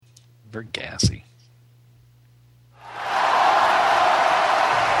Very gassy.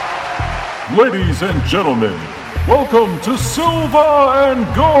 Ladies and gentlemen, welcome to Silver and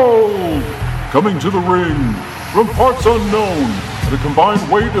Gold! Coming to the ring from parts unknown at a combined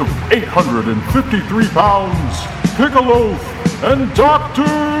weight of 853 pounds, Piccolo and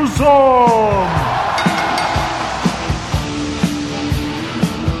Dr. Zom!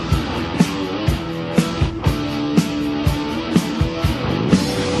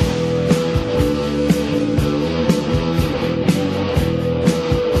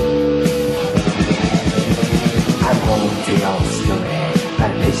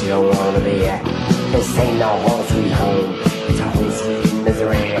 Don't wanna be at. This ain't no home sweet home. It's a home sweet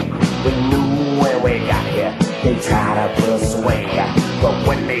misery. We knew when we got here, they tried to put us away. But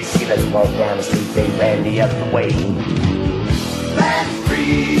when they see us walk down the street, they ran the other way. That's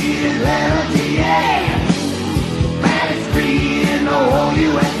free in Atlanta, yeah. That's free in the whole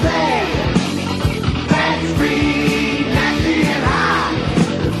USA. That's free, nasty and high.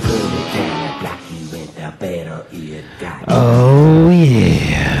 The further down the block you went, the better it got. Oh yeah.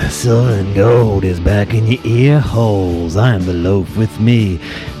 Silver and Gold is back in your ear holes. I am the loaf, with me,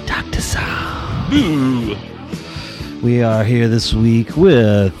 Dr. Sam. Boo! We are here this week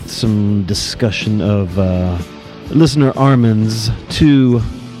with some discussion of listener Armin's 2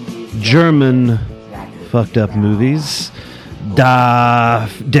 German fucked up movies. Der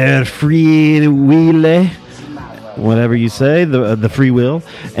Freie Wille, whatever you say, the free will,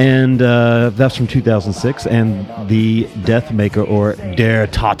 and that's from 2006, and the Death Maker, or Der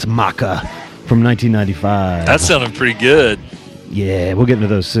Todmacher, from 1995. That sounded pretty good. Yeah, we'll get into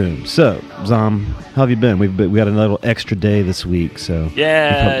those soon. So, Zom, how have you been? We got a little extra day this week, so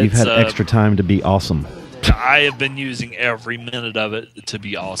Yeah, you've had extra time to be awesome. I have been using every minute of it to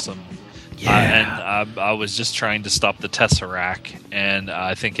be awesome. Yeah. And I was just trying to stop the Tesseract, and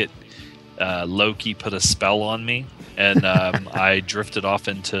I think Loki put a spell on me, and I drifted off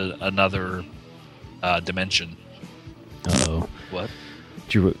into another dimension. Uh-oh. What?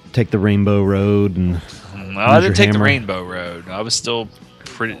 Did you take the Rainbow Road? And No, I didn't take the hammer? Rainbow Road. I was still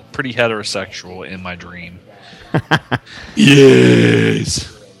pretty heterosexual in my dream.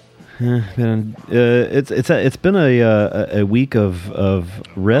 Yes. It's been a week of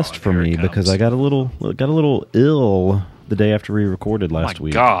rest for here me it because comes. I got a little ill the day after we recorded last My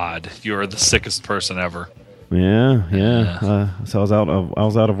week. God, you're the sickest person ever. Yeah. So I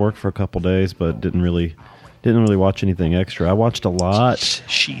was out of work for a couple days, but didn't really watch anything extra. I watched a lot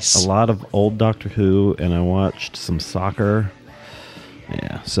of old Doctor Who, and I watched some soccer.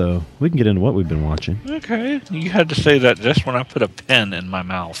 Yeah, so we can get into what we've been watching. Okay, you had to say that just when I put a pen in my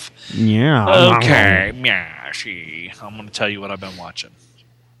mouth. Yeah. Okay, yeah, I'm going to tell you what I've been watching.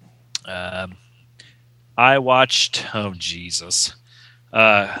 I watched, oh Jesus,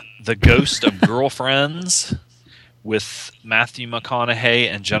 The Ghost of Girlfriends with Matthew McConaughey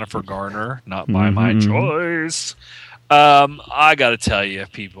and Jennifer Garner, not by my choice. I got to tell you,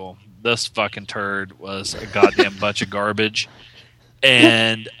 people, this fucking turd was a goddamn bunch of garbage.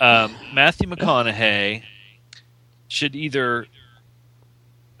 And Matthew McConaughey should either,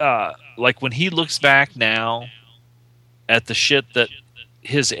 like when he looks back now at the shit that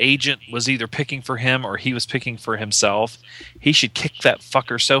his agent was either picking for him or he was picking for himself, he should kick that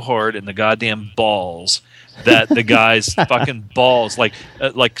fucker so hard in the goddamn balls that the guy's fucking balls,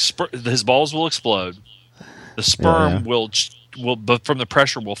 his balls will explode. The sperm will, but from the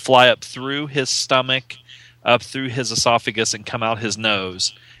pressure, will fly up through his stomach, up through his esophagus, and come out his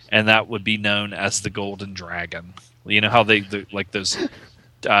nose, and that would be known as the Golden Dragon. You know how they like those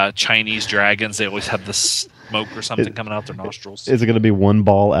Chinese dragons? They always have the smoke or something coming out their nostrils. Is it going to be one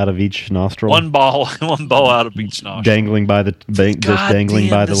ball out of each nostril? One ball out of each nostril, dangling by the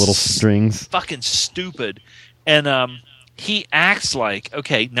little strings. Fucking stupid. And he acts like,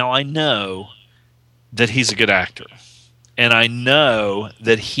 okay, now I know that he's a good actor, and I know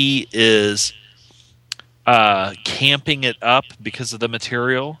that he is camping it up because of the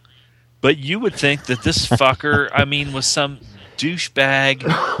material, but you would think that this fucker, was some douchebag.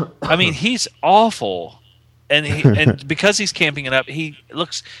 He's awful, and because he's camping it up, he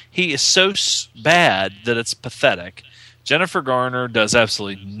is so bad that it's pathetic. Jennifer Garner does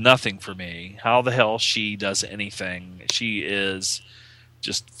absolutely nothing for me. How the hell she does anything? She is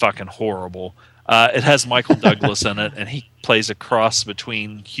just fucking horrible. It has Michael Douglas in it, and he plays a cross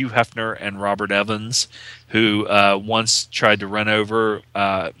between Hugh Hefner and Robert Evans, who once tried to run over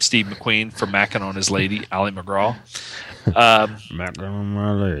Steve McQueen for macking on his lady, Ally McGraw.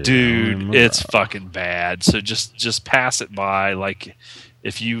 Dude, it's fucking bad. So just pass it by. Like,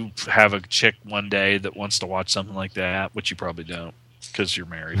 if you have a chick one day that wants to watch something like that, which you probably don't, because you're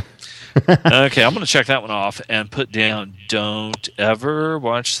married. Okay, I'm going to check that one off and put down, don't ever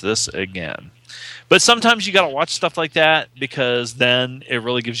watch this again. But sometimes you got to watch stuff like that because then it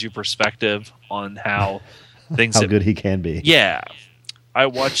really gives you perspective on how things... how good he can be. Yeah. I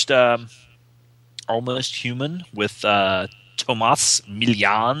watched Almost Human with Thomas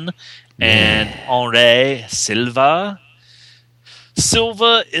Milian and Henri Silva.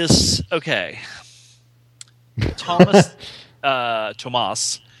 Silva is... Okay. Thomas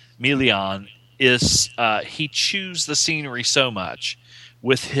Milian is he chews the scenery so much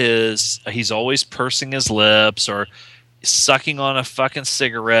with he's always pursing his lips or sucking on a fucking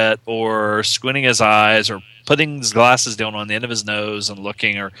cigarette or squinting his eyes or putting his glasses down on the end of his nose and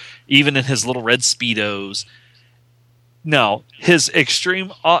looking, or even in his little red Speedos. No, his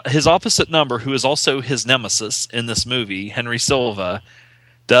opposite number, who is also his nemesis in this movie, Henry Silva,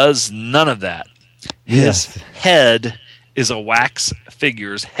 does none of that. His head is a wax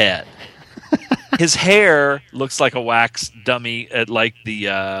figure's head. His hair looks like a wax dummy at like the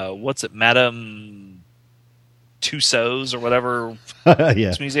Madame Tussauds or whatever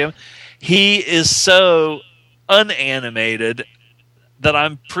museum. He is so unanimated that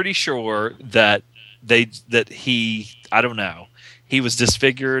I'm pretty sure that he I don't know, he was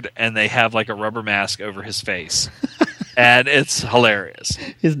disfigured and they have like a rubber mask over his face. And it's hilarious.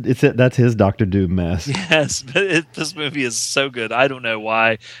 That's his Dr. Doom mask. Yes, but this movie is so good. I don't know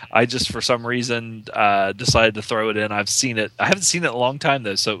why. I just, for some reason, decided to throw it in. I've seen it. I haven't seen it in a long time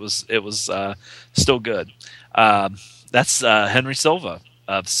though, so it was still good. That's Henry Silva,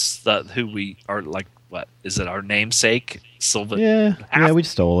 who we are like. What is it? Our namesake, Silva. Yeah, we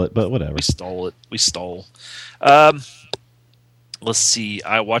stole it, but whatever. We stole. Let's see.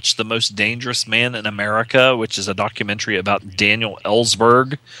 I watched The Most Dangerous Man in America, which is a documentary about Daniel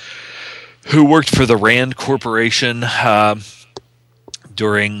Ellsberg, who worked for the Rand Corporation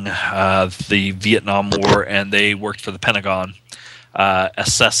during the Vietnam War, and they worked for the Pentagon,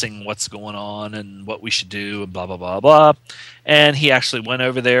 assessing what's going on and what we should do, and blah, blah, blah, blah. And he actually went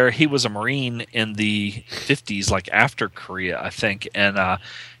over there. He was a Marine in the 50s, like after Korea, I think, and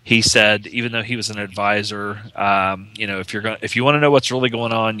he said, even though he was an advisor, if you want to know what's really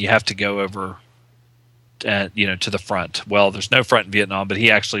going on, you have to go over, to the front. Well, there's no front in Vietnam, but he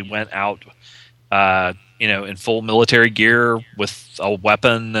actually went out, in full military gear with a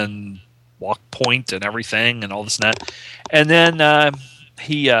weapon and walk point and everything and all this and that. And then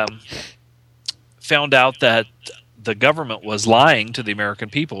he found out that the government was lying to the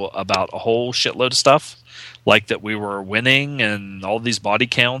American people about a whole shitload of stuff. Like that we were winning and all these body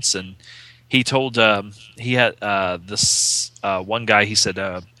counts, and he told he had this one guy. He said,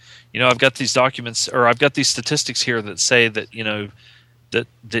 I've got these documents, or I've got these statistics here that say that that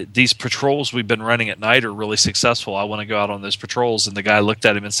these patrols we've been running at night are really successful. I want to go out on those patrols. And the guy looked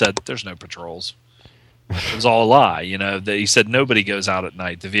at him and said, "There's no patrols. It was all a lie." He said nobody goes out at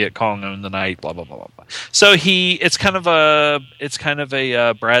night. The Viet Cong own the night. Blah blah blah blah blah. So it's kind of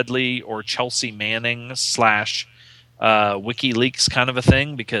a Bradley or Chelsea Manning / WikiLeaks kind of a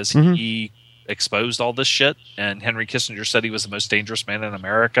thing, because he exposed all this shit. And Henry Kissinger said he was the most dangerous man in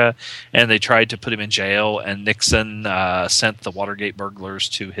America, and they tried to put him in jail. And Nixon sent the Watergate burglars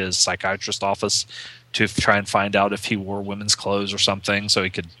to his psychiatrist office to try and find out if he wore women's clothes or something, so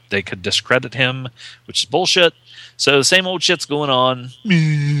they could discredit him, which is bullshit. So the same old shit's going on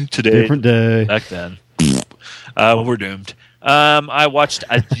today. Different day. Back then. We're doomed. I watched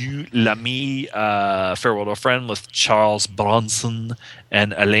Adieu l'ami, Farewell to a Friend, with Charles Bronson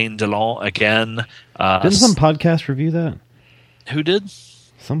and Alain Delon again. Didn't some podcast review that? Who did?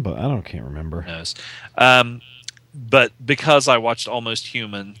 Somebody, can't remember. Who knows? But because I watched Almost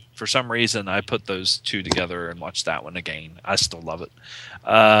Human, for some reason I put those two together and watched that one again. I still love it.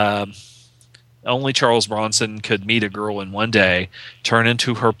 Only Charles Bronson could meet a girl in one day, turn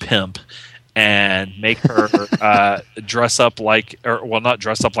into her pimp, and make her dress up like, not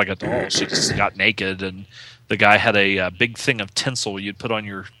dress up like a doll. She just got naked, and the guy had a big thing of tinsel you'd put on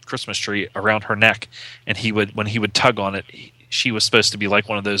your Christmas tree around her neck, and when he would tug on it, she was supposed to be like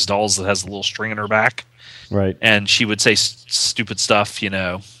one of those dolls that has a little string in her back. Right. And she would say stupid stuff, It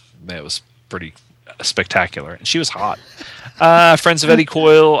was pretty spectacular. And she was hot. Friends of Eddie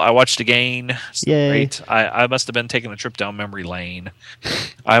Coyle, I watched again. Yay. Great. I must have been taking a trip down memory lane.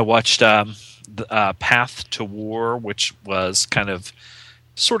 I watched Path to War, which was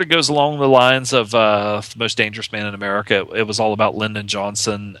sort of goes along the lines of The Most Dangerous Man in America. It was all about Lyndon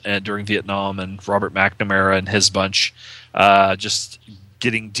Johnson during Vietnam and Robert McNamara and his bunch, just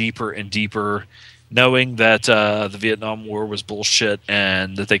getting deeper and deeper knowing that the Vietnam War was bullshit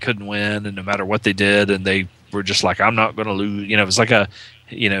and that they couldn't win, and no matter what they did, and they were just like, I'm not going to lose. You know, it was like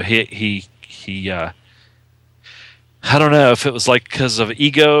he I don't know if it was like because of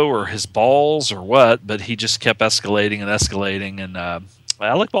ego or his balls or what, but he just kept escalating and escalating. And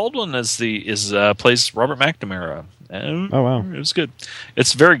Alec Baldwin plays Robert McNamara. Oh wow, it was good.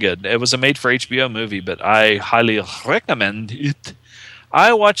 It's very good. It was a made for HBO movie, but I highly recommend it.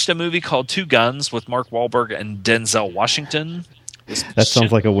 I watched a movie called Two Guns with Mark Wahlberg and Denzel Washington. That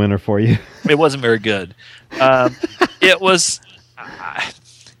sounds like a winner for you. It wasn't very good. It was.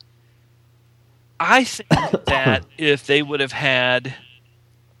 I think that if they would have had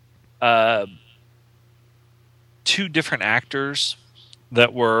two different actors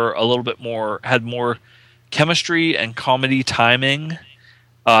that were a little bit had more chemistry and comedy timing,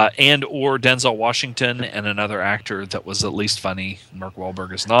 and or Denzel Washington and another actor that was at least funny, Mark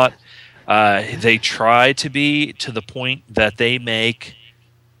Wahlberg is not. They try to be to the point that they make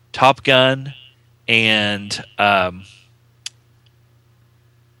Top Gun and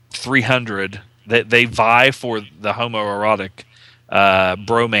 300. They vie for the homoerotic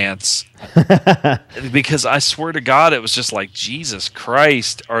bromance because I swear to God, it was just like Jesus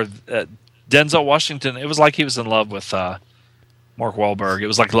Christ. Or Denzel Washington, it was like he was in love with Mark Wahlberg. It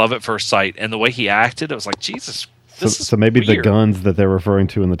was like love at first sight, and the way he acted, it was like Jesus. So maybe weird. The guns that they're referring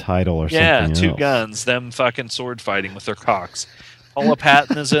to in the title or something. Yeah, else. Two Guns, them fucking sword fighting with their cocks. Paula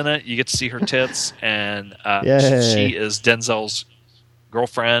Patton is in it. You get to see her tits, and she is Denzel's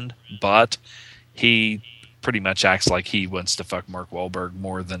girlfriend, but he pretty much acts like he wants to fuck Mark Wahlberg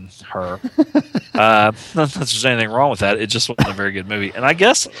more than her. Not that there's anything wrong with that. It just wasn't a very good movie. And I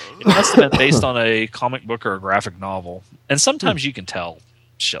guess it must have been based on a comic book or a graphic novel. And sometimes you can tell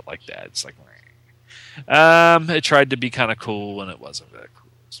shit like that. It's like, it tried to be kind of cool, and it wasn't that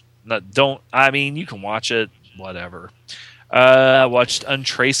cool. You can watch it, whatever. I watched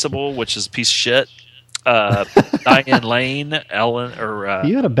Untraceable, which is a piece of shit. Diane Lane, Ellen, or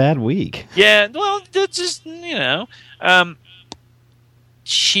you had a bad week. Yeah, well, that's just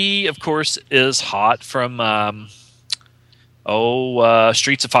she of course is hot from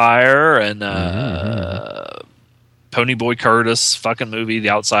Streets of Fire and Ponyboy Curtis fucking movie,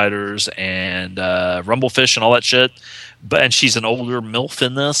 The Outsiders, and Rumblefish and all that shit. And she's an older MILF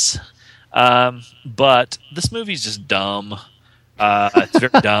in this. But this movie's just dumb. It's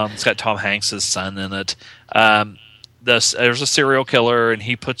very dumb. It's got Tom Hanks' son in it. There's a serial killer, and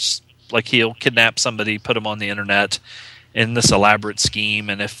he'll kidnap somebody, put them on the internet in this elaborate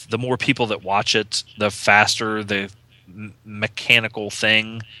scheme. And if the more people that watch it, the faster the mechanical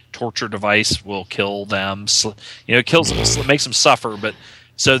torture device will kill them. So, it kills them, makes them suffer. But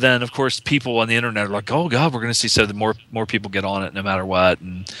so then, of course, people on the internet are like, "Oh God, we're going to see." So the more people get on it, no matter what,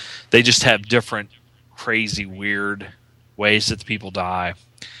 and they just have different, crazy, weird ways that the people die.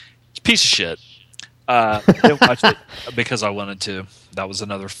 It's a piece of shit. I didn't watch it because I wanted to. That was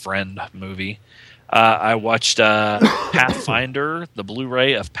another Friend movie. I watched Pathfinder, the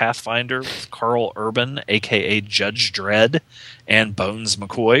Blu-ray of Pathfinder with Carl Urban, a.k.a. Judge Dredd, and Bones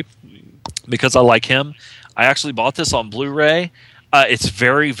McCoy, because I like him. I actually bought this on Blu-ray. It's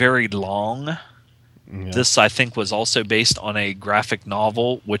very, very long. Yeah. This, I think, was also based on a graphic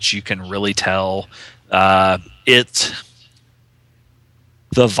novel, which you can really tell.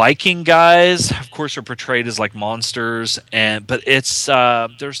 The Viking guys, of course, are portrayed as like monsters, but it's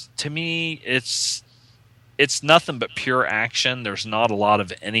it's nothing but pure action. There's not a lot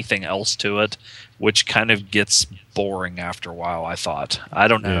of anything else to it, which kind of gets boring after a while, I thought. I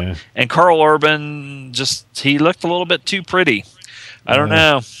don't know. Yeah. And Carl Urban, he looked a little bit too pretty. I don't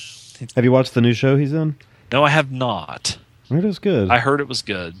know. Have you watched the new show he's in? No, I have not. It is good. I heard it was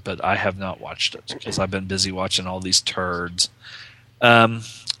good, but I have not watched it because I've been busy watching all these turds. I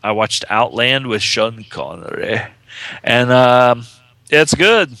watched Outland with Sean Connery, and it's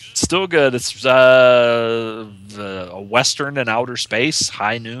good. It's still good. It's a western in outer space,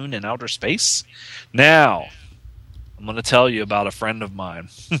 high noon in outer space. Now, I'm going to tell you about a friend of mine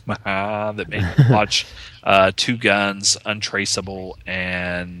that made me watch Two Guns, Untraceable,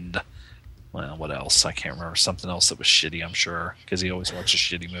 and what else? I can't remember. Something else that was shitty, I'm sure, because he always watches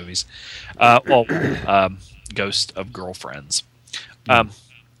shitty movies. Ghost of Girlfriends. I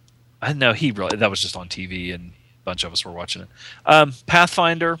know that was just on TV, and a bunch of us were watching it.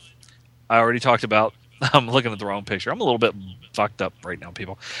 Pathfinder, I already talked about. I'm looking at the wrong picture. I'm a little bit fucked up right now,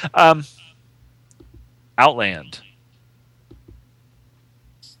 people. Outland.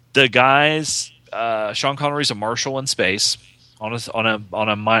 The guys, Sean Connery's a marshal in space, on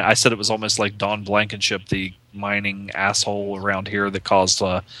a mine. I said it was almost like Don Blankenship, the mining asshole around here that caused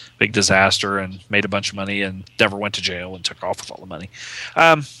a big disaster and made a bunch of money and never went to jail and took off with all the money.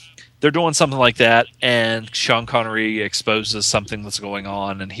 They're doing something like that, and Sean Connery exposes something that's going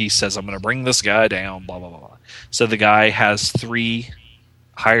on, and he says, "I'm going to bring this guy down." Blah blah blah. So the guy has 3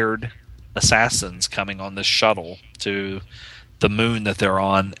 hired assassins coming on this shuttle to the moon that they're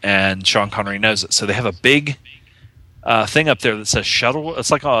on, and Sean Connery knows it. So they have a big thing up there that says shuttle. It's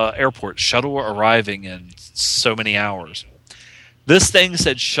like an airport, shuttle arriving in so many hours. This thing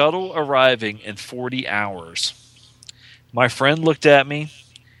said shuttle arriving in 40 hours. My friend looked at me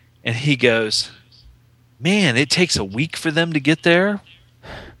and he goes, "Man, it takes a week for them to get there."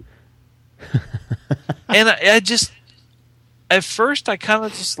 And I just, at first I kind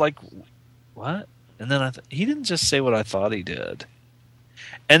of just like, what? And then he didn't just say what I thought he did.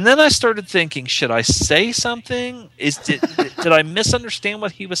 And then I started thinking, should I say something? Did I misunderstand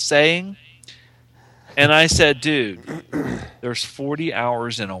what he was saying? And I said, dude, there's 40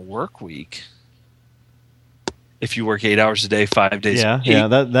 hours in a work week. If you work 8 hours a day, 5 days a week. Yeah,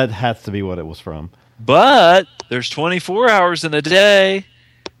 that has to be what it was from. But there's 24 hours in a day,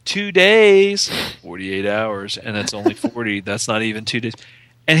 2 days, 48 hours, and it's only 40. That's not even 2 days.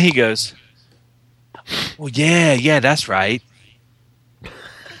 And he goes, well, yeah, that's right.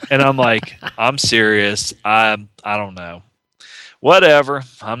 And I'm like, I'm serious. I don't know. Whatever.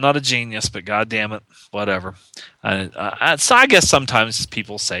 I'm not a genius, but goddamn it, whatever. So I guess sometimes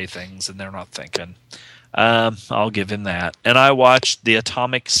people say things and they're not thinking. I'll give him that. And I watched The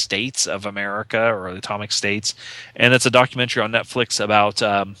Atomic States of America, or The Atomic States, and it's a documentary on Netflix about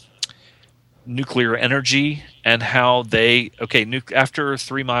nuclear energy and how after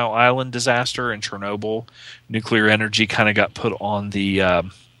 3 Mile Island disaster and Chernobyl, nuclear energy kind of got put on the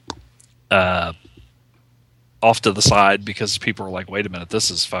off to the side because people were like, wait a minute,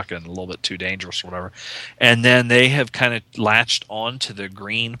 this is fucking a little bit too dangerous or whatever. And then they have kind of latched on to the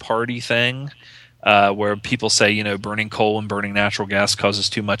Green Party thing, where people say, burning coal and burning natural gas causes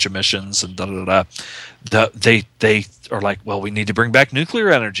too much emissions and da-da-da-da. They are like, well, we need to bring back nuclear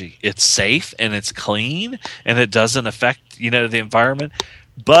energy. It's safe and it's clean and it doesn't affect, the environment.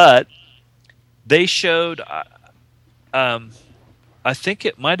 But they showed, I think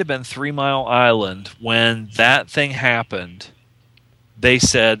it might have been 3 Mile Island when that thing happened. They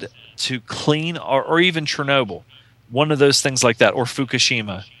said to clean, or even Chernobyl, one of those things like that, or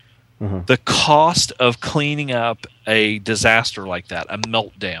Fukushima, the cost of cleaning up a disaster like that, a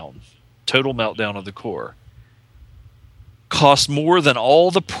meltdown, total meltdown of the core, costs more than all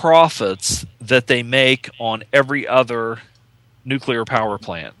the profits that they make on every other nuclear power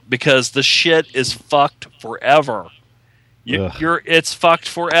plant, because the shit is fucked forever. It's fucked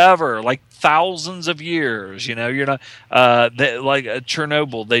forever, like thousands of years. You're not like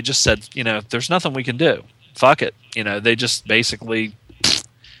Chernobyl. They just said, there's nothing we can do. Fuck it. They just basically,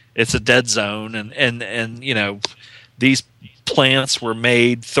 it's a dead zone, and these plants were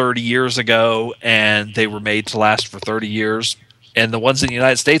made 30 years ago, and they were made to last for 30 years. And the ones in the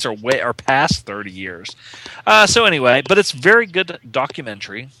United States are past 30 years. So anyway, but it's very good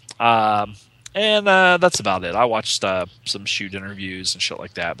documentary. And that's about it. I watched some shoot interviews and shit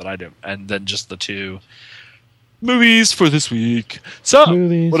like that, but I didn't. And then just the 2 movies for this week. So,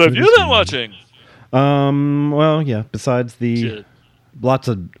 what have you been watching? Well, yeah. Besides the lots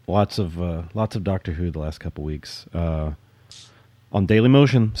of Doctor Who the last couple weeks. On Daily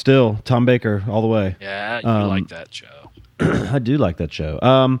Motion, still Tom Baker all the way. Yeah, you like that show. I do like that show.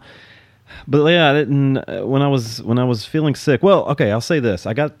 But yeah, I didn't, when I was feeling sick. Well, okay, I'll say this: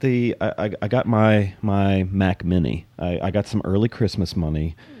 I got I got my Mac Mini. I got some early Christmas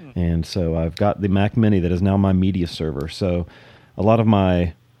money, and so I've got the Mac Mini that is now my media server. So a lot of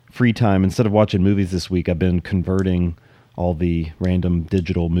my free time, instead of watching movies this week, I've been converting all the random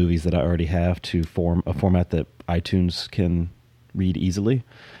digital movies that I already have to a format that iTunes can read easily,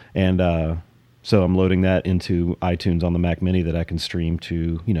 and so I'm loading that into iTunes on the Mac Mini that I can stream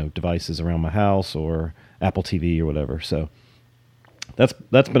to, devices around my house or Apple TV or whatever. So that's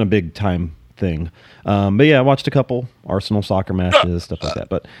been a big time thing. But yeah, I watched a couple Arsenal soccer matches, stuff like that.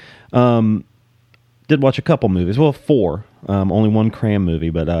 But did watch a couple movies. Well, 4. Only one Cram movie,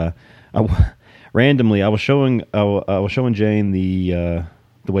 but randomly I was showing Jane the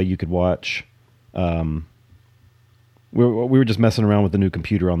way you could watch. We were just messing around with the new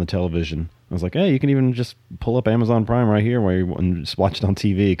computer on the television. I was like, hey, you can even just pull up Amazon Prime right here and just watch it on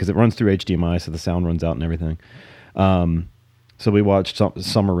TV, because it runs through HDMI, so the sound runs out and everything. So we watched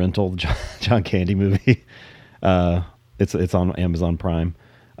Summer Rental, the John Candy movie. It's on Amazon Prime.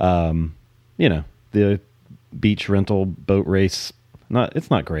 The beach rental boat race. It's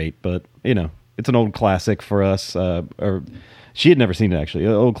not great, but it's an old classic for us. Or she had never seen it actually.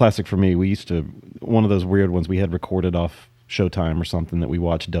 An old classic for me. We used to one of those weird ones we had recorded off Showtime or something that we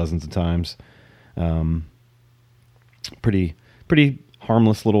watched dozens of times. Pretty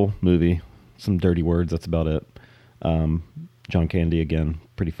harmless little movie. Some dirty words. That's about it. John Candy again,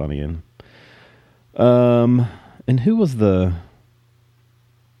 pretty funny. And who was the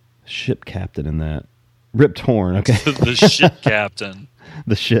ship captain in that? Rip Torn. Okay, the ship captain.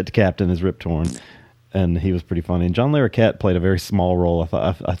 The shit captain is Rip Torn, and he was pretty funny. And John Larroquette played a very small role.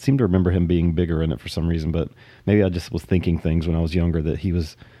 I seem to remember him being bigger in it for some reason, but maybe I just was thinking things when I was younger that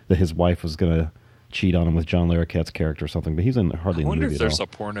his wife was going to cheat on him with John Larroquette's character or something. But he's hardly in the movie. I wonder if there's a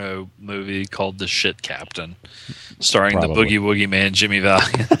porno movie called The Shit Captain, starring the Boogie Woogie Man Jimmy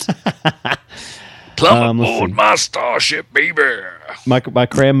Valiant. Plumb aboard my starship, baby. My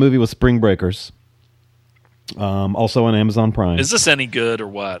cram movie was Spring Breakers. Also on Amazon Prime. Is this any good or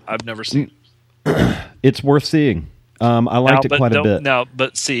what? I've never seen. It's worth seeing. I liked it quite a bit. Now,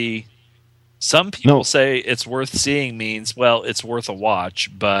 but see, some people say it's worth seeing means it's worth a watch,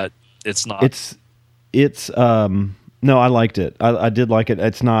 but it's not. No, I liked it. I did like it.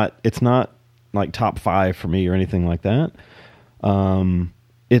 It's not like top 5 for me or anything like that.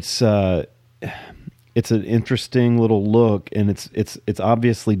 It's an interesting little look, and it's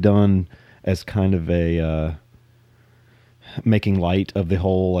obviously done as kind of a making light of the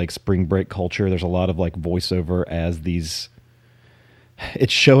whole like spring break culture. There's a lot of like voiceover as these.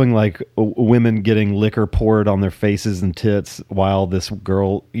 It's showing like women getting liquor poured on their faces and tits while this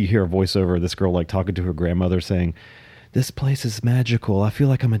girl, you hear a voiceover of this girl like talking to her grandmother saying, "This place is magical. I feel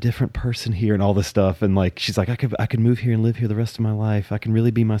like I'm a different person here," and all this stuff. And like she's like, I could move here and live here the rest of my life. I can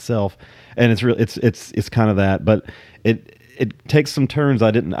really be myself. And it's kind of that, but it takes some turns.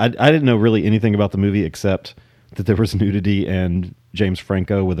 I didn't know really anything about the movie except that there was nudity and James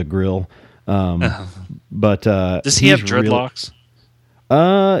Franco with a grill. But does he have dreadlocks?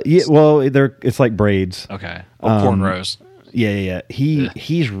 Yeah. Well, it's like braids. Okay. Or cornrows. Yeah.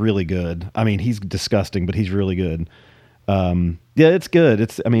 He's really good. I mean, he's disgusting, but he's really good. Yeah, it's good.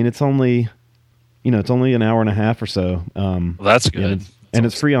 It's only an hour and a half or so. Well, that's good. And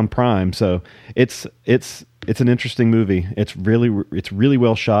it's free on Prime, so it's an interesting movie. It's really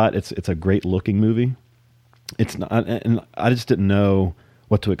well shot. It's a great looking movie. It's not, and I just didn't know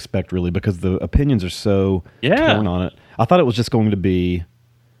what to expect really because the opinions are so torn on it. I thought it was just going to be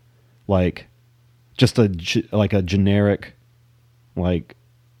like just a generic like,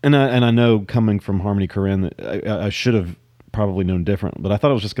 and I know coming from Harmony Korine that I should have probably known different, but I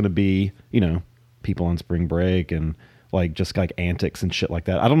thought it was just going to be people on spring break and like just like antics and shit like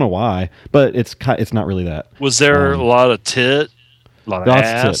that. I don't know why, but it's not really that. Was there a lot of tit, a lot of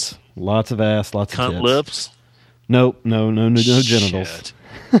ass, of tits, lots of ass, lots cunt of tits. Lips? Nope, no genitals.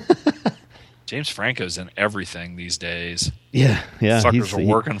 James Franco's in everything these days. Yeah. Suckers are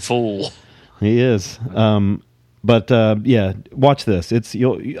working full. He is. But yeah, watch this.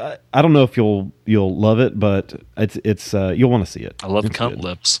 I don't know if you'll love it, but it's you'll want to see it. I love cunt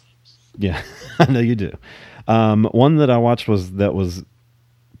lips. Yeah, I know you do. One that I watched was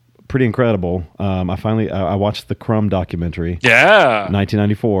pretty incredible. I watched the Crumb documentary. Yeah,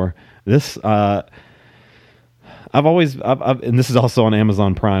 1994. This I've and this is also on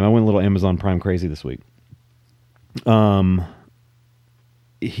Amazon Prime. I went a little Amazon Prime crazy this week.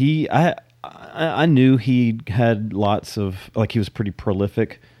 I knew he had lots of, like, he was pretty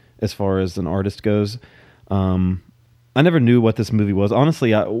prolific as far as an artist goes. I never knew what this movie was.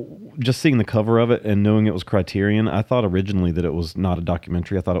 Honestly, just seeing the cover of it and knowing it was Criterion, I thought originally that it was not a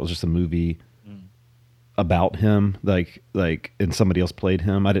documentary. I thought it was just a movie about him, like, and somebody else played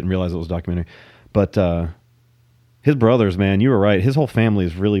him. I didn't realize it was a documentary. But his brothers, man, you were right. His whole family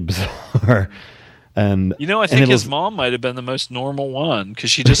is really bizarre. And I think his mom might have been the most normal one because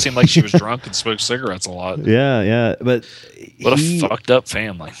she just seemed like she was drunk and smoked cigarettes a lot. Yeah, but what a fucked up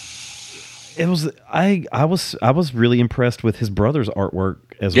family. It was. I was really impressed with his brother's artwork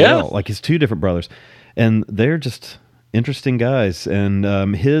as well, like his two different brothers, and they're just interesting guys. And I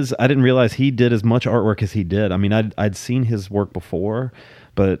didn't realize he did as much artwork as he did. I mean, I'd seen his work before,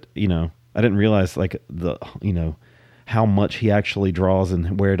 but I didn't realize like how much he actually draws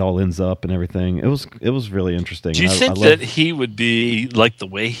and where it all ends up and everything. It was really interesting. Do you think that he would be like the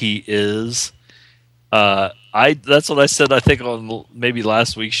way he is? That's what I said, I think, on maybe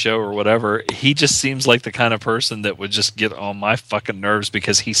last week's show or whatever. He just seems like the kind of person that would just get on my fucking nerves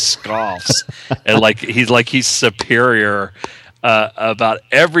because he scoffs and he's superior about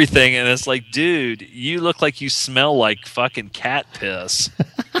everything. And it's like, dude, you look like you smell like fucking cat piss.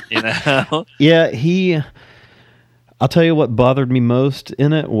 Yeah, I'll tell you what bothered me most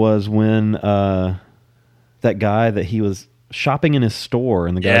in it was when that guy that he was shopping in his store,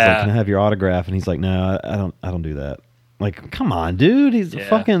 and the guy's like, "Can I have your autograph?" And he's like, "No, I don't do that." Like, come on, dude. He's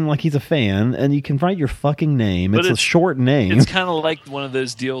fucking like he's a fan, and you can write your fucking name. It's a short name. It's kind of like one of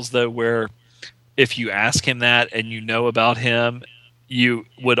those deals, though, where if you ask him that and you know about him, you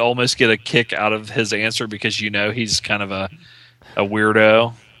would almost get a kick out of his answer because you know he's kind of a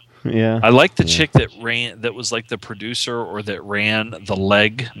weirdo. Yeah, I like the chick that was like the producer or that ran the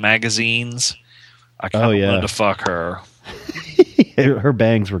Leg magazines. I kind of wanted to fuck her. Her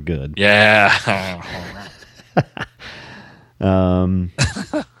bangs were good. Yeah. The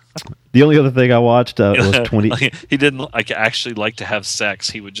only other thing I watched was 20. He didn't actually like to have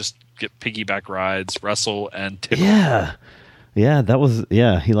sex. He would just get piggyback rides, wrestle, and tickle. Yeah, that was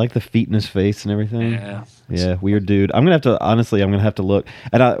he liked the feet in his face and everything. Yeah, weird dude. I'm gonna have to look.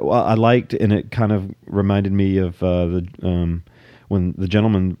 And I liked, and it kind of reminded me of when the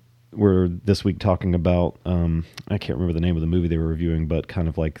gentlemen were this week talking about I can't remember the name of the movie they were reviewing, but kind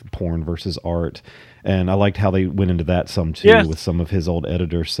of like porn versus art. And I liked how they went into that some too, with some of his old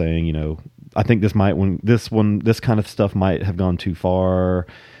editors saying, you know, I think this kind of stuff might have gone too far,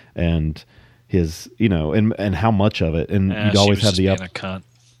 and his, you know, and how much of it, and you'd always have the being a cunt.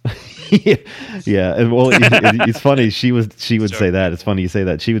 Yeah, and well, it's funny. She would say that. It's funny you say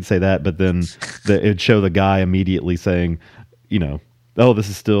that. She would say that, but then it'd show the guy immediately saying, you know, oh, this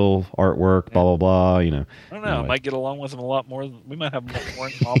is still artwork, blah blah blah. You know, I don't know. Anyway. I might get along with him a lot more. We might have more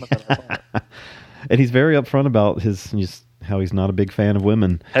in common than I thought. And he's very upfront about how he's not a big fan of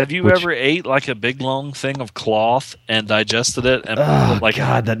women. Have you ever ate like a big long thing of cloth and digested it? And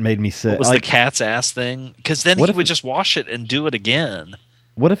God, that made me sick. What was the cat's ass thing? Because then he would just wash it and do it again.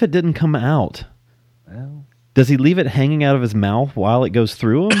 What if it didn't come out? Well, does he leave it hanging out of his mouth while it goes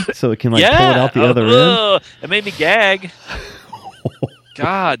through him so it can pull it out the other end? It made me gag.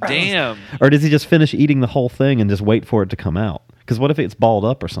 God damn. Or does he just finish eating the whole thing and just wait for it to come out? Because what if it's balled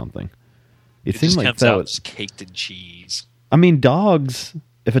up or something? It seems like comes out caked in cheese. I mean, dogs.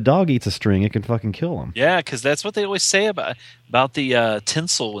 If a dog eats a string, it can fucking kill them. Yeah, because that's what they always say about the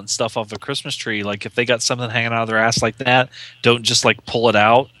tinsel and stuff off the Christmas tree. Like if they got something hanging out of their ass like that, don't just like pull it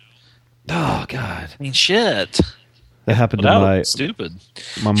out. Oh God! I mean, shit. That happened to stupid.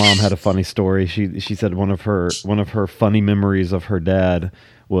 My mom had a funny story. She said one of her funny memories of her dad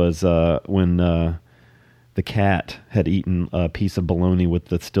was when the cat had eaten a piece of bologna with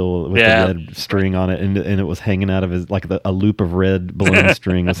the red string on it, and it was hanging out of his a loop of red bologna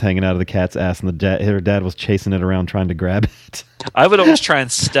string was hanging out of the cat's ass, and her dad was chasing it around trying to grab it. I would always try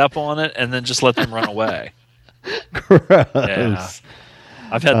and step on it and then just let them run away. Gross. Yeah.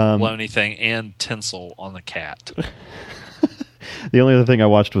 I've had the bologna thing and tinsel on the cat. The only other thing I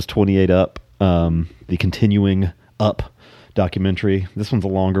watched was 28 Up, the continuing Up documentary. This one's a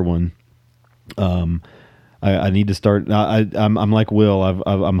longer one. I need to start. I'm like Will.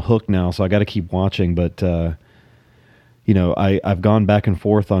 I'm hooked now, so I got to keep watching. But you know, I've gone back and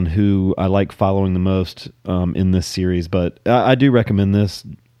forth on who I like following the most in this series. But I do recommend this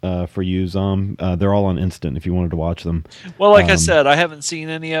for you, Zom. They're all on Instant if you wanted to watch them. Well, like I said, I haven't seen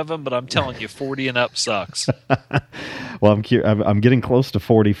any of them, but I'm telling you, 40 and up sucks. Well, I'm getting close to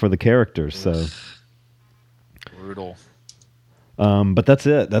 40 for the characters, so brutal. But that's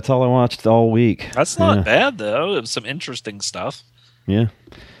it. That's all I watched all week. That's not bad though. It was some interesting stuff. Yeah.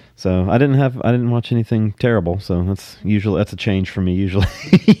 So I didn't watch anything terrible. So that's a change for me usually.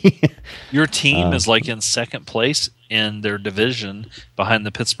 Your team is like in second place in their division behind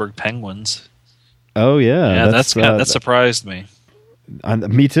the Pittsburgh Penguins. Oh yeah. Yeah, that surprised me.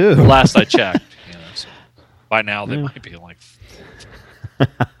 Me too. Last I checked. So by now they might be like.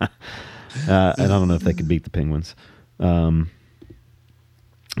 And I don't know if they could beat the Penguins.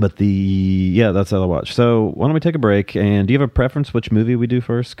 But that's all I watch. So why don't we take a break? And do you have a preference which movie we do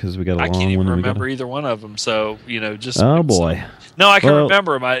first? Because we got a long one. I can't even remember either one of them. So just oh boy. No, I can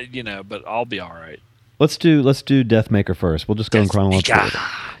remember them. But I'll be all right. Let's do Deathmaker first. We'll just go in chronological order.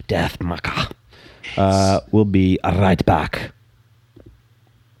 Deathmaker. We'll be right back.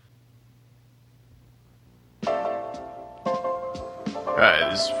 Hi,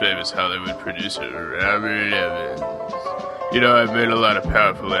 this is famous Hollywood producer Robert Evans. You know, I've made a lot of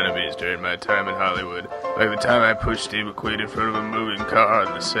powerful enemies during my time in Hollywood. Like the time I pushed Steve McQueen in front of a moving car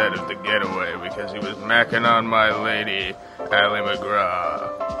on the set of The Getaway because he was macking on my lady, Ally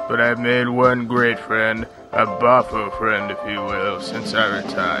McGraw. But I've made one great friend, a boffo friend, if you will, since I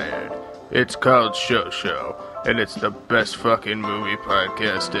retired. It's called Show, and it's the best fucking movie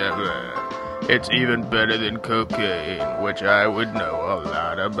podcast ever. It's even better than cocaine, which I would know a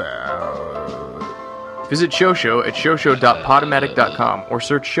lot about. Visit Shosho at shosho.podomatic.com or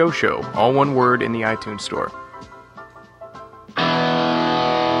search Shosho, all one word, in the iTunes Store.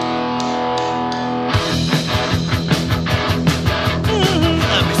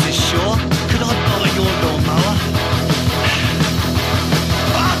 Mrs. Shaw, could I borrow your lawnmower?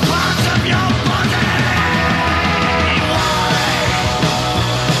 Parts of your body!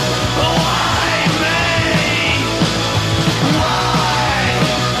 Why me? Why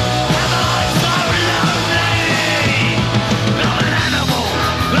am I so lonely? I'm an animal.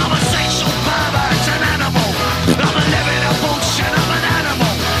 I'm a sexual pervert, an animal. I'm a living abortion. I'm an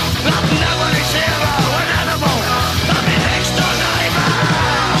animal. I'm nobody's hero, an animal. I'm your next door neighbor.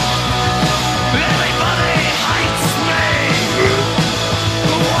 Everybody hates me.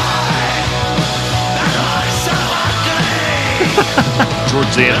 Why am I so ugly?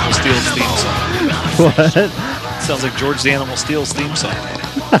 George the Animal Steel's theme song. What? Sounds like George the Animal Steel's theme song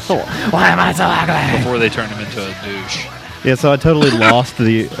Why am I so ugly? before they turned him into a douche. Yeah, so I totally lost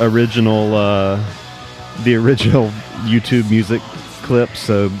the original YouTube music clip.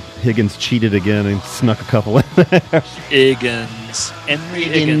 So Higgins cheated again and snuck a couple in there. Henry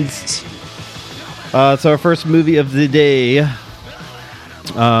Higgins. So our first movie of the day,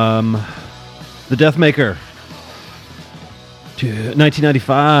 The Death Maker,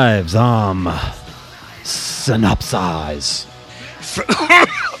 1995's synopsis.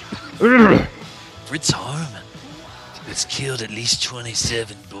 Fritz Harman has killed at least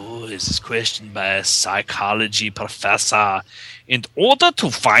 27 boys, is questioned by a psychology professor in order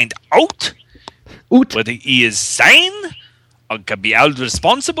to find out whether he is sane or can be held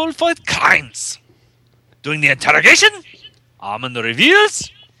responsible for his crimes. During the interrogation, Harman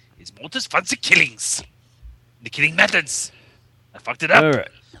reveals his motives for the killings, the killing methods. I fucked it up. All right.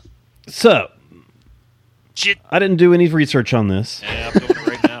 So Shit. I didn't do any research on this. Yeah, I'm doing it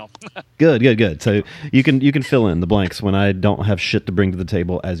right now. Good. So you can fill in the blanks when I don't have shit to bring to the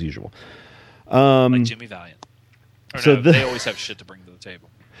table as usual. Like Jimmy Valiant. Or so no, they always have shit to bring to the table.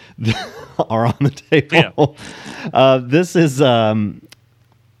 Are on the table. Yeah. This is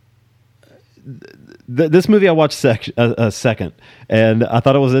this movie I watched second, and I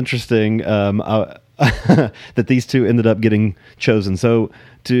thought it was interesting that these two ended up getting chosen. So,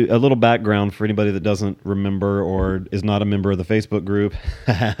 to a little background for anybody that doesn't remember or is not a member of the Facebook group,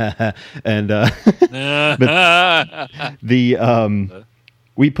 and but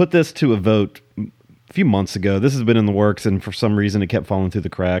we put this to a vote a few months ago. This has been in the works, and for some reason it kept falling through the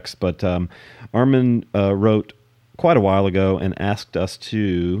cracks. But Armin wrote quite a while ago and asked us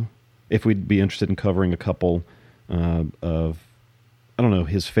if we'd be interested in covering a couple of, I don't know,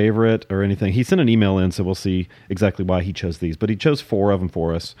 his favorite or anything. He sent an email in, so we'll see exactly why he chose these. But he chose 4 of them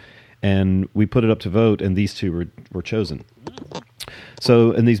for us, and we put it up to vote, and these 2 were chosen.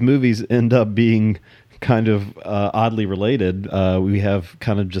 So, and these movies end up being kind of oddly related. We have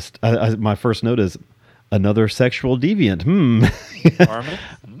kind of just, my first note is another sexual deviant.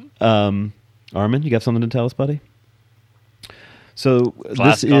 Armin? Armin, you got something to tell us, buddy? So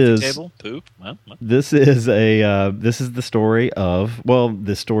Glass this coffee is table? Poop? Well. this is the story of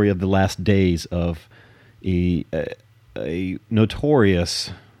the last days of a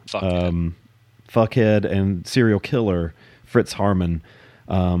notorious fuckhead and serial killer, Fritz Harman,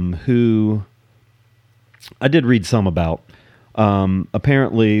 who I did read some about.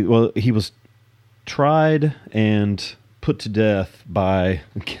 Apparently, he was tried and put to death by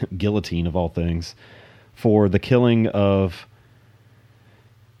guillotine of all things for the killing of.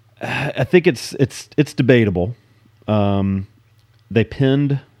 I think it's debatable. They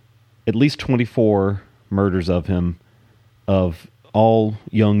pinned at least 24 murders of him, of all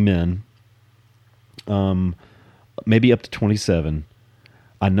young men, maybe up to 27.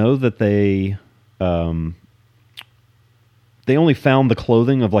 I know that they only found the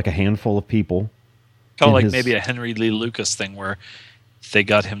clothing of like a handful of people. Kind of like maybe a Henry Lee Lucas thing where they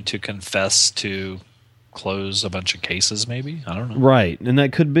got him to confess to close a bunch of cases, maybe? I don't know. Right, and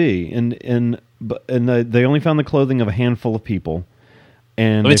that could be. And they only found the clothing of a handful of people.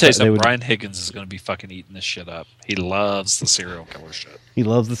 And let me tell you something. Brian Higgins is going to be fucking eating this shit up. He loves the serial killer shit. He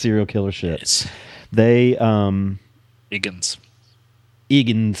loves the serial killer shit. Yes. They Higgins.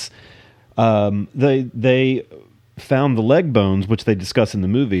 They found the leg bones, which they discuss in the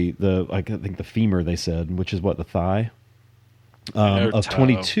movie. I think the femur, they said, which is what, the thigh of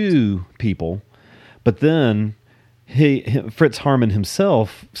 22 people. But then Fritz Harman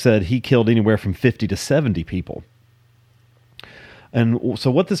himself said he killed anywhere from 50 to 70 people. And so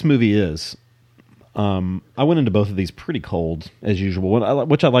what this movie is, I went into both of these pretty cold, as usual,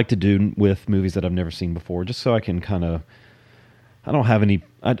 which I like to do with movies that I've never seen before, just so I can kind of I don't have any.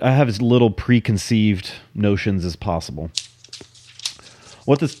 I have as little preconceived notions as possible.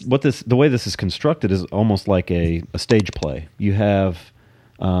 The way this is constructed is almost like a stage play. You have,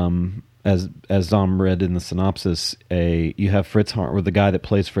 as Zom read in the synopsis, you have Fritz Harman, or the guy that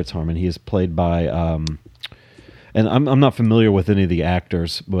plays Fritz Harman. He is played by, and I'm not familiar with any of the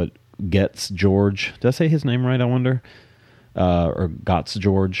actors, but Getz George. Did I say his name right? I wonder, or Gotz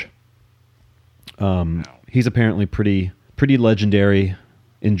George. He's apparently pretty legendary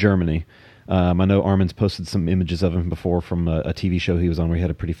in Germany. I know Armin's posted some images of him before from a TV show he was on where he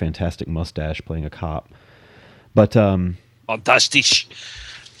had a pretty fantastic mustache playing a cop. But fantastisch.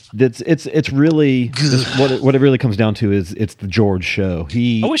 It's really what it really comes down to is it's the George show.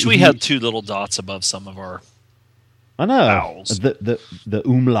 I wish we had two little dots above some of our. I know vowels. The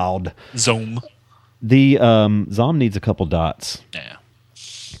umlaut. Zom. The Zom needs a couple dots. Yeah.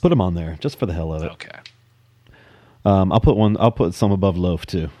 Put them on there just for the hell of it. Okay. I'll put some above loaf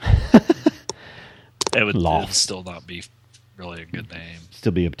too. It would still not be really a good name.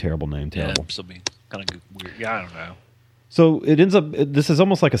 Still be a terrible name. Terrible. Yeah, still be kind of weird. Yeah, I don't know. So it ends up. This is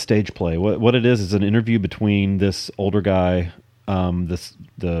almost like a stage play. What it is an interview between this older guy,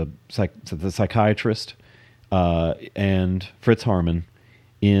 the psychiatrist, and Fritz Harman,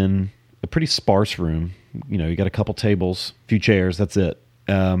 in a pretty sparse room. You know, you got a couple tables, few chairs. That's it.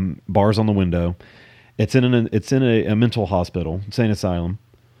 Bars on the window. It's in a mental hospital, insane asylum,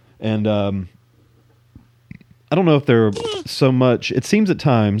 and I don't know if they're so much. It seems at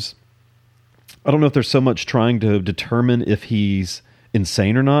times, I don't know if there's so much trying to determine if he's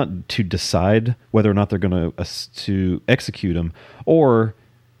insane or not to decide whether or not they're going to execute him, or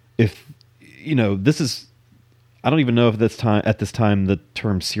if this is. I don't even know if at this time the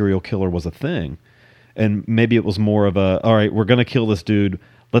term serial killer was a thing, and maybe it was more of a all right, we're going to kill this dude.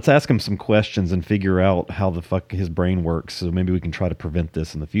 Let's ask him some questions and figure out how the fuck his brain works, so maybe we can try to prevent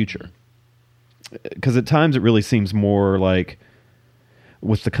this in the future. Because at times it really seems more like,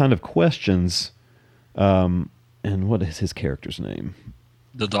 with the kind of questions, and what is his character's name?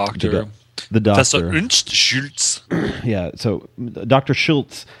 The doctor. The doctor. Professor Ernst Schultz. Yeah, so Dr.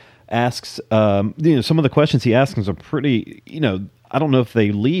 Schultz asks, some of the questions he asks are pretty, I don't know if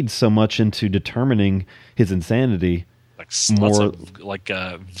they lead so much into determining his insanity. Like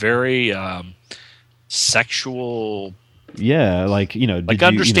a very sexual. Yeah,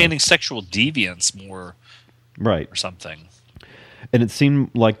 understanding sexual deviance more, right, or something. And it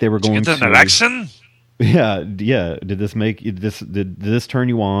seemed like they were going to get an erection. Yeah. Did this make this? Did this turn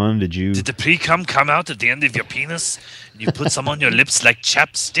you on? Did the pre-cum come out at the end of your penis? And you put some on your lips like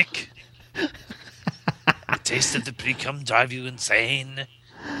chapstick. The taste of the pre-cum drive you insane.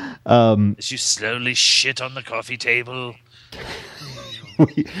 As you slowly shit on the coffee table.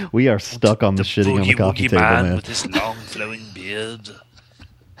 We are stuck on the shitting on the coffee table, man. With his long flowing beard.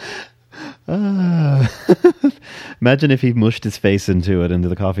 Imagine if he mushed his face into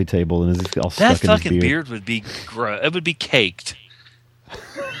the coffee table, and is all stuck in his beard. That fucking beard would be it would be caked.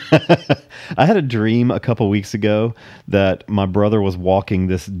 I had a dream a couple weeks ago that my brother was walking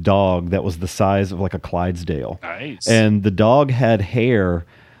this dog that was the size of like a Clydesdale. Nice. And the dog had hair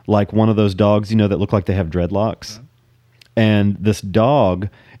like one of those dogs, that look like they have dreadlocks. Mm-hmm. And this dog,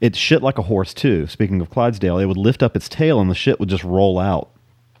 it shit like a horse too. Speaking of Clydesdale, it would lift up its tail and the shit would just roll out.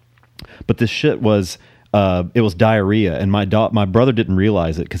 But this shit was, it was diarrhea, and my brother didn't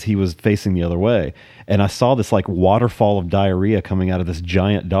realize it because he was facing the other way. And I saw this like waterfall of diarrhea coming out of this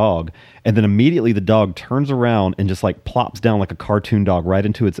giant dog, and then immediately the dog turns around and just like plops down like a cartoon dog right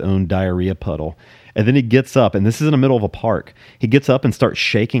into its own diarrhea puddle. And then he gets up, and this is in the middle of a park. He gets up and starts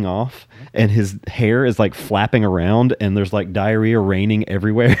shaking off, and his hair is like flapping around, and there's like diarrhea raining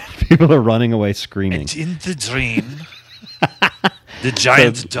everywhere. People are running away screaming. And in the dream, the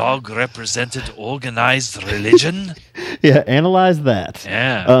giant dog represented organized religion. Yeah, analyze that.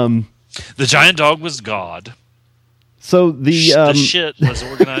 Yeah. The giant dog was God. So the shit was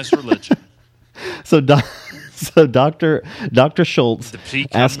organized religion. So Dr. Schultz the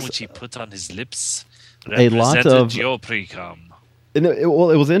pre-cum which he put on his lips a lot of your pre-cum. It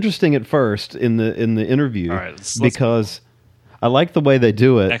was interesting at first in the interview. All right, because I like the way they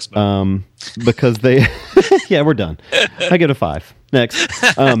do it. Next because they yeah, we're done. I give it a 5. Next.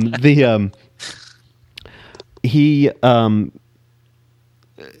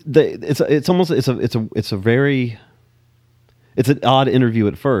 It's an odd interview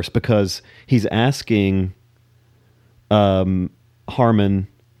at first because he's asking Harman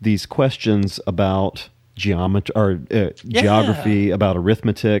these questions about geography, about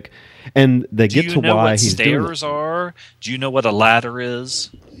arithmetic, and they get to why he's doing it. Do you know what stairs are? Do you know what a ladder is?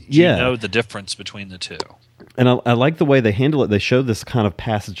 Do you know the difference between the two? And I like the way they handle it. They show this kind of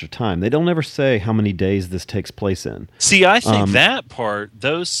passage of time. They don't ever say how many days this takes place in. See, I think that part,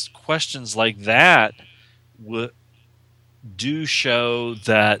 those questions like that, do show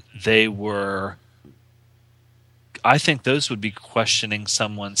that they were. I think those would be questioning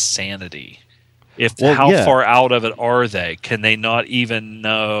someone's sanity. How far out of it are they? Can they not even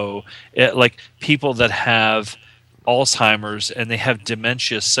know? Like people that have Alzheimer's and they have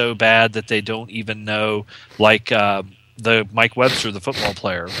dementia so bad that they don't even know, like the Mike Webster, the football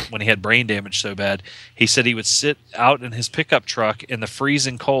player, when he had brain damage so bad, he said he would sit out in his pickup truck in the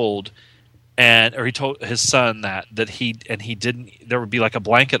freezing cold, or he told his son that he didn't. There would be like a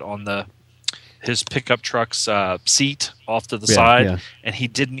blanket on his pickup truck's seat off to the side, and he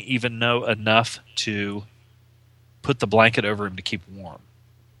didn't even know enough to put the blanket over him to keep warm.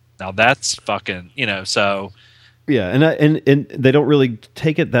 Now that's fucking, so. Yeah, and they don't really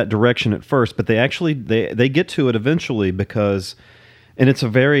take it that direction at first, but they actually they get to it eventually because, and it's a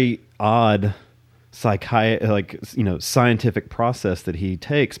very odd scientific process that he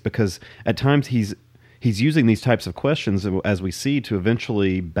takes, because at times he's using these types of questions, as we see, to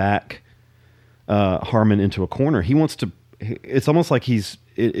eventually back Harmon into a corner. He wants to. It's almost like it's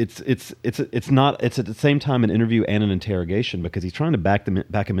at the same time an interview and an interrogation, because he's trying to back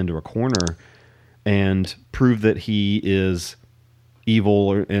him into a corner and prove that he is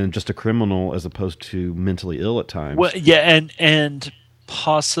evil and just a criminal as opposed to mentally ill at times. Well, yeah, and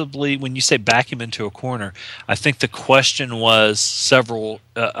possibly when you say back him into a corner, I think the question was or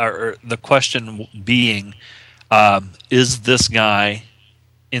the question being, is this guy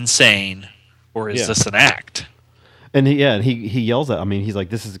insane or is this an act? And he yells at. I mean, he's like,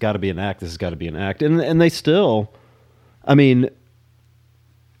 "This has got to be an act. This has got to be an act." And they still, I mean,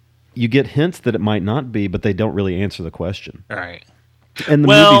 you get hints that it might not be, but they don't really answer the question. All right. And the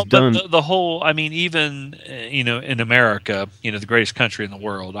movie's done. But the whole, I mean, even in America, the greatest country in the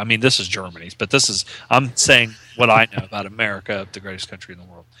world. I mean, this is Germany's, but I'm saying what I know about America, the greatest country in the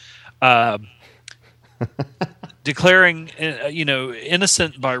world. Declaring,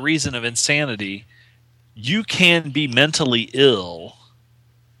 innocent by reason of insanity. You can be mentally ill,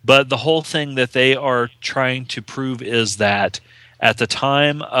 but the whole thing that they are trying to prove is that at the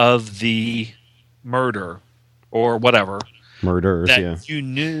time of the murder or whatever, murders, you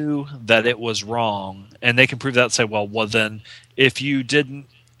knew that it was wrong, and they can prove that and say, well, then if you didn't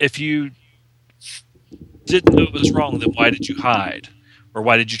know it was wrong, then why did you hide? Or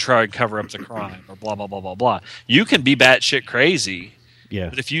why did you try and cover up the crime? Or blah, blah, blah, blah, blah. You can be batshit crazy. Yeah.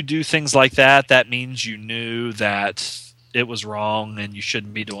 But if you do things like that, that means you knew that it was wrong and you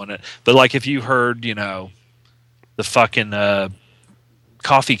shouldn't be doing it. But like if you heard, the fucking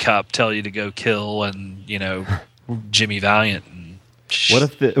coffee cup tell you to go kill and, Jimmy Valiant. And what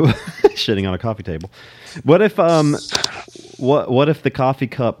if shitting on a coffee table? What if what if the coffee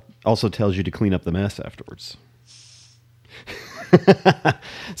cup also tells you to clean up the mess afterwards?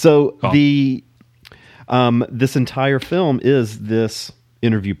 So this entire film is this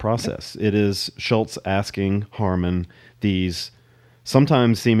interview process. It is Schultz asking Harmon these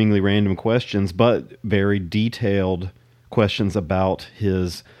sometimes seemingly random questions, but very detailed questions about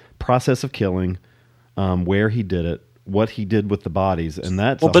his process of killing, where he did it, what he did with the bodies, and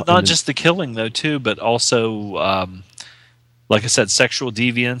that's but not just the killing though, too, but also, like I said, sexual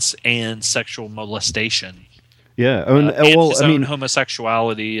deviance and sexual molestation. Yeah, and his own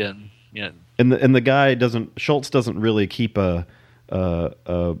homosexuality, and and the guy Schultz doesn't really keep a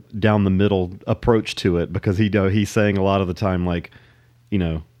down the middle approach to it, because he's saying a lot of the time, like,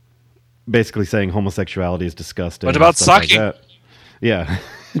 basically saying homosexuality is disgusting. What about sucking? Like yeah,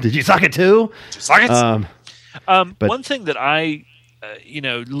 did you suck it too? Did you suck it? But one thing that I,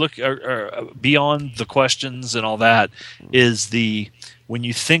 look beyond the questions and all that is when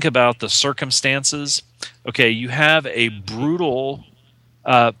you think about the circumstances. Okay, you have a brutal,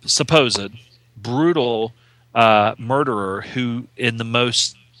 supposed brutal murderer who, in the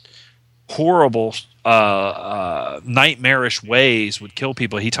most horrible, nightmarish ways, would kill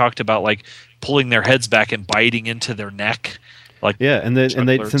people. He talked about like pulling their heads back and biting into their neck. Like, yeah, and they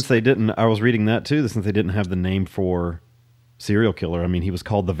since they didn't, I was reading that too. Since they didn't have the name for serial killer, I mean, he was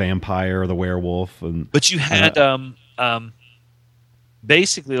called the vampire or the werewolf. But you had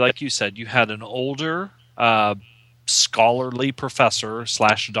basically, like you said, you had an older scholarly professor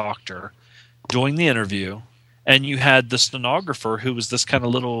 / doctor doing the interview, and you had the stenographer who was this kind of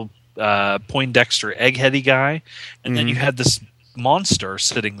little Poindexter eggheady guy, and then you had this monster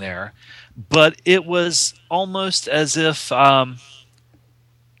sitting there. But it was almost as if I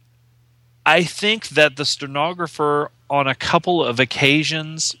think that the stenographer on a couple of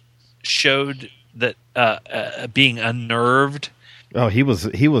occasions showed being unnerved. Oh, he was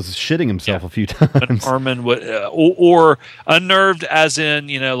shitting himself a few times. When Harmon would, or unnerved, as in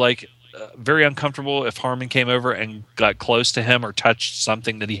very uncomfortable if Harmon came over and got close to him or touched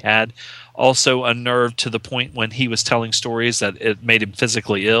something that he had. Also unnerved to the point when he was telling stories that it made him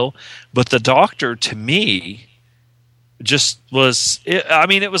physically ill. But the doctor, to me, just was.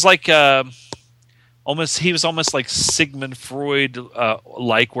 It was like he was almost like Sigmund Freud,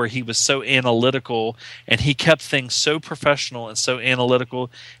 where he was so analytical and he kept things so professional and so analytical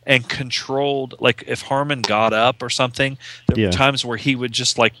and controlled. Like if Harmon got up or something, there were times where he would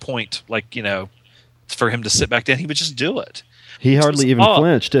just point, for him to sit back down. He would just do it. He hardly even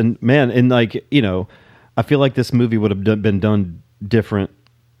flinched. And man, I feel like this movie would have been done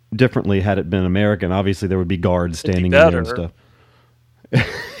differently had it been American. Obviously, there would be guards standing in there and stuff.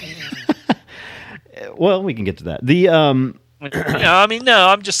 Well, we can get to that. No,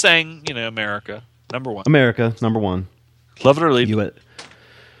 I'm just saying, America, number one. America, number one. Love it or leave it.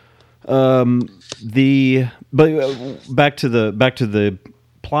 Back to the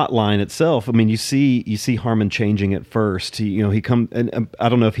plot line itself. I mean, you see Harmon changing at first. He comes, and I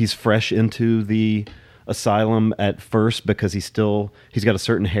don't know if he's fresh into the asylum at first because he's got a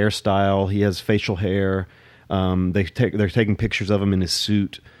certain hairstyle. He has facial hair. They're taking pictures of him in his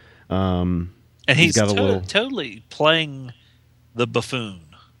suit. And he's got totally playing the buffoon.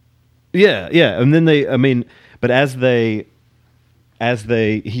 Yeah, and then he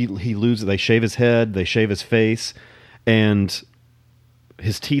loses. They shave his head, they shave his face, and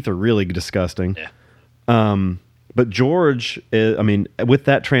his teeth are really disgusting. Yeah. But George, with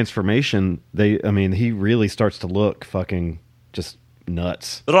that transformation, he really starts to look fucking just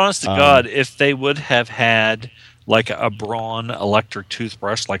nuts. But honest to God, if they would have had a Braun electric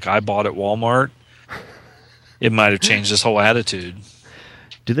toothbrush like I bought at Walmart, it might have changed his whole attitude.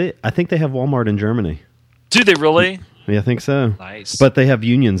 Do they? I think they have Walmart in Germany. Do they really? Yeah, I think so. Nice. But they have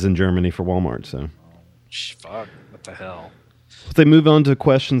unions in Germany for Walmart, so. Fuck, what the hell? They move on to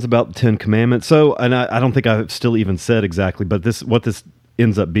questions about the Ten Commandments. So, and I don't think I've still even said exactly, but what this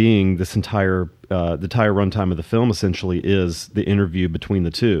ends up being, the entire runtime of the film essentially is the interview between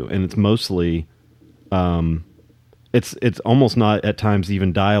the two, and it's mostly, it's almost not at times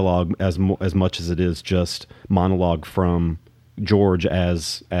even dialogue as much as it is just monologue from George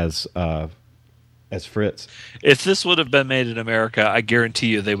as Fritz. If this would have been made in America, I guarantee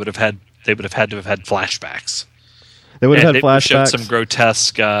you they would have had to have had flashbacks. They would have had flashbacks. Showed some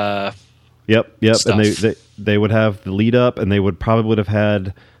grotesque. Yep. Stuff. And they would have the lead up, and they would have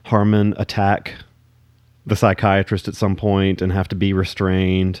had Harmon attack the psychiatrist at some point and have to be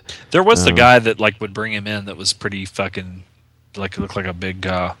restrained. There was the guy that would bring him in that was pretty fucking looked like a big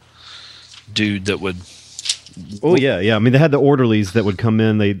dude that would. Oh yeah. I mean, they had the orderlies that would come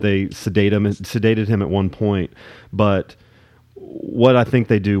in. They sedated him at one point, but what I think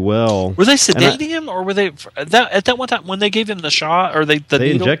they do well. Were they sedating him, or were they at that one time when they gave him the shot, or they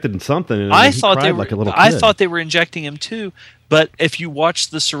injected something? And I thought they were like a little kid. I thought they were injecting him too. But if you watch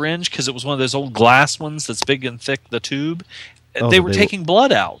the syringe, because it was one of those old glass ones that's big and thick, the tube, they were taking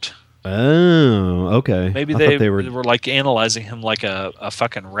blood out. Oh, okay. Maybe they were analyzing him like a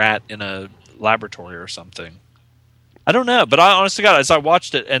fucking rat in a laboratory or something. I don't know, but honest to God, as I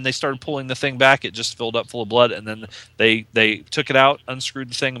watched it and they started pulling the thing back, it just filled up full of blood, and then they took it out,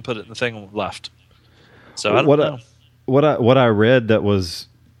 unscrewed the thing, and put it in the thing and left. So I don't know. What I read that was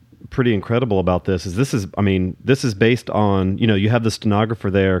pretty incredible about this is this is based on, you have the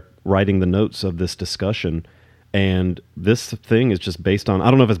stenographer there writing the notes of this discussion, and this thing is just based on, I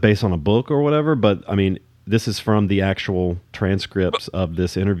don't know if it's based on a book or whatever, but this is from the actual transcripts of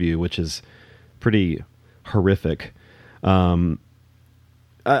this interview, which is pretty horrific. I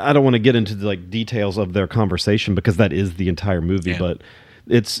don't want to get into the details of their conversation because that is the entire movie, but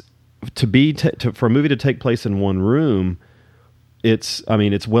it's for a movie to take place in one room. It's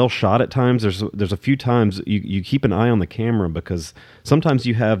well shot at times. There's a few times you keep an eye on the camera because sometimes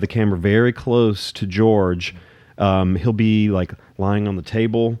you have the camera very close to George. He'll be lying on the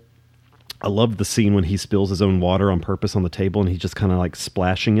table. I love the scene when he spills his own water on purpose on the table and he's just kind of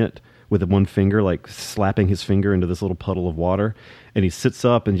splashing it with one finger, slapping his finger into this little puddle of water. And he sits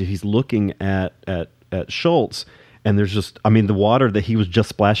up and he's looking at Schultz, and there's just, the water that he was just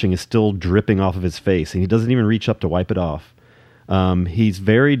splashing is still dripping off of his face, and he doesn't even reach up to wipe it off. He's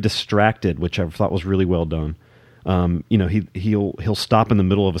very distracted, which I thought was really well done. He'll stop in the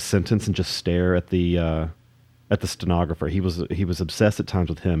middle of a sentence and just stare at the stenographer. He was obsessed at times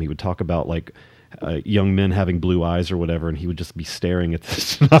with him. He would talk about young men having blue eyes or whatever, and he would just be staring at the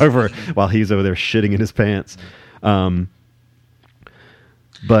stenographer while he's over there shitting in his pants.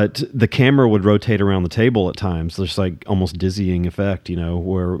 But the camera would rotate around the table at times. There's like almost dizzying effect,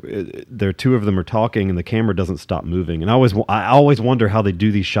 where there two of them are talking and the camera doesn't stop moving. And I always wonder how they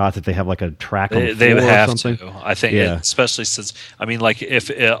do these shots if they have like a track on the floor would have or something. to. I think, especially since like if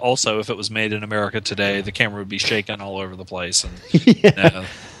it was made in America today, the camera would be shaking all over the place. And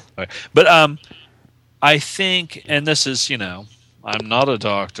but I think, and this is I'm not a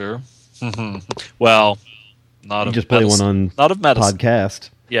doctor. Well. Not you just play one on not of medicine.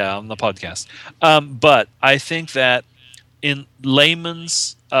 Podcast. Yeah, on the podcast. But I think that in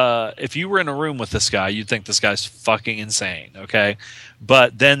layman's, if you were in a room with this guy, you'd think this guy's fucking insane. Okay,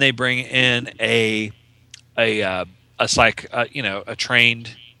 but then they bring in a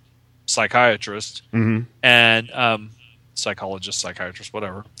trained psychiatrist and psychologist, psychiatrist,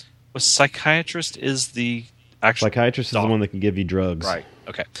 whatever. But psychiatrist is the actual psychiatrist is the one that can give you drugs, right?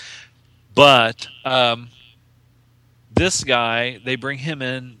 Okay, but this guy, they bring him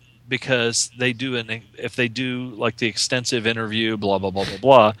in because if they do like the extensive interview, blah blah blah blah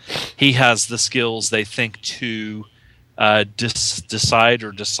blah, he has the skills they think to decide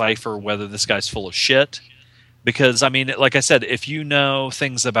or decipher whether this guy's full of shit. Because I mean, like I said, if you know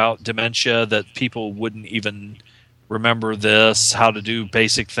things about dementia that people wouldn't even remember this, how to do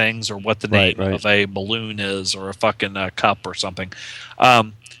basic things, or what the name of a balloon is, or a fucking cup or something,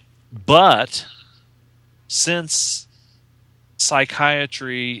 but since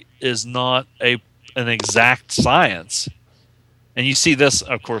psychiatry is not an exact science, and you see this,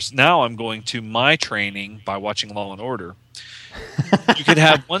 of course, now I'm going to my training by watching Law and Order. You could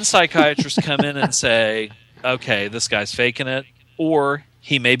have one psychiatrist come in and say, okay, this guy's faking it, or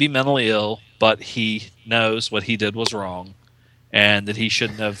he may be mentally ill, but he knows what he did was wrong and that he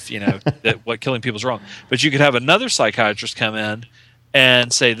shouldn't have, that what killing people is wrong. But you could have another psychiatrist come in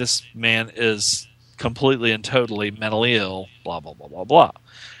and say this man is completely and totally mentally ill, blah, blah, blah, blah, blah. Right.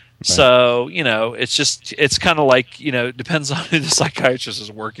 So, it's kind of like, it depends on who the psychiatrist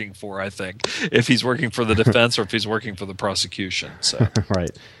is working for, I think. If he's working for the defense or if he's working for the prosecution. So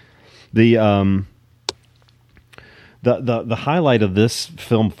right. The highlight of this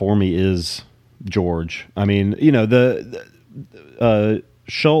film for me is George. I mean, the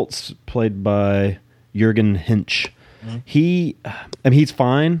Schultz, played by Jürgen Hinch, he's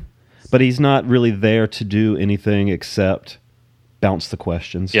fine, but he's not really there to do anything except bounce the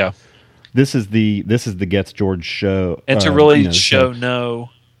questions. Yeah, this is the Gets George show, and to really show no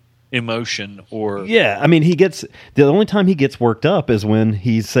emotion or I mean, the only time he gets worked up is when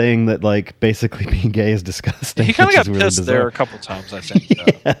he's saying that like basically being gay is disgusting. He kind of got pissed there a couple times, I think.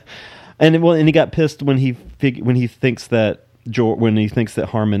 Yeah. And he got pissed when he thinks that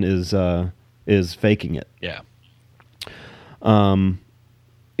Harmon is faking it. Yeah.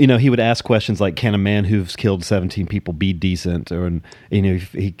 He would ask questions like, "Can a man who's killed 17 people be decent?" Or,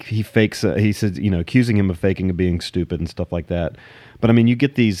 he fakes. He says, accusing him of faking and being stupid and stuff like that. But I mean, you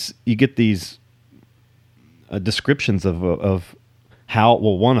get these descriptions of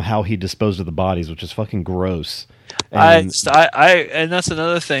how he disposed of the bodies, which is fucking gross. And that's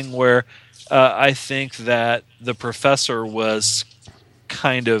another thing where I think that the professor was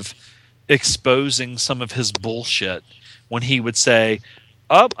kind of exposing some of his bullshit when he would say,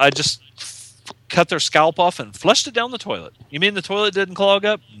 "Oh, I just cut their scalp off and flushed it down the toilet." You mean the toilet didn't clog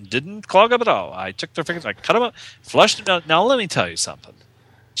up? Didn't clog up at all. I took their fingers, I cut them up, flushed them down. Now let me tell you something.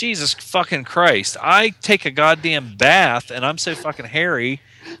 Jesus fucking Christ. I take a goddamn bath and I'm so fucking hairy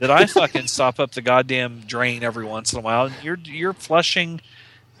that I fucking stop up the goddamn drain every once in a while. And you're flushing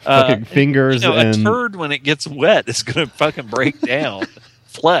fucking fingers. A turd when it gets wet is going to fucking break down.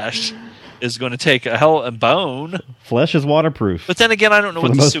 Flesh is going to take a hell and bone. Flesh is waterproof. But then again, I don't know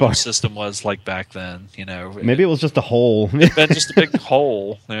what the sewage system was like back then. Maybe it was just a hole. It's been just a big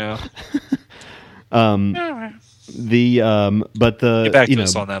hole. Yeah. But get back to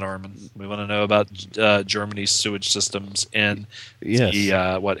us on that, Armin. We want to know about Germany's sewage systems in the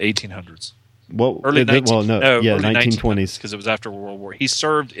 1800s. Well, early 1920s, because it was after World War. He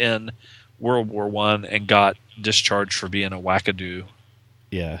served in World War I and got discharged for being a wackadoo.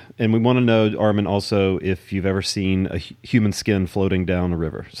 Yeah, and we want to know, Armin, also if you've ever seen a human skin floating down a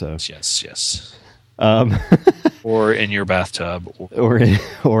river. So yes. Or in your bathtub, or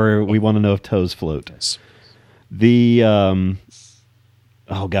we want to know if toes float. Yes. The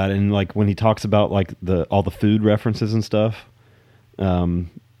oh god, and like when he talks about like all the food references and stuff,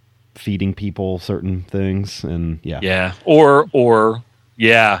 feeding people certain things, and or I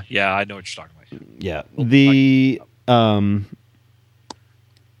know what you're talking about. Yeah,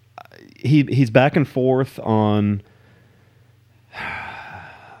 he's back and forth on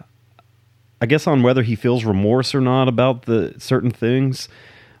I guess on whether he feels remorse or not about the certain things.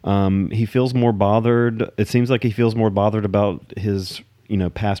 He feels more bothered. It seems like he feels more bothered about his,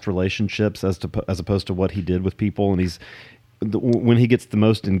 past relationships as opposed to what he did with people. And when he gets the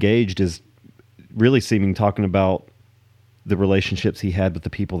most engaged is really talking about the relationships he had with the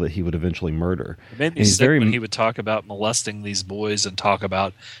people that he would eventually murder. It made me sick when he would talk about molesting these boys and talk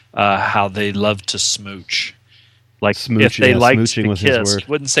about how they love to smooch. Like if they liked to kiss, he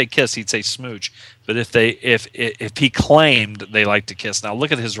wouldn't say kiss, he'd say smooch. But if he claimed they like to kiss, now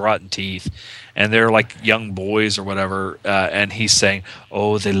look at his rotten teeth, and they're like young boys or whatever, and he's saying,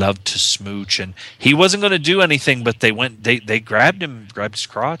 "Oh, they love to smooch," and he wasn't going to do anything, but they grabbed his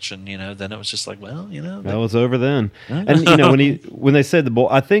crotch, and then it was just like, well, that was over then. And when they said the boy,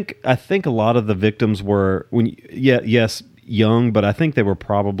 I think a lot of the victims were young, but I think they were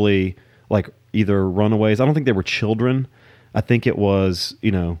probably like either runaways. I don't think they were children. I think it was,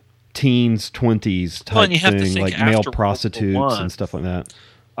 teens, 20s type thing, like male prostitutes and stuff like that.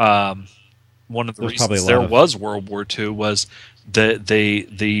 One of the reasons there was World War II was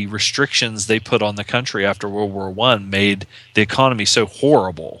the restrictions they put on the country after World War I made the economy so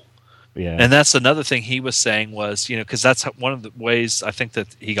horrible. Yeah. And that's another thing he was saying was, because that's one of the ways I think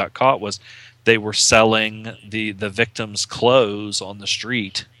that he got caught was they were selling the victims' clothes on the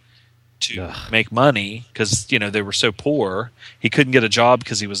street to make money because they were so poor. He couldn't get a job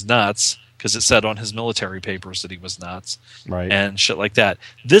because he was nuts, because it said on his military papers that he was nuts, right? And shit like that.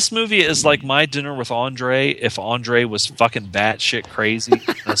 This movie is like My Dinner with Andre if Andre was fucking batshit crazy,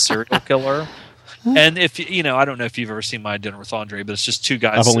 a serial killer. And if I don't know if you've ever seen My Dinner with Andre, but it's just two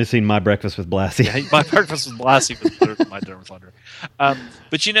guys. I've only seen My Breakfast with Blassie. Yeah, My Breakfast with Blassie was better than My Dinner with Andre.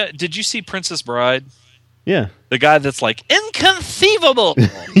 But did you see Princess Bride? Yeah. The guy that's like, inconceivable.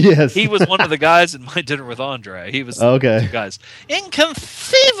 Yes. He was one of the guys in My Dinner with Andre. He was okay. Two guys.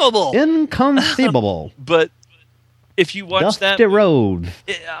 Inconceivable. But if you watch Dusty Road.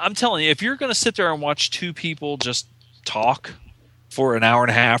 I'm telling you, if you're going to sit there and watch two people just talk for an hour and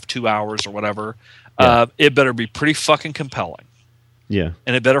a half, 2 hours or whatever, it better be pretty fucking compelling. Yeah.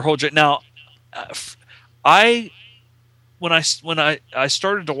 And it better hold you. Now, when I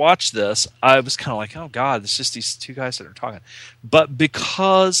started to watch this, I was kind of like, oh God, it's just these two guys that are talking. But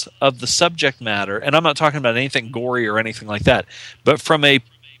because of the subject matter, and I'm not talking about anything gory or anything like that, but from a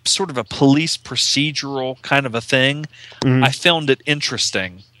sort of a police procedural kind of a thing, I found it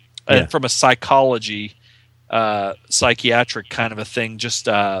interesting. And from a psychologic kind of a thing, just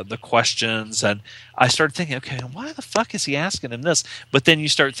the questions. And I started thinking, okay, why the fuck is he asking him this? But then you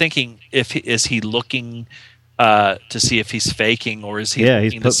start thinking, is he looking to see if he's faking, or is he? Yeah,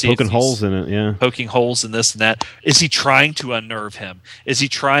 he's poking holes in it. Yeah, poking holes in this and that. Is he trying to unnerve him? Is he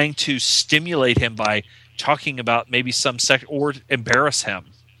trying to stimulate him by talking about maybe some or embarrass him,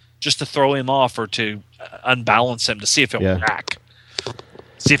 just to throw him off or to unbalance him to see if he'll crack?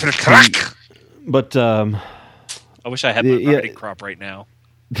 See if it'll crack. But I wish I had my riding crop right now.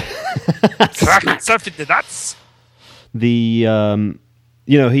 Crack itself into nuts.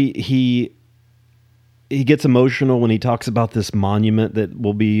 He gets emotional when he talks about this monument that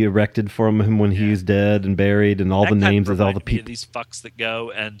will be erected for him when he's dead and buried, and all the names of all the people. These fucks that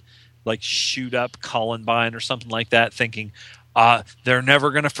go and like shoot up Columbine or something like that, thinking they're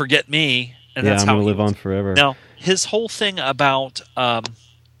never going to forget me, and that's I'm how going to live on forever. Now his whole thing about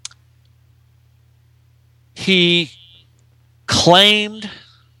he claimed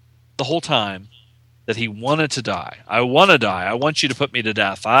the whole time that he wanted to die. I want to die. I want you to put me to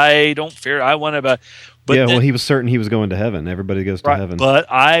death. I don't fear. I want to. But yeah, well, he was certain he was going to heaven. Everybody goes to heaven.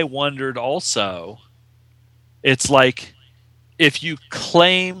 But I wondered also, it's like if you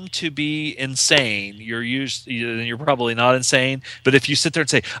claim to be insane, you're probably not insane. But if you sit there and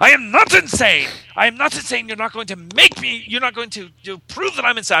say, I am not insane. I am not insane. You're not going to make me. You're not going to prove that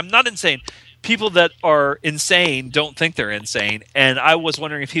I'm insane. I'm not insane. People that are insane don't think they're insane. And I was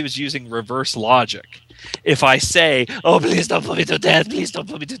wondering if he was using reverse logic. If I say, oh, please don't put me to death. Please don't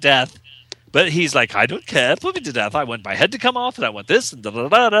put me to death. But he's like, I don't care. Put me to death. I want my head to come off, and I want this, and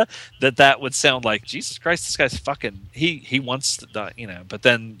da-da-da-da. That would sound like, Jesus Christ, this guy's fucking, he wants to die, But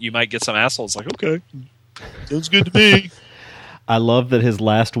then you might get some assholes like, okay, sounds good to me. I love that his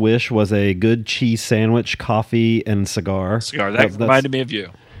last wish was a good cheese sandwich, coffee, and cigar. That reminded me of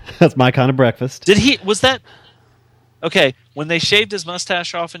you. That's my kind of breakfast. Okay, when they shaved his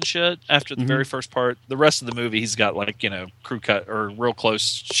mustache off and shit after the very first part, the rest of the movie he's got like, crew cut or real close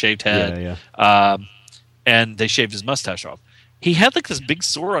shaved head. Yeah. And they shaved his mustache off. He had like this big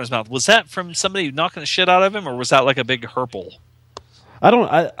sore on his mouth. Was that from somebody knocking the shit out of him, or was that like a big herple? I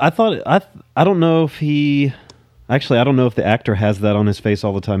don't know if he Actually, I don't know if the actor has that on his face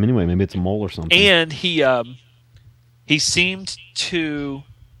all the time anyway. Maybe it's a mole or something. And he seemed to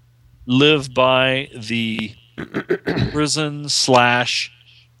live by the prison /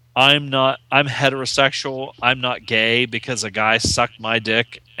 I'm heterosexual, I'm not gay because a guy sucked my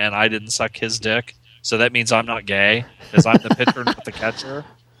dick and I didn't suck his dick. So that means I'm not gay because I'm the pitcher, not the catcher.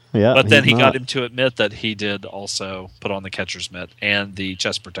 Yeah, but then he got him to admit that he did also put on the catcher's mitt and the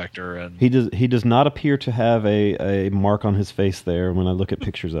chest protector. And he does not appear to have a mark on his face there when I look at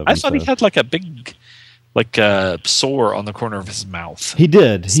pictures of him. I thought he had like a big sore on the corner of his mouth. He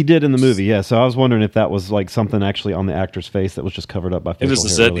did in the movie, yeah. So I was wondering if that was like something actually on the actor's face that was just covered up by facial hair. It was the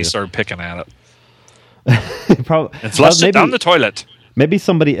zit and he started picking at it. Probably, and flushed it down the toilet. Maybe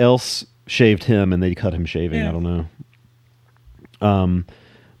somebody else shaved him and they cut him shaving. Yeah. I don't know.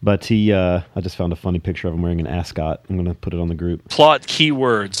 But he, I just found a funny picture of him wearing an ascot. I'm going to put it on the group. Plot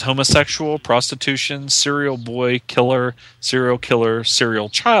keywords: homosexual, prostitution, serial boy killer, serial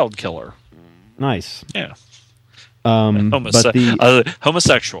child killer. Nice. Yeah.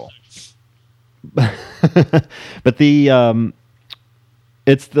 Homosexual. But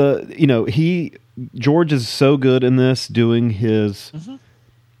it's George is so good in this doing his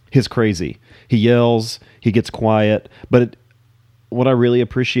crazy. He yells, he gets quiet, but what I really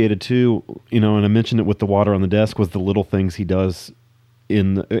appreciated too, and I mentioned it with the water on the desk, was the little things he does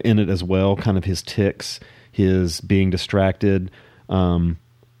in it as well, kind of his tics, his being distracted. Late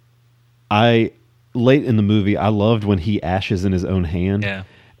in the movie, I loved when he ashes in his own hand. Yeah.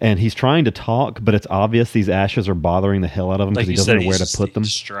 And he's trying to talk, but it's obvious these ashes are bothering the hell out of him because he doesn't know where to put them.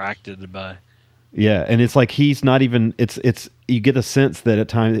 Distracted by. Yeah, and it's like he's not even. It's you get a sense that at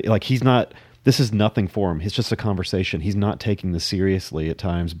times, like he's not. This is nothing for him. It's just a conversation. He's not taking this seriously at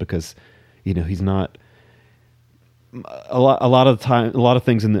times because, he's not. A lot of the time, a lot of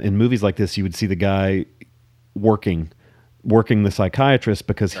things in movies like this, you would see the guy working the psychiatrist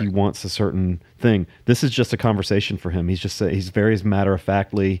because he wants a certain thing. This is just a conversation for him. He's very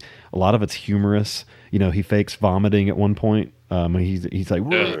matter-of-factly. A lot of it's humorous. He fakes vomiting at one point. He's like,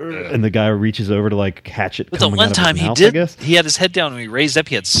 and the guy reaches over to like catch it. But the one time he had his head down and he raised up,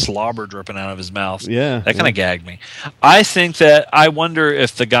 he had slobber dripping out of his mouth. Yeah. That kind of gagged me. I wonder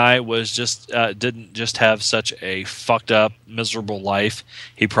if the guy was didn't just have such a fucked up, miserable life.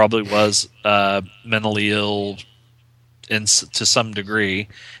 He probably was mentally ill to some degree.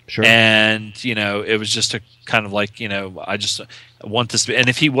 Sure. And, it was just a kind of like, I just want this to be, and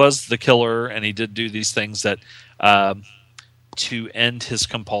if he was the killer and he did do these things that, to end his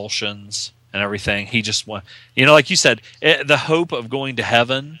compulsions and everything, he just want, like you said, the hope of going to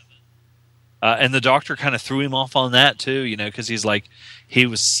heaven, and the doctor kind of threw him off on that too, because he's like, he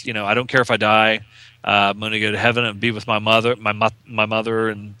was, I don't care if I die, I'm going to go to heaven and be with my mother, my mother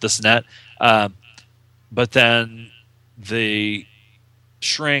and this and that. But then the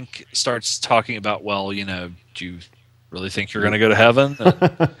shrink starts talking about, well, do you really think you're going to go to heaven?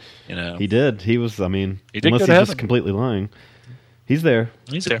 And, he did. He was. he did unless go to he's heaven. Just completely lying. He's there.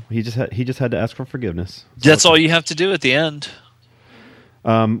 He's there. He just had to ask for forgiveness. That's all you have to do at the end.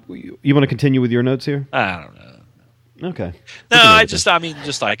 You want to continue with your notes here? I don't know. Okay. No, I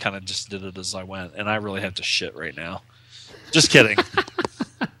kind of just did it as I went, and I really have to shit right now. Just kidding.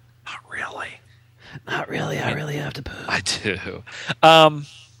 Not really. I really have to poop. I do.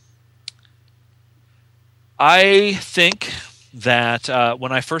 I think that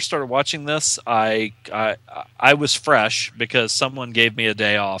when I first started watching this, I was fresh because someone gave me a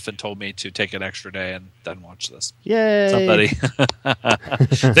day off and told me to take an extra day and then watch this. Yay! Somebody.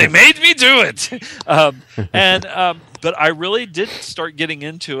 They made me do it. But I really did start getting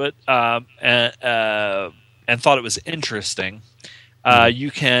into it and thought it was interesting. You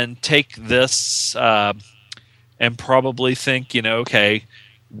can take this and probably think, okay,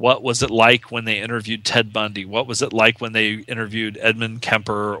 what was it like when they interviewed Ted Bundy? What was it like when they interviewed Edmund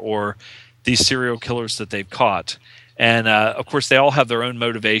Kemper or these serial killers that they've caught? And, of course, they all have their own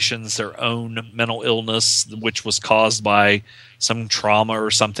motivations, their own mental illness, which was caused by some trauma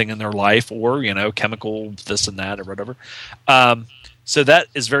or something in their life or, chemical this and that or whatever. So that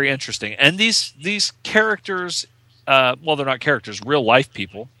is very interesting. And these characters, they're not characters, real life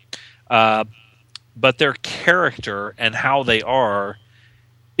people, but their character and how they are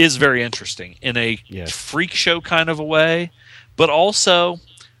is very interesting in a freak show kind of a way. But also,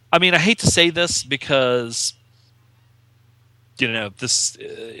 I hate to say this because,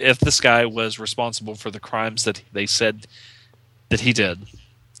 if this guy was responsible for the crimes that they said that he did,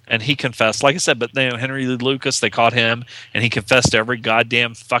 And he confessed, like I said, but Henry Lee Lucas, they caught him, and he confessed to every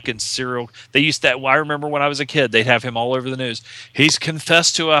goddamn fucking serial. They used that. Well, I remember when I was a kid, they'd have him all over the news. He's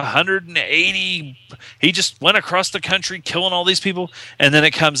confessed to 180. He just went across the country killing all these people, and then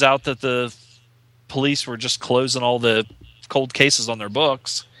it comes out that the police were just closing all the cold cases on their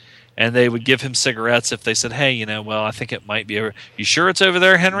books, and they would give him cigarettes if they said, "Hey, well, I think it might be over. You sure it's over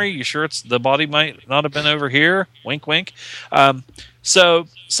there, Henry? You sure the body might not have been over here?" Wink, wink. So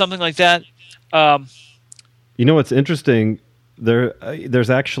something like that. What's interesting? There's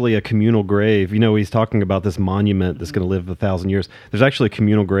actually a communal grave. He's talking about this monument that's going to live 1,000 years. There's actually a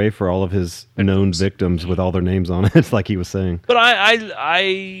communal grave for all of his known victims with all their names on it. It's like he was saying. But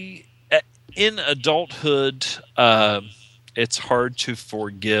I in adulthood, it's hard to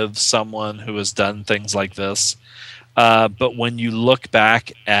forgive someone who has done things like this. But when you look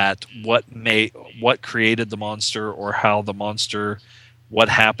back at what created the monster, or how the monster, what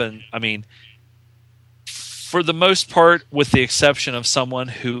happened, I mean, for the most part, with the exception of someone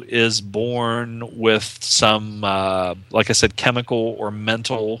who is born with some, like I said, chemical or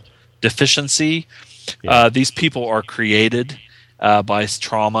mental deficiency, these people are created by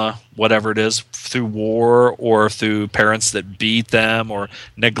trauma, whatever it is, through war or through parents that beat them or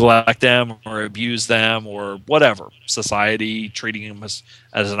neglect them or abuse them or whatever. Society treating him as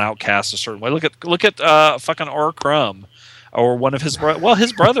an outcast a certain way. Look at fucking R. Crumb, or one of his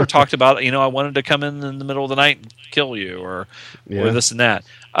his brother talked about, I wanted to come in the middle of the night and kill you, or this and that.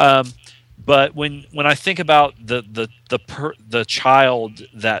 But when I think about the child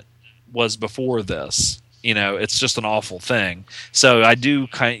that was before this, it's just an awful thing. So I do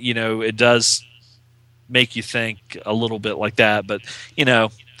it does make you think a little bit like that. But,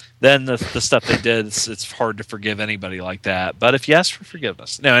 then the stuff they did, it's hard to forgive anybody like that. But if you ask for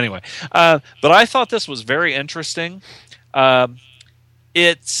forgiveness. No, anyway. But I thought this was very interesting.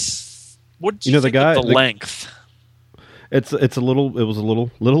 It's, what did you think of the length? It was a little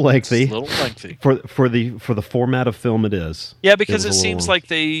lengthy. It's a little lengthy. For the format of film it is. Yeah, because it seems like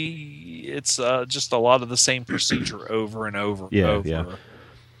it's just a lot of the same procedure over and over. Yeah.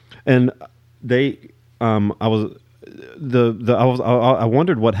 And they, I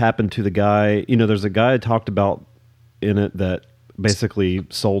wondered what happened to the guy. There's a guy I talked about in it that basically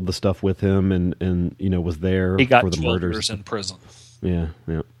sold the stuff with him and was there he got for the 12 murders. Years in prison. Yeah.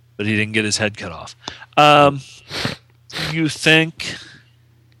 But he didn't get his head cut off. You think,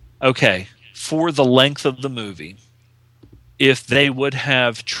 okay, for the length of the movie, if they would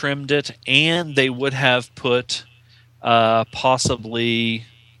have trimmed it and they would have put possibly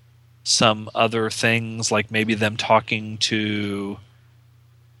some other things, like maybe them talking to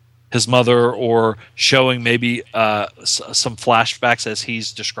his mother or showing maybe some flashbacks as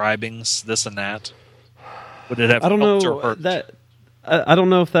he's describing this and that, would it have helped or hurt? I don't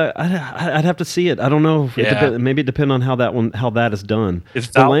know if that. I'd have to see it. I don't know. Maybe it depend on how that is done.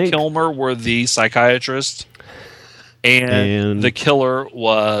 If Val Kilmer were the psychiatrist and the killer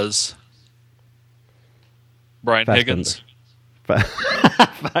was Brian Higgins,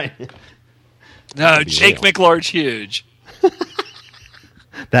 no, Jake McLarge Huge.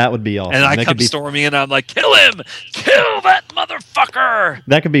 That would be awesome. And I come storming in, and I'm like, kill him! Kill that motherfucker!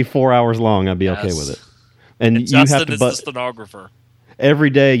 That could be 4 hours long. I'd be okay with it. And you have to. The stenographer. Every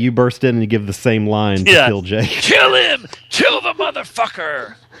day you burst in and you give the same line to kill Jake. Kill him! Kill the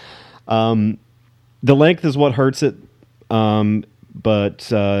motherfucker! The length is what hurts it,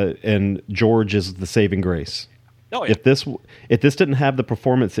 but and George is the saving grace. Oh, yeah. If this didn't have the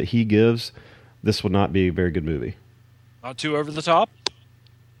performance that he gives, this would not be a very good movie. Not too over the top?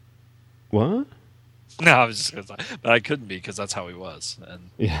 What? No, I was just going to say, but I couldn't be because that's how he was, and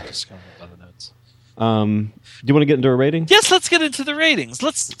just going by the notes. Do you want to get into a rating? Yes, let's get into the ratings.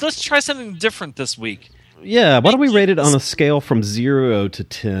 Let's try something different this week. Yeah, why don't we rate it on a scale from 0 to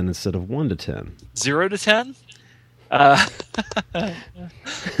 10 instead of 1 to 10? 0 to 10? I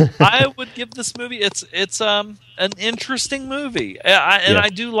would give this movie. It's an interesting movie, I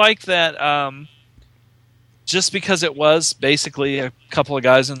do like that. Just because it was basically a couple of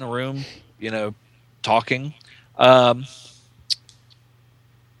guys in the room, talking.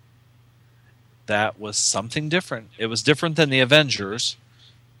 That was something different. It was different than the Avengers,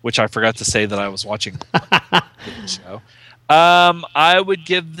 which I forgot to say that I was watching the show. I would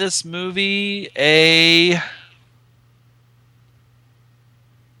give this movie a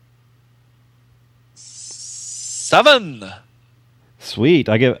 7. Sweet.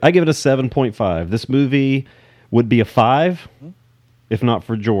 I give it a 7.5. This movie would be a 5 if not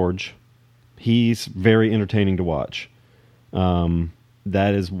for George. He's very entertaining to watch.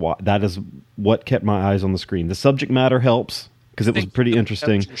 That is what kept my eyes on the screen. The subject matter helps because it was pretty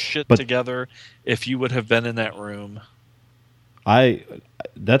interesting. Your shit But together if you would have been in that room. I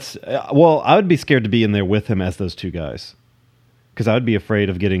would be scared to be in there with him as those two guys, because I would be afraid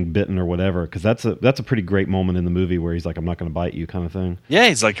of getting bitten or whatever. Because that's a pretty great moment in the movie where he's like, "I'm not going to bite you," kind of thing. Yeah,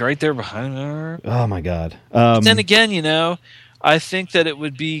 he's like right there behind her. Oh my god! But then again, I think that it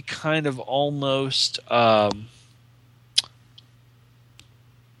would be kind of almost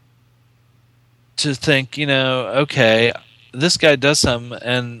to think, okay, this guy does some,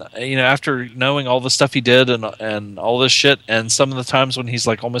 and after knowing all the stuff he did and all this shit, and some of the times when he's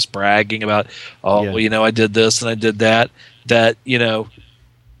like almost bragging about, I did this and I did that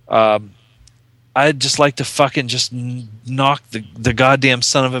I'd just like to fucking just knock the goddamn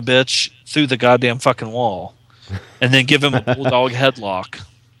son of a bitch through the goddamn fucking wall, and then give him a bulldog headlock,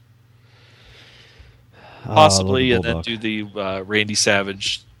 possibly, and then do the Randy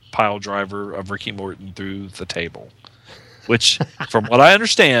Savage pile driver of Ricky Morton through the table. Which, from what I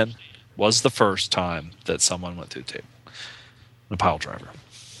understand, was the first time that someone went through the table. The pile driver.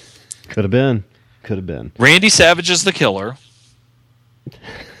 Could have been. Randy Savage is the killer.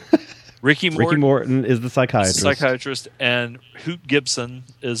 Ricky Morton is the psychiatrist. And Hoot Gibson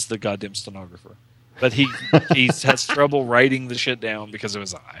is the goddamn stenographer. But he has trouble writing the shit down because of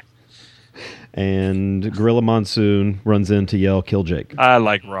his eye. And Gorilla Monsoon runs in to yell, "Kill Jake." I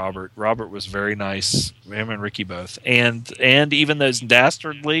like Robert. Robert was very nice. Him and Ricky both. And even those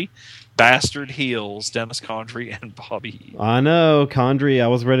bastard heels, Dennis Condrey and Bobby. I know, Condrey. I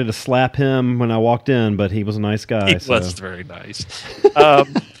was ready to slap him when I walked in, but he was a nice guy. He was very nice.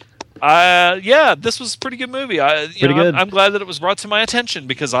 This was a pretty good movie. Good. I'm glad that it was brought to my attention,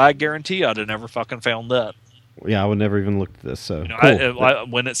 because I guarantee I'd have never fucking found that. Yeah, I would never even looked at this. So cool.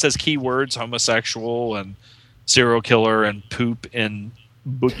 When it says keywords, homosexual and serial killer and poop and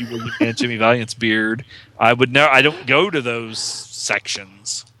Boogie William and Jimmy Valiant's beard, I don't go to those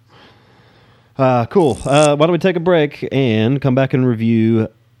sections. Cool. Why don't we take a break and come back and review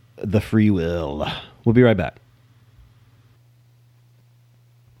The Free Will? We'll be right back.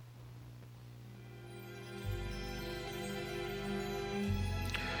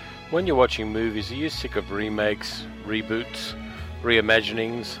 When you're watching movies, are you sick of remakes, reboots,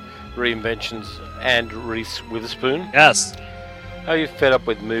 reimaginings, reinventions, and Reese Witherspoon? Yes. Are you fed up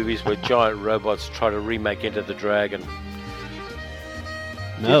with movies where giant robots try to remake Enter the Dragon?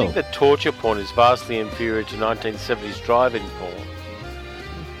 No. Do you think that torture porn is vastly inferior to 1970s drive-in porn?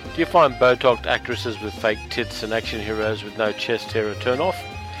 Do you find Botox actresses with fake tits and action heroes with no chest hair a turn off?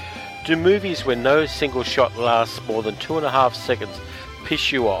 Do movies where no single shot lasts more than 2.5 seconds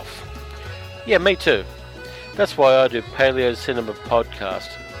piss you off? Yeah, me too. That's why I do Paleo Cinema Podcast,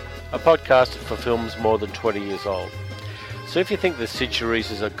 a podcast for films more than 20 years old. So if you think that Sid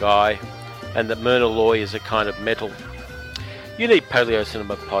Charisse is a guy and that Myrna Loy is a kind of metal, you need Paleo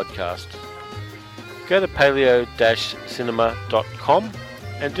Cinema Podcast. Go to paleo-cinema.com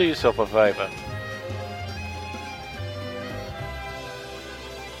and do yourself a favour.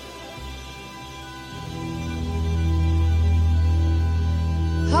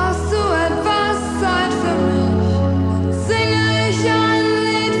 Hast du etwas Zeit für mich? Singe ich ein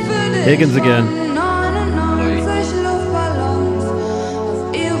Lied für dich. Higgins again. 99 Luftballons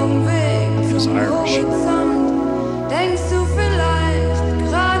auf ihrem Weg zum Horizont. Denkst du vielleicht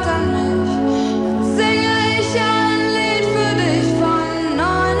grad an mich? Dann singe ich ein Lied für dich von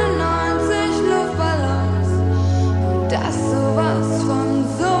 99 Luftballons. Und dass sowas von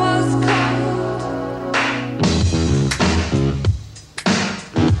sowas kommt.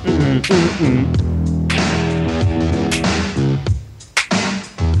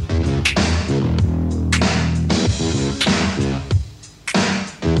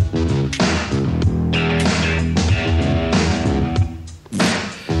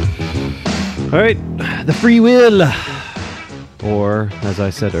 All right, The Free Will, or as I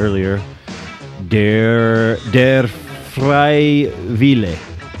said earlier, Der Freie Wille.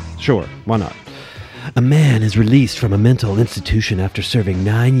 Sure, why not? A man is released from a mental institution after serving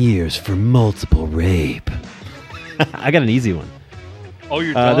 9 years for multiple rape. I got an easy one. Oh,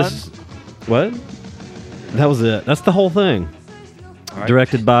 you're done? What? That was it. That's the whole thing. Right.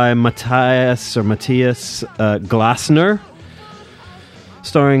 Directed by Matthias Glasner.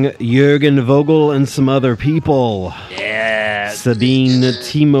 Starring Jürgen Vogel and some other people. Yeah. Sabine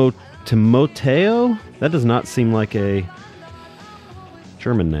Timoteo? That does not seem like a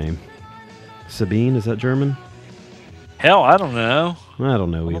German name. Sabine, is that German? Hell, I don't know. I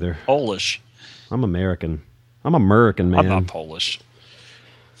don't know either. Polish. I'm American. I'm American, man. I'm not Polish.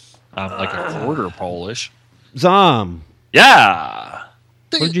 I'm like a quarter Polish. Zom, Yeah.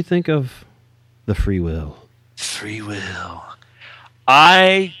 what did you think of The Free Will? Free will.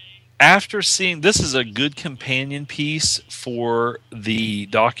 After seeing this is a good companion piece for the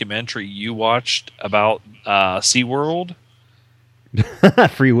documentary you watched about SeaWorld.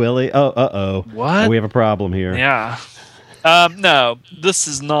 Free Willy. Oh, What? We have a problem here. Yeah. No, this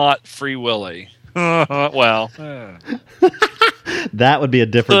is not Free Willy. Well, that would be a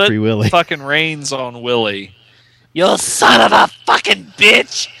different put Free Willy. fucking reins on Willy. You son of a fucking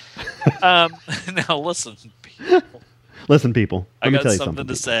bitch. Now listen, people. Listen, people. Let me I tell got you something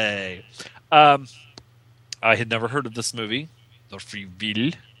to people. say. I had never heard of this movie, The Free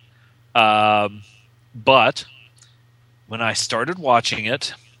Willy. But when I started watching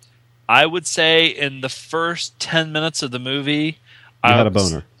it, I would say in the first 10 minutes of the movie, You I had a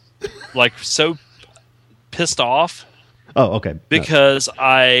was, boner. like, so pissed off Oh, okay. because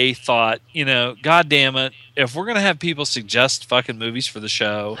I thought, God damn it, if we're going to have people suggest fucking movies for the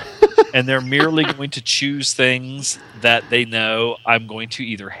show and they're merely going to choose things that they know I'm going to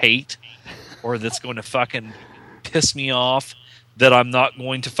either hate or that's going to fucking piss me off, that I'm not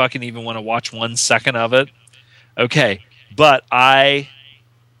going to fucking even want to watch 1 second of it. Okay, but I,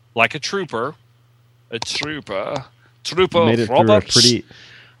 like a trooper You made it through a Roberts,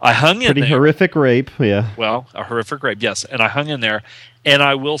 I hung in pretty there. horrific rape. Yeah. Well, a horrific rape, yes. And I hung in there. And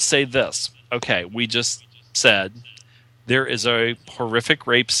I will say this. Okay, we just said there is a horrific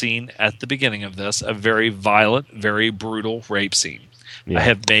rape scene at the beginning of this, a very violent, very brutal rape scene. Yeah. I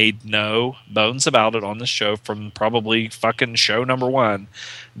have made no bones about it on this show from probably fucking show number 1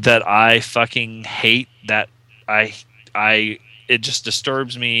 that I fucking hate that. It just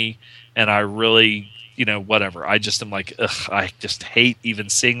disturbs me, and I really, whatever. I just am like, ugh, I just hate even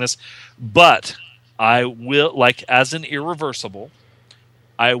seeing this. But I will, like, as an irreversible,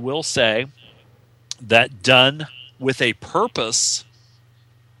 I will say that done with a purpose,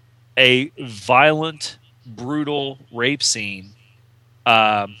 a violent, brutal rape scene,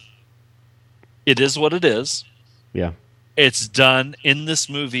 it is what it is. Yeah. It's done in this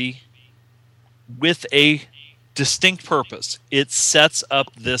movie with a distinct purpose. It sets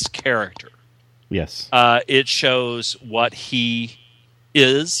up this character. Yes. It shows what he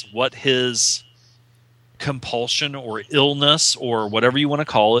is, what his compulsion or illness or whatever you want to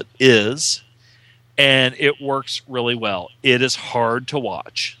call it is, and it works really well. It is hard to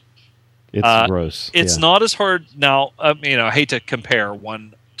watch. It's gross. It's not as hard now. I hate to compare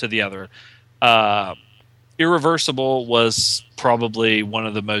one to the other. Irreversible was probably one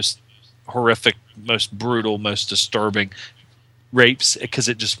of the most horrific, most brutal, most disturbing rapes because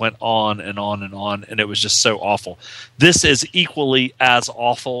it just went on and on and on, and it was just so awful. This is equally as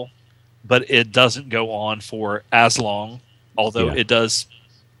awful, but it doesn't go on for as long, although it does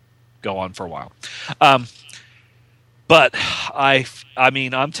go on for a while. But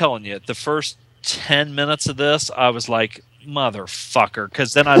I'm telling you, the first 10 minutes of this, I was like, motherfucker,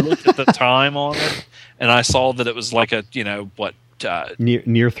 because then I looked at the time on it, and I saw that it was like a,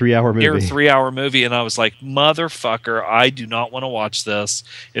 near 3 hour movie. Near 3 hour movie, and I was like, motherfucker, I do not want to watch this.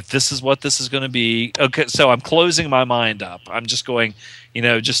 If this is what this is going to be. Okay, so I'm closing my mind up. I'm just going,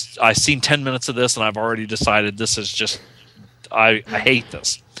 I've seen 10 minutes of this, and I've already decided this is just, I hate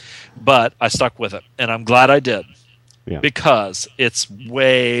this. But I stuck with it, and I'm glad I did. Yeah. Because it's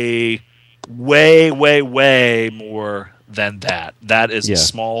way, way, way, way more than that. That is a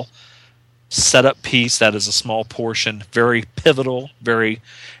small setup piece. That is a small portion, very pivotal,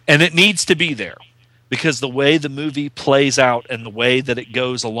 and it needs to be there because the way the movie plays out and the way that it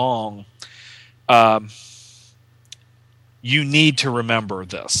goes along, you need to remember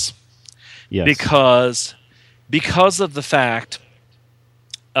this. Yes. Because of the fact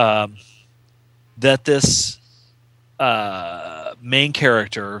that this main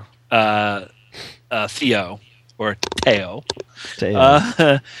character, Theo, or Teo,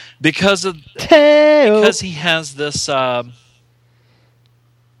 because he has this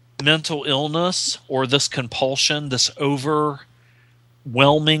mental illness or this compulsion, this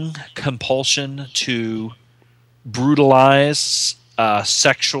overwhelming compulsion to brutalize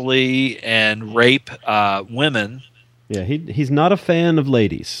sexually and rape women. Yeah, he's not a fan of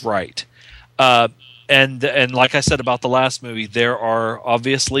ladies. Right. And like I said about the last movie, there are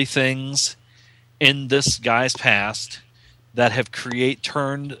obviously things in this guy's past that have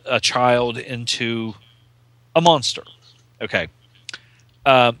turned a child into a monster. Okay.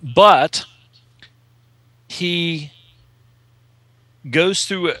 But he goes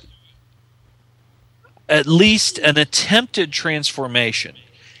through at least an attempted transformation.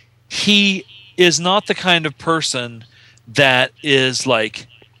 He is not the kind of person that is like,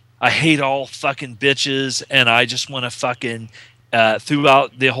 I hate all fucking bitches and I just want to fucking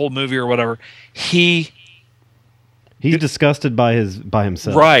throughout the whole movie or whatever. He He's disgusted by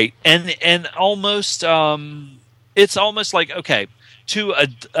himself. Right. And almost it's almost like, okay, to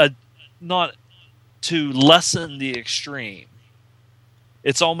not to lessen the extreme.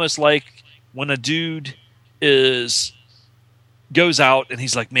 It's almost like when a dude goes out and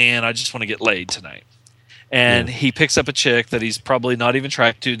he's like, man, I just want to get laid tonight. And he picks up a chick that he's probably not even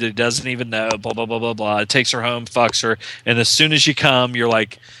attracted to, that he doesn't even know, blah, blah, blah, blah, blah. Takes her home, fucks her. And as soon as you come, you're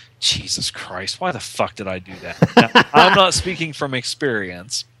like, Jesus Christ, why the fuck did I do that? Now, I'm not speaking from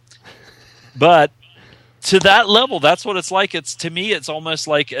experience, but to that level, that's what it's like. To me, it's almost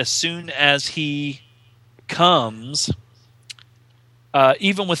like as soon as he comes,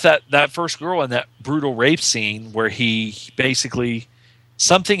 even with that first girl in that brutal rape scene where he basically,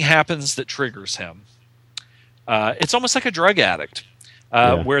 something happens that triggers him. It's almost like a drug addict,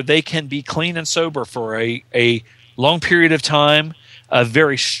 where they can be clean and sober for a long period of time. A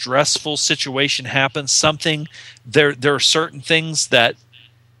very stressful situation happens. There are certain things that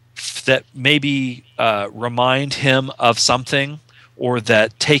maybe remind him of something, or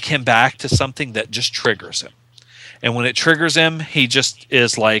that take him back to something that just triggers him. And when it triggers him, he just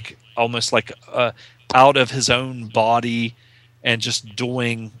is like almost like out of his own body and just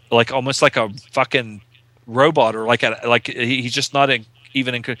doing like almost like a fucking robot, or like he's just not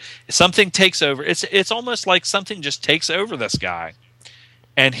even in. Something takes over. It's almost like something just takes over this guy.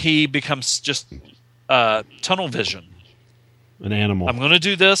 And he becomes just tunnel vision. An animal. I'm going to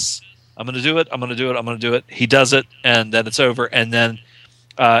do this. I'm going to do it. I'm going to do it. I'm going to do it. He does it, and then it's over. And then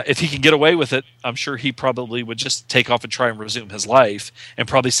if he can get away with it, I'm sure he probably would just take off and try and resume his life and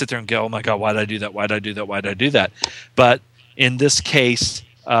probably sit there and go, oh, my God, why did I do that? Why did I do that? Why did I do that? But in this case,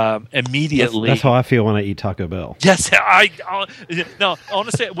 immediately. That's how I feel when I eat Taco Bell. Yes. I want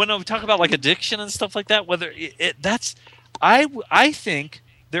to say, when we talk about like addiction and stuff like that, whether that's. I think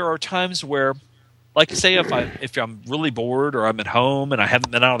there are times where, like, say if I'm really bored or I'm at home and I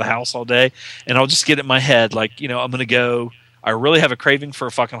haven't been out of the house all day, and I'll just get in my head like, I'm going to go. I really have a craving for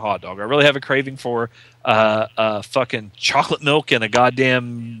a fucking hot dog. I really have a craving for fucking chocolate milk and a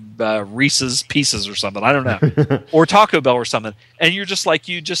goddamn Reese's Pieces or something. I don't know, or Taco Bell or something. And you're just like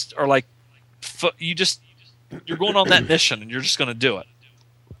you're going on that mission and you're just going to do it.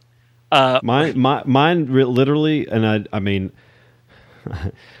 Mine literally, and I mean,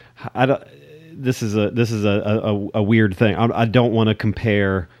 I don't. This is a weird thing. I don't want to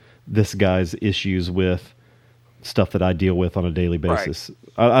compare this guy's issues with stuff that I deal with on a daily basis.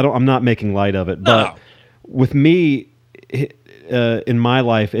 Right. I'm not making light of it, but with me, in my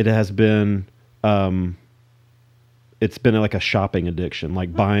life, it has been. It's been like a shopping addiction,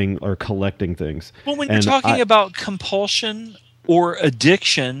 like buying or collecting things. Well, when you're talking about compulsion or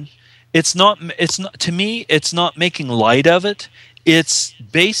addiction. It's not to me, it's not making light of it. It's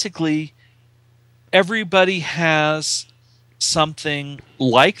basically everybody has something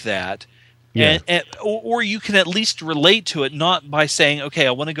like that. Yeah. Or you can at least relate to it, not by saying, okay,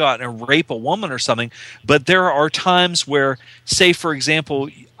 I want to go out and rape a woman or something. But there are times where, say, for example,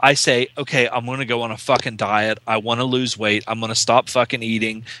 I say, okay, I'm going to go on a fucking diet. I want to lose weight. I'm going to stop fucking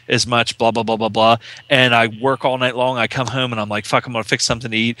eating as much, blah, blah, blah, blah, blah. And I work all night long. I come home and I'm like, fuck, I'm going to fix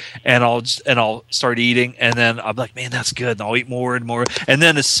something to eat. And I'll start eating. And then I'm like, man, that's good. And I'll eat more and more. And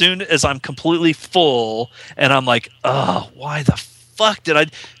then as soon as I'm completely full and I'm like, oh, why the fuck did I...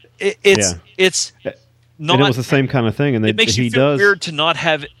 It's not. And it was the same kind of thing, and it makes you feel weird to not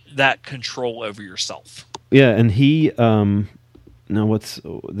have that control over yourself. Yeah, and he. Now, what's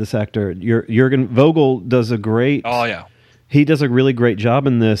this actor? Jürgen Vogel does a great. Oh yeah, he does a really great job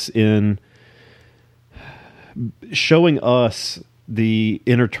in this in showing us the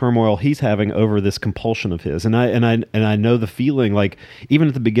inner turmoil he's having over this compulsion of his, and I know the feeling. Like even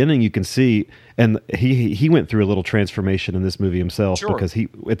at the beginning, you can see, and he went through a little transformation in this movie himself. Sure. Because he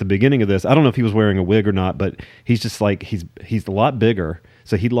at the beginning of this, I don't know if he was wearing a wig or not, but he's just like he's a lot bigger,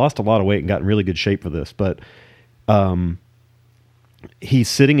 so he lost a lot of weight and got in really good shape for this. But he's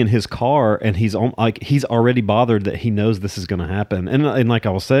sitting in his car and he's already bothered that he knows this is going to happen. And like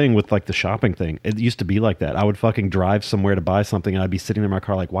I was saying with like the shopping thing, it used to be like that. I would fucking drive somewhere to buy something and I'd be sitting in my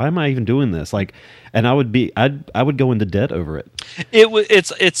car like, why am I even doing this? Like, and I would go into debt over it.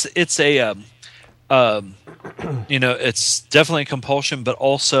 It's definitely a compulsion, but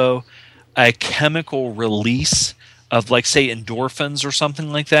also a chemical release of, like, say, endorphins or something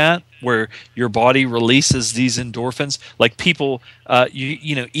like that, where your body releases these endorphins. Like people,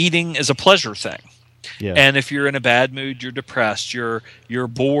 eating is a pleasure thing. Yeah. And if you're in a bad mood, you're depressed, you're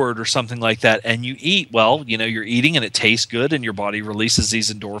bored or something like that, and you eat, well, you're eating and it tastes good and your body releases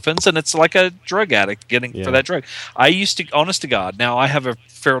these endorphins, and it's like a drug addict getting for that drug. I used to, honest to God, now I have a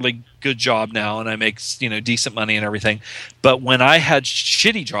fairly good job now and I make, decent money and everything. But when I had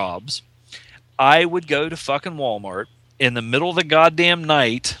shitty jobs, I would go to fucking Walmart in the middle of the goddamn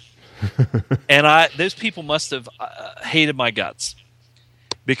night and those people must have hated my guts.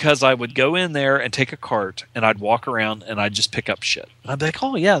 Because I would go in there and take a cart, and I'd walk around, and I'd just pick up shit. And I'd be like,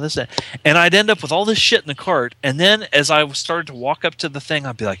 oh, yeah, this is it. And I'd end up with all this shit in the cart, and then as I started to walk up to the thing,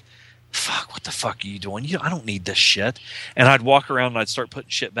 I'd be like, fuck, what the fuck are you doing? I don't need this shit. And I'd walk around, and I'd start putting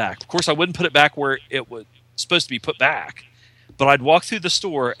shit back. Of course, I wouldn't put it back where it was supposed to be put back, but I'd walk through the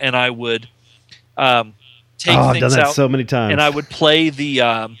store, and I would take things I've done that out so many times. and I would play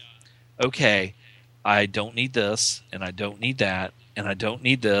the, okay, I don't need this, and I don't need that. And I don't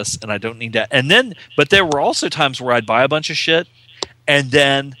need this, and I don't need that. And then, but there were also times where I'd buy a bunch of shit, and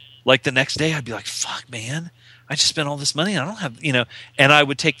then, like the next day, I'd be like, fuck, man, I just spent all this money, and I don't have, and I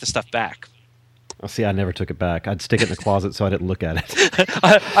would take the stuff back. Oh, see, I never took it back. I'd stick it in the closet so I didn't look at it.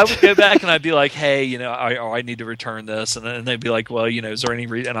 I would go back, and I'd be like, hey, I need to return this. And then they'd be like, well, is there any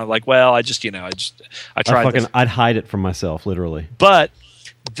reason? And I'm like, well, I tried this. I'd hide it from myself, literally. But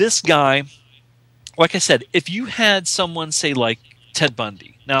this guy, like I said, if you had someone say, like, Ted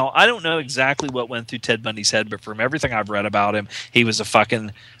Bundy. Now, I don't know exactly what went through Ted Bundy's head, but from everything I've read about him, he was a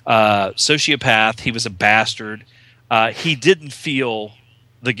fucking sociopath. He was a bastard. He didn't feel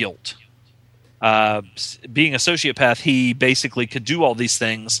the guilt. Being a sociopath, he basically could do all these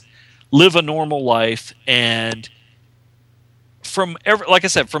things, live a normal life, and like I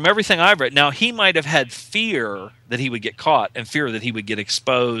said, from everything I've read, now he might have had fear that he would get caught and fear that he would get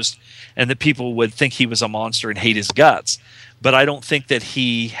exposed and that people would think he was a monster and hate his guts. But I don't think that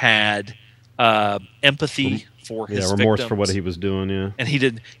he had empathy for his remorse victims. for what he was doing, yeah. And he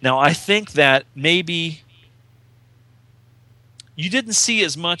did. Now, I think that maybe you didn't see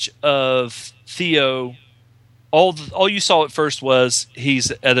as much of Theo. All you saw at first was he's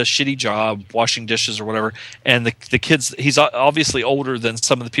at a shitty job, washing dishes or whatever, and the kids, he's obviously older than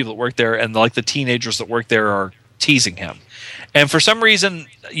some of the people that work there, and like the teenagers that work there are teasing him. And for some reason,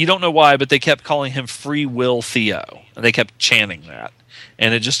 you don't know why, but they kept calling him Free Will Theo. And they kept chanting that.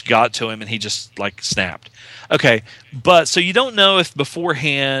 And it just got to him, and he just, like, snapped. Okay, but so you don't know if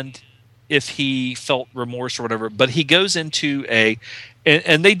beforehand, if he felt remorse or whatever, but he goes into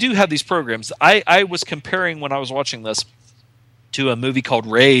and they do have these programs. I was comparing, when I was watching this, to a movie called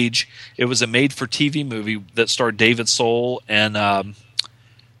Rage. It was a made-for-TV movie that starred David Soul and,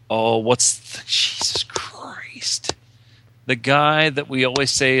 Jesus Christ. The guy that we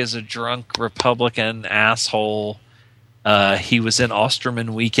always say is a drunk Republican asshole. He was in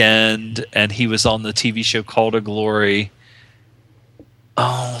Osterman Weekend, and he was on the TV show Call to Glory.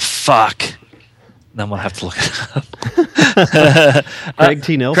 Oh, fuck. Then I'm going to have to look it up. Craig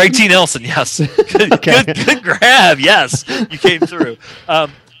T. Nelson? Craig T. Nelson, yes. Good grab, yes. You came through.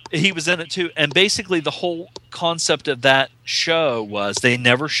 He was in it, too. And basically the whole concept of that show was they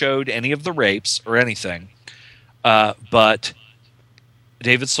never showed any of the rapes or anything. But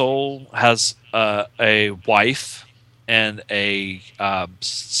David Soul has a wife and a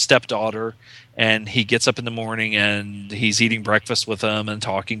stepdaughter, and he gets up in the morning and he's eating breakfast with them and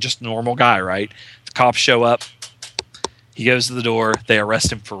talking, just a normal guy, right? The cops show up, he goes to the door, they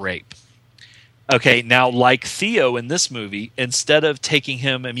arrest him for rape. Okay, now like Theo in this movie, instead of taking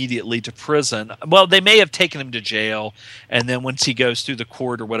him immediately to prison, well, they may have taken him to jail, and then once he goes through the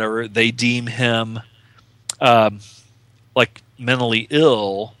court or whatever, they deem him like mentally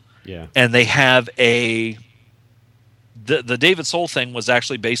ill, and they have the David Soul thing was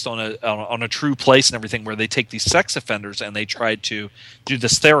actually based on a true place and everything, where they take these sex offenders and they tried to do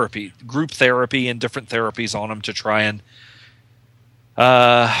this therapy, group therapy, and different therapies on them to try and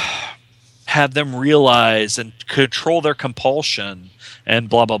have them realize and control their compulsion and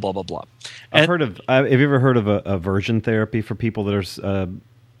blah blah blah blah blah. Have you ever heard of aversion therapy for people that are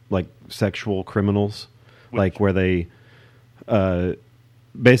like sexual criminals? Like where they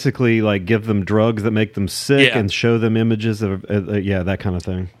basically like give them drugs that make them sick and show them images of that kind of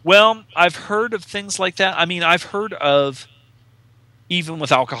thing. Well, I've heard of things like that. I mean, I've heard of, even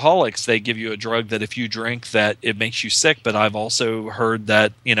with alcoholics, they give you a drug that if you drink that it makes you sick, but I've also heard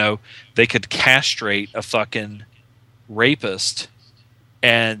that, they could castrate a fucking rapist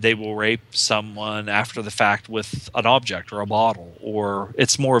and they will rape someone after the fact with an object or a bottle, or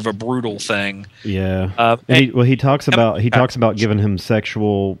it's more of a brutal thing. Yeah. He talks about giving him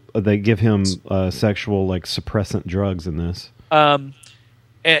sexual. They give him sexual like suppressant drugs in this.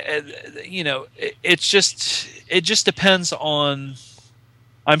 you know, it just depends on.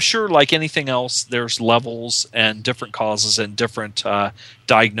 I'm sure, like anything else, there's levels and different causes and different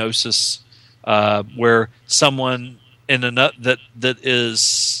diagnosis where someone in a nut that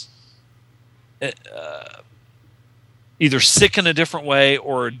is either sick in a different way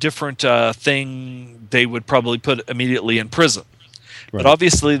or a different thing, they would probably put immediately in prison. Right. But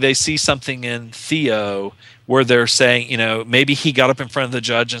obviously, they see something in Theo where they're saying, you know, maybe he got up in front of the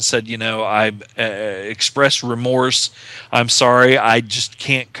judge and said, you know, I expressed remorse. I'm sorry. I just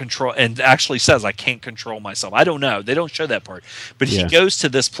can't control, and actually says, I can't control myself. I don't know. They don't show that part. But he goes to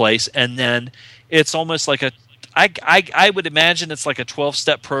this place, and then it's almost like I would imagine it's like a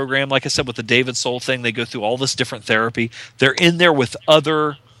 12-step program. Like I said, with the David Soul thing, they go through all this different therapy. They're in there with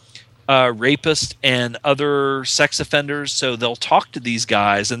other rapists and other sex offenders, so they'll talk to these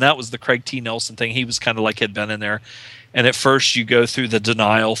guys. And that was the Craig T. Nelson thing. He was kind of like had been in there. And at first you go through the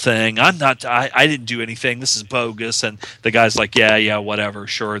denial thing. I didn't do anything. This is bogus. And the guy's like, yeah, whatever.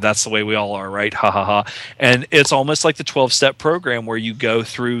 Sure. That's the way we all are, right? Ha, ha, ha. And it's almost like the 12-step program where you go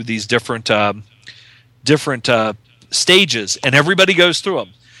through these different stages, and everybody goes through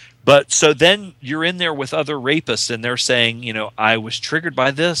them. But so then you're in there with other rapists, and they're saying, you know, I was triggered by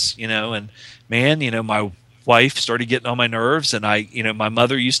this, you know, and man, you know, my wife started getting on my nerves, and my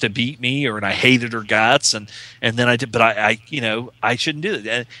mother used to beat me, and I hated her guts, and then I did, but I you know, I shouldn't do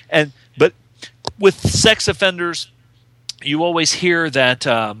it. But with sex offenders, you always hear that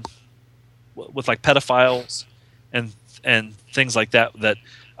with like pedophiles and things like that, the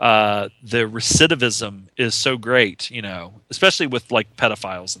recidivism is so great, you know, especially with like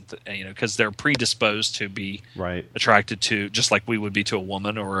pedophiles, and you know, because they're predisposed to be attracted to, just like we would be to a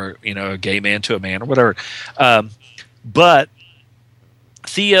woman, or you know, a gay man to a man, or whatever. But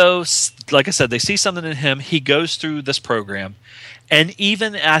Theo, like I said, they see something in him. He goes through this program, and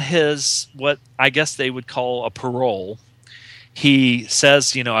even at his what I guess they would call a parole, he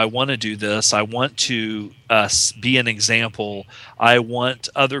says, you know, I want to do this. I want to be an example. I want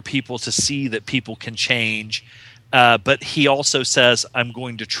other people to see that people can change. But he also says, I'm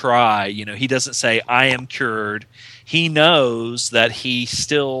going to try. You know, he doesn't say, I am cured. He knows that he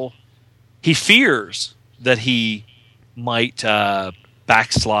fears that he might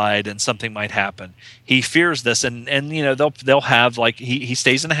backslide and something might happen. He fears this. And you know, they'll have, like, he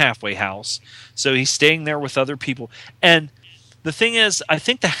stays in a halfway house. So he's staying there with other people. And the thing is, I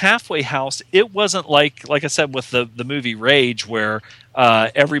think the halfway house, it wasn't like I said with the movie Rage, where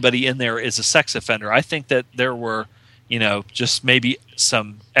everybody in there is a sex offender. I think that there were, you know, just maybe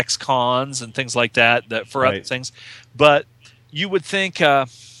some ex-cons and things like that for other things. But you would think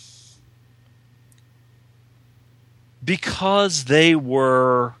because they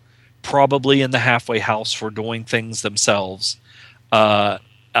were probably in the halfway house for doing things themselves,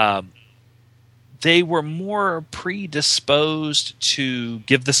 they were more predisposed to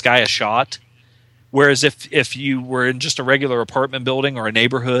give this guy a shot. Whereas if you were in just a regular apartment building or a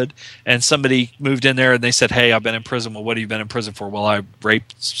neighborhood, and somebody moved in there and they said, hey, I've been in prison. Well, what have you been in prison for? Well, I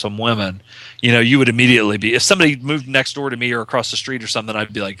raped some women. You know, you would immediately be, if somebody moved next door to me or across the street or something,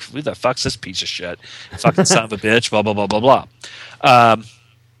 I'd be like, who the fuck's this piece of shit? Fucking son of a bitch, blah, blah, blah, blah, blah.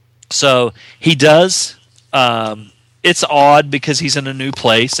 So he does. It's odd because he's in a new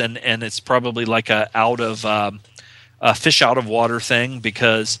place, and it's probably like a fish out of water thing,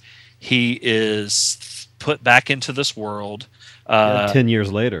 because he is put back into this world. 10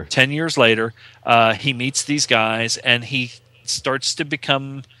 years later. 10 years later, he meets these guys, and he starts to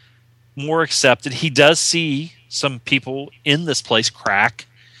become more accepted. He does see some people in this place crack.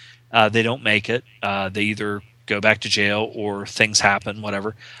 They don't make it. They either go back to jail or things happen,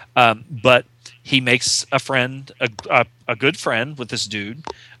 whatever. But he makes a friend, a good friend with this dude,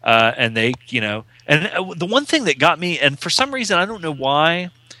 and they, you know, and the one thing that got me, and for some reason I don't know why,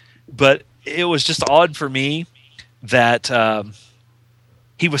 but it was just odd for me that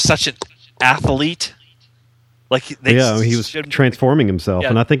he was such an athlete. Like he was transforming himself,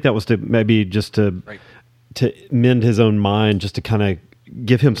 and I think that was to maybe just to mend his own mind, just to kind of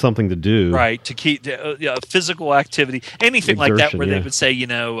give him something to do, right? To keep physical activity, anything like that, where they would say, you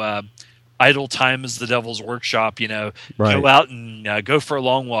know, idle time is the devil's workshop. You know, go out and go for a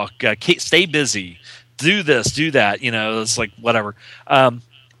long walk, stay busy, do this, do that. You know, it's like whatever.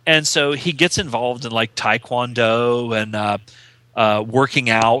 And so he gets involved in like taekwondo and working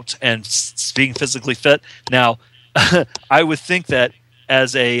out and being physically fit. Now, I would think that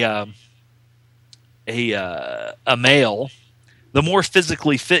as a male, the more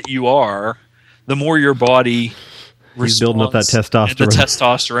physically fit you are, the more your body responds. He's building up that testosterone. And the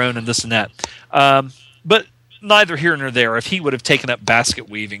testosterone and this and that. But neither here nor there. If he would have taken up basket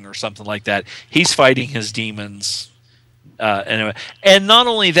weaving or something like that, he's fighting his demons. Anyway, and not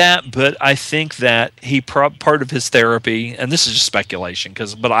only that, but I think that part of his therapy, and this is just speculation,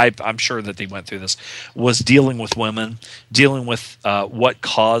 but I'm sure that he went through this, was dealing with women, dealing with what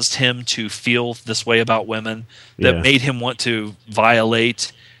caused him to feel this way about women, that made him want to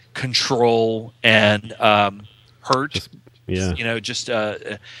violate, control, and hurt.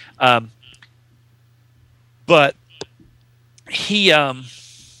 But he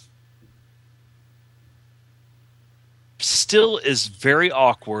still is very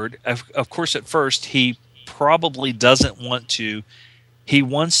awkward. Of course, at first, he probably doesn't want to. He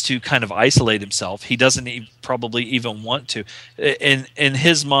wants to kind of isolate himself. He doesn't probably even want to. In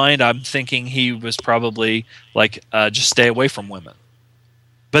his mind, I'm thinking he was probably like, just stay away from women.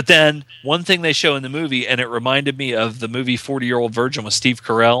 But then one thing they show in the movie, and it reminded me of the movie 40-Year-Old Virgin with Steve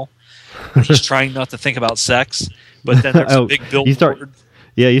Carell. He's trying not to think about sex, but then there's a big billboard.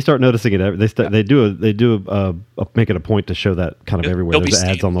 You start noticing it. They do make it a point to show that kind of everywhere. There's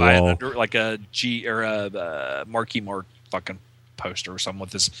ads on the wall, under like a Marky Mark fucking poster or something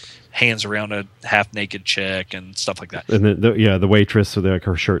with his hands around a half naked chick and stuff like that. And then the waitress, so like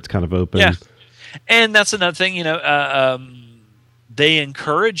her shirt's kind of open. Yeah, and that's another thing. They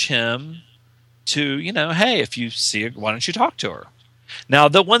encourage him to, hey, if you see her, why don't you talk to her? Now,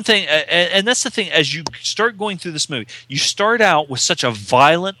 the one thing, and that's the thing, as you start going through this movie, you start out with such a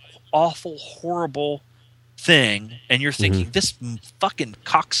violent, awful, horrible thing, and you're thinking, this fucking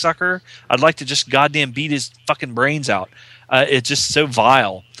cocksucker, I'd like to just goddamn beat his fucking brains out. It's just so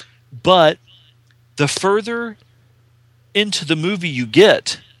vile. But the further into the movie you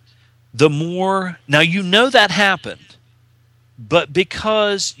get, the more, now that happened, but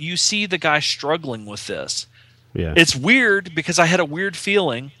because you see the guy struggling with this, it's weird because I had a weird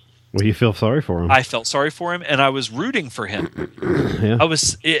feeling. Well, you feel sorry for him. I felt sorry for him, and I was rooting for him. I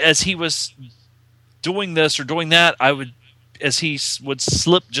was, as he was doing this or doing that, as he would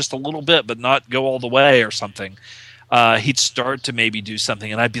slip just a little bit, but not go all the way or something. He'd start to maybe do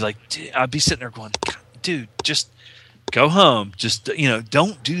something, and I'd be like, I'd be sitting there going, dude, just go home. Just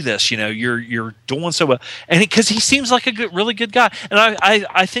don't do this. You're doing so well, and because he seems like a really good guy, and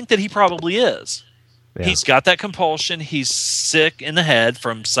I think that he probably is. Yeah. He's got that compulsion. He's sick in the head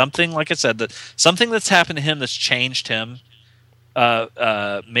from something, like I said, that something that's happened to him that's changed him.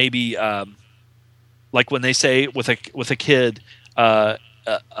 Maybe like when they say with a kid, a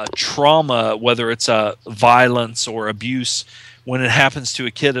trauma, whether it's violence or abuse, when it happens to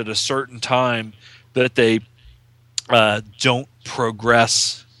a kid at a certain time, that they don't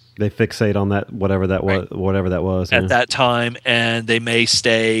progress. They fixate on that, whatever that was at that time, and they may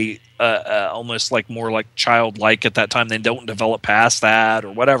stay almost like more like childlike at that time. They don't develop past that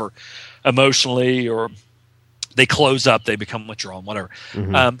or whatever emotionally, or they close up, they become withdrawn, whatever.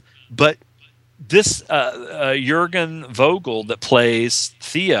 But this Jürgen Vogel that plays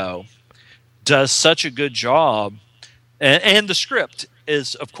Theo does such a good job, and the script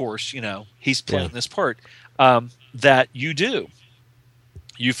is, of course, he's playing this part, that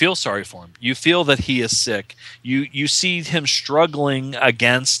you feel sorry for him. You feel that he is sick. You see him struggling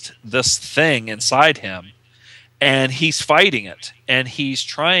against this thing inside him, and he's fighting it. And he's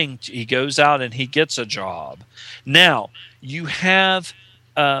trying. He goes out and he gets a job. Now you have,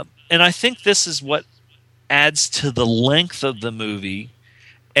 and I think this is what adds to the length of the movie,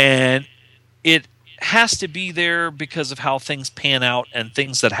 and it has to be there because of how things pan out and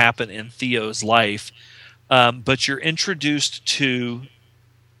things that happen in Theo's life. But you're introduced to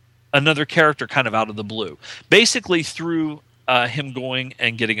another character kind of out of the blue, basically through him going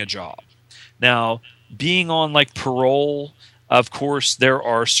and getting a job. Now, being on like parole, of course, there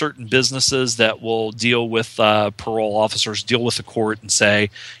are certain businesses that will deal with parole officers, deal with the court and say,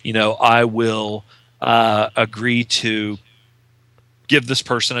 I will agree to give this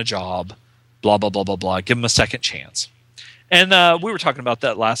person a job, blah, blah, blah, blah, blah, give them a second chance. And we were talking about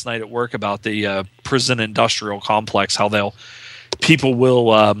that last night at work about the prison industrial complex, how people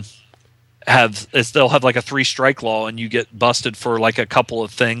will they'll have like a 3-strike law, and you get busted for like a couple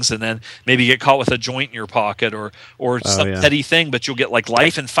of things, and then maybe you get caught with a joint in your pocket or some petty thing, but you'll get like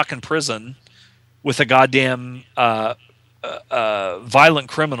life in fucking prison with a goddamn violent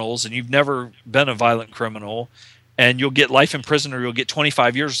criminals, and you've never been a violent criminal, and you'll get life in prison, or you'll get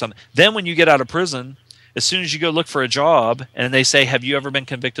 25 years or something. Then when you get out of prison, as soon as you go look for a job and they say, have you ever been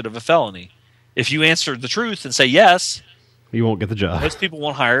convicted of a felony? If you answer the truth and say yes, you won't get the job. Most people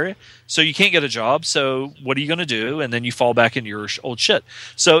won't hire you, so you can't get a job. So what are you going to do? And then you fall back into your old shit.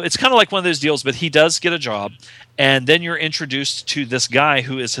 So it's kind of like one of those deals, but he does get a job, and then you're introduced to this guy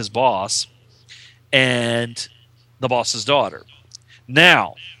who is his boss, and the boss's daughter.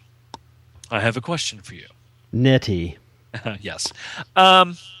 Now, I have a question for you. Nettie. Yes.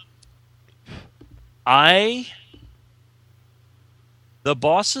 The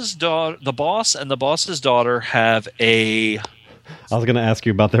boss and the boss's daughter have a I was going to ask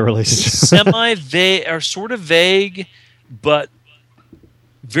you about their relationship. semi-vague, or sort of vague, but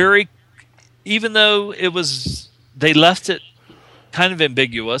very, even though they left it kind of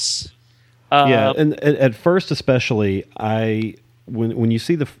ambiguous. Yeah, and at first especially, when you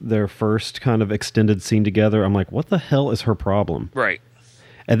see their first kind of extended scene together, I'm like, what the hell is her problem? Right.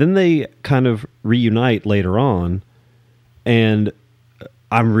 And then they kind of reunite later on, and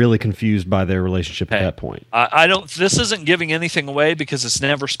I'm really confused by their relationship at that point. I don't. This isn't giving anything away because it's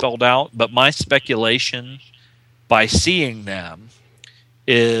never spelled out. But my speculation, by seeing them,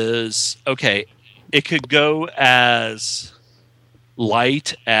 is okay. It could go as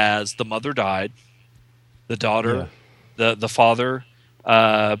light as the mother died, the daughter, the father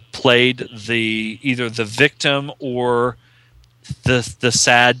played either the victim or the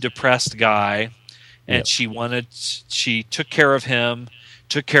sad, depressed guy, and she took care of him.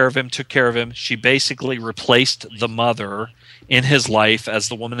 She basically replaced the mother in his life as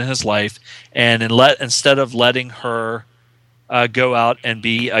the woman in his life, and instead of letting her go out and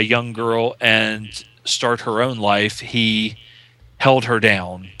be a young girl and start her own life, he held her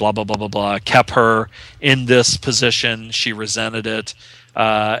down, blah, blah, blah, blah, blah, kept her in this position. She resented it.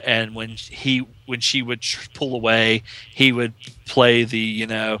 And when she would pull away, he would play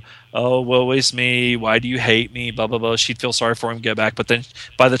the, oh, woe is me, why do you hate me, blah, blah, blah. She'd feel sorry for him, get back. But then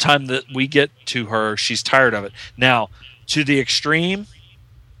by the time that we get to her, she's tired of it. Now, to the extreme,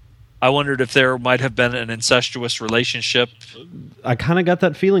 I wondered if there might have been an incestuous relationship. I kind of got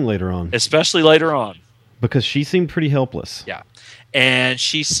that feeling later on. Especially later on. Because she seemed pretty helpless. Yeah. And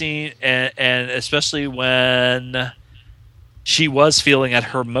she seemed, and especially when she was feeling at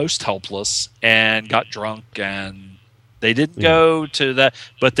her most helpless and got drunk, and they didn't go to that,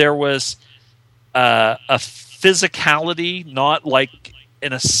 but there was a physicality, not like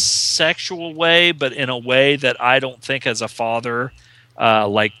in a sexual way, but in a way that I don't think as a father,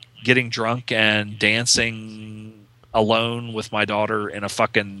 like getting drunk and dancing alone with my daughter in a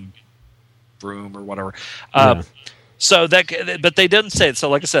fucking room or whatever. So but they didn't say it. So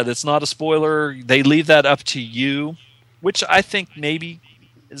like I said, it's not a spoiler. They leave that up to you, which I think maybe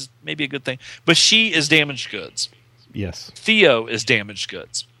is a good thing. But she is damaged goods. Yes. Theo is damaged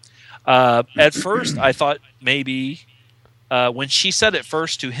goods. At first, I thought maybe when she said it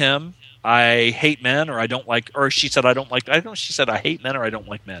first to him, I hate men, or I don't like, or she said I don't like, I don't know, she said I hate men or I don't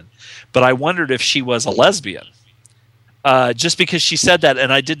like men. But I wondered if she was a lesbian. Just because she said that,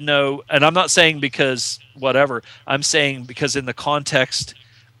 and I didn't know, and I'm not saying because whatever, I'm saying because in the context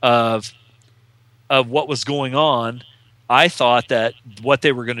of what was going on, I thought that what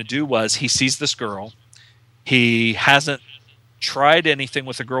they were going to do was he sees this girl, he hasn't tried anything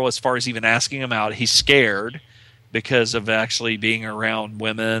with the girl as far as even asking him out, he's scared because of actually being around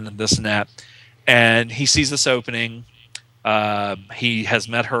women and this and that, and he sees this opening, he has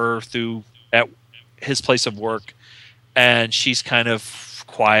met her at his place of work, and she's kind of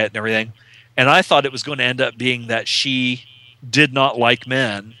quiet and everything. And I thought it was going to end up being that she did not like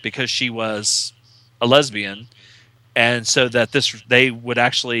men because she was a lesbian. And so that they would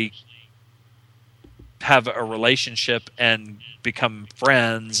actually have a relationship and become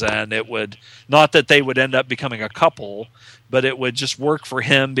friends. And it would, not that they would end up becoming a couple, but it would just work for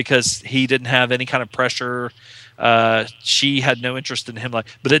him because he didn't have any kind of pressure. She had no interest in him,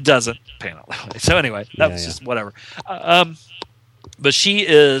 but it doesn't pan out that way. So anyway, that was just whatever. But she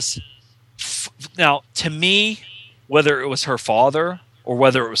is now, to me, whether it was her father or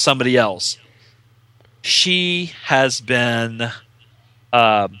whether it was somebody else, she has been.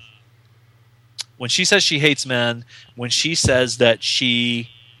 When she says she hates men, when she says that she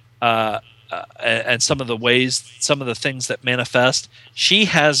and some of the things that manifest, she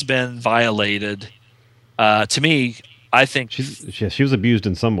has been violated. To me, I think she was abused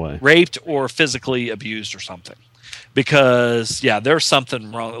in some way, raped or physically abused or something. Because there's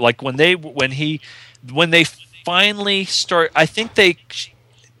something wrong. Like when they finally start, I think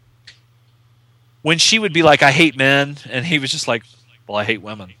when she would be like, "I hate men," and he was just like, "Well, I hate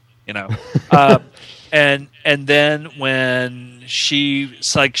women," and then when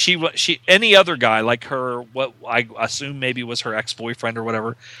she's like she any other guy like her, what I assume maybe was her ex-boyfriend or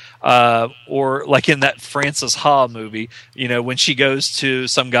whatever. Or like in that Frances Ha movie, when she goes to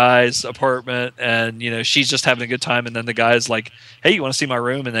some guy's apartment and, she's just having a good time. And then the guy's like, "Hey, you want to see my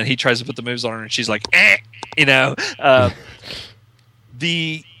room?" And then he tries to put the moves on her and she's like,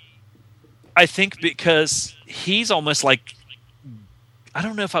 I think because he's almost like, I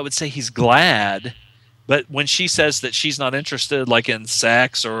don't know if I would say he's glad, but when she says that she's not interested, like in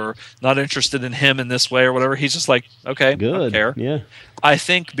sex or not interested in him in this way or whatever, he's just like, okay, Good. I don't care. Yeah. I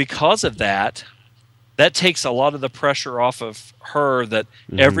think because of that, that takes a lot of the pressure off of her that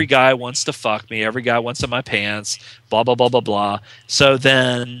every guy wants to fuck me, every guy wants in my pants, blah, blah, blah, blah, blah. So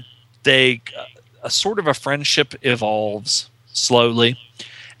then a sort of a friendship evolves slowly.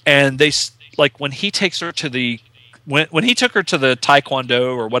 And they, like when he takes her to when he took her to the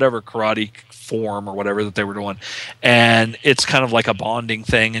Taekwondo or whatever karate form or whatever that they were doing, and it's kind of like a bonding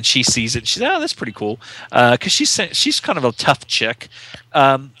thing, and she sees it and she's, oh, that's pretty cool, because she's kind of a tough chick,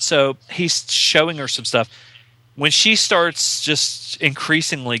 so he's showing her some stuff. When she starts just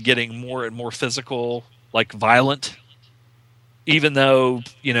increasingly getting more and more physical, like violent, even though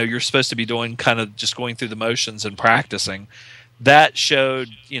you're supposed to be doing kind of just going through the motions and practicing, that showed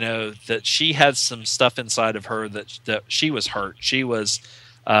that she had some stuff inside of her that she was hurt. She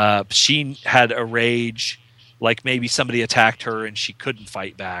had a rage, like maybe somebody attacked her and she couldn't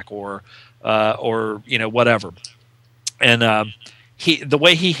fight back, or whatever. And the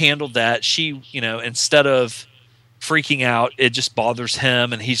way he handled that, she instead of freaking out, it just bothers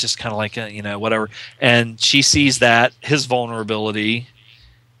him, and he's just kind of like whatever. And she sees that his vulnerability,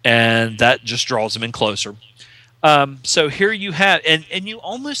 and that just draws him in closer. So here you have, and you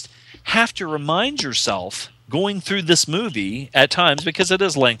almost have to remind yourself going through this movie at times, because it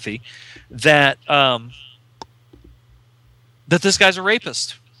is lengthy, that this guy's a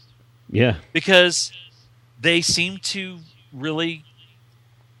rapist. Yeah. Because they seem to really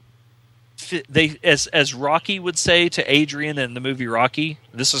fit, as Rocky would say to Adrian in the movie Rocky,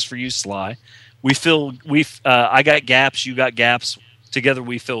 this is for you, Sly. I got gaps, you got gaps, together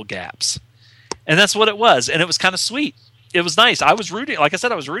we fill gaps. And that's what it was. And it was kind of sweet. It was nice. I was rooting, like I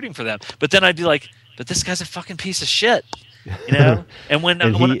said, I was rooting for them. But then I'd be like, but this guy's a fucking piece of shit. And when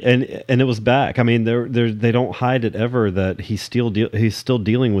and it was back. I mean, they don't hide it ever that he's still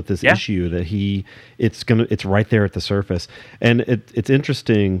dealing with this issue, that it's right there at the surface. And it's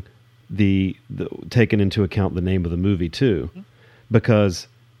interesting the taking into account the name of the movie too, because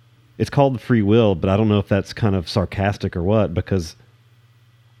it's called Free Will, but I don't know if that's kind of sarcastic or what, because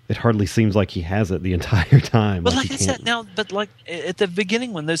it hardly seems like he has it the entire time. But like I said, but like at the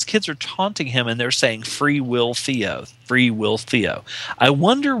beginning when those kids are taunting him and they're saying Free Will Theo, Free Will Theo, I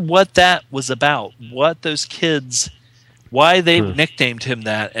wonder what that was about. What those kids, why they nicknamed him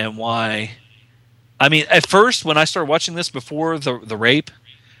that, and why. I mean, at first when I started watching this before the rape,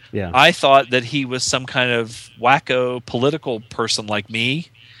 I thought that he was some kind of wacko political person like me.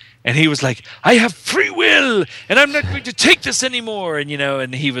 And he was like, I have free will, and I'm not going to take this anymore. And,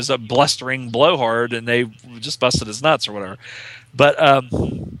 and he was a blustering blowhard, and they just busted his nuts or whatever. But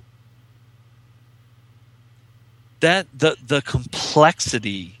that the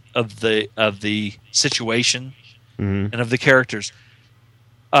complexity of the situation and of the characters,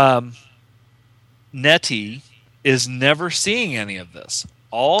 Nettie is never seeing any of this.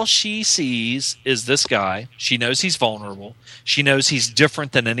 All she sees is this guy. She knows he's vulnerable. She knows he's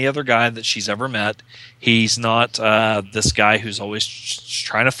different than any other guy that she's ever met. He's not this guy who's always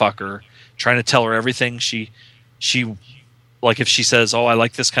trying to fuck her, trying to tell her everything. She like if she says, "Oh, I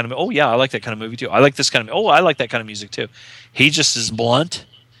like this kind of," "Oh yeah, I like that kind of movie too. I like this kind of," "Oh, I like that kind of music too." He just is blunt,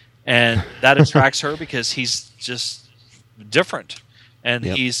 and that attracts her because he's just different, and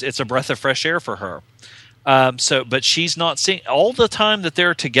it's a breath of fresh air for her. But she's not seeing all the time that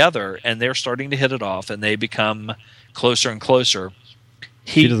they're together and they're starting to hit it off and they become closer and closer.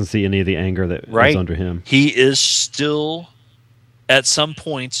 She doesn't see any of the anger that is under him. He is still at some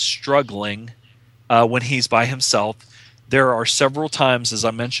points struggling when he's by himself. There are several times, as I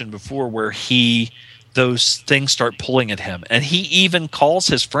mentioned before, where those things start pulling at him, and he even calls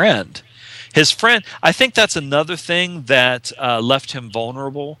his friend. I think that's another thing that left him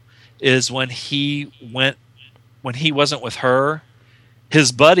vulnerable. Is when he wasn't with her,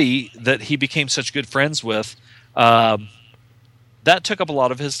 his buddy that he became such good friends with, that took up a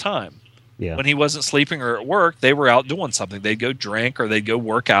lot of his time. Yeah. When he wasn't sleeping or at work, they were out doing something. They'd go drink or they'd go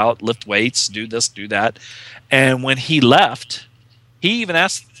work out, lift weights, do this, do that. And when he left, he even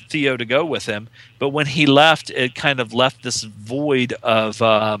asked Theo to go with him. But when he left, it kind of left this void of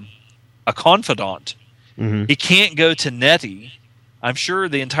a confidant. Mm-hmm. He can't go to Nettie. I'm sure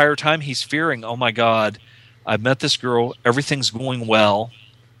the entire time he's fearing, oh my God, I've met this girl, everything's going well,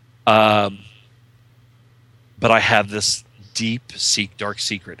 but I have this deep, dark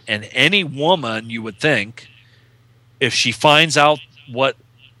secret. And any woman, you would think, if she finds out what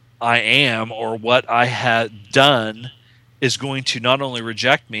I am or what I had done, is going to not only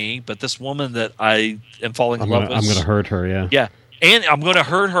reject me, but this woman that I am falling in love with. I'm going to hurt her, yeah. Yeah. And I'm going to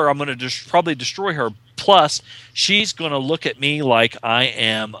hurt her. I'm going to probably destroy her. Plus, she's going to look at me like I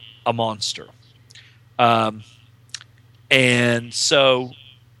am a monster. And so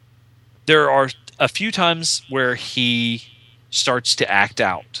there are a few times where he starts to act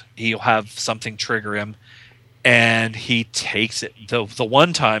out. He'll have something trigger him, and he takes it. The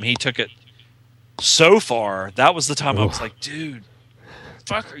one time he took it so far, that was the time I was like, dude, what the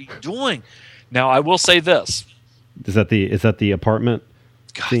fuck are you doing? Now, I will say this. Is that the apartment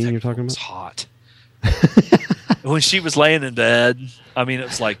scene you're talking about? It's hot. When she was laying in bed, I mean, it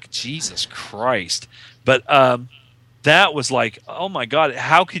was like, Jesus Christ. But that was like, oh my God,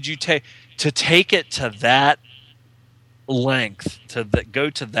 how could you take it to that length, go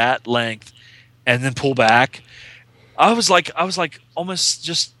to that length and then pull back? I was like almost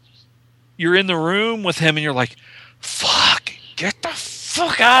just, you're in the room with him and you're like, fuck, get the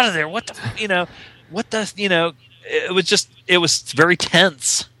fuck out of there. It was very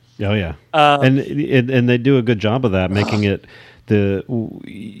tense. Oh yeah. And they do a good job of that, making it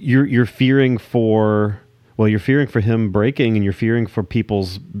you're fearing for him breaking, and you're fearing for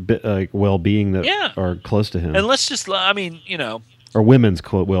people's well-being that are close to him. And let's just, or women's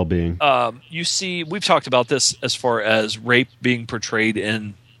well-being. You see, we've talked about this as far as rape being portrayed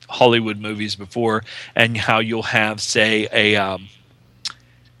in Hollywood movies before, and how you'll have, say,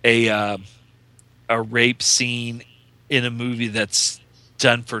 a rape scene in a movie that's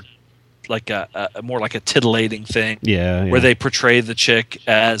done for like a more like a titillating thing, where they portray the chick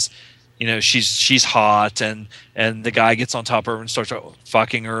as, she's hot, and the guy gets on top of her and starts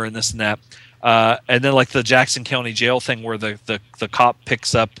fucking her and this and that, and then like the Jackson County Jail thing where the cop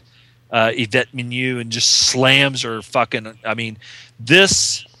picks up Yvette Menu and just slams her fucking. I mean,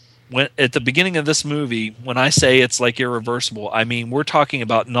 this. When at the beginning of this movie, when I say it's like irreversible, I mean we're talking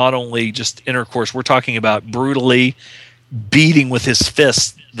about not only just intercourse, we're talking about brutally beating with his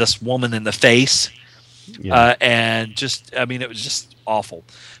fist this woman in the face, and just, I mean, it was just awful.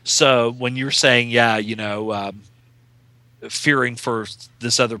 So when you're saying, fearing for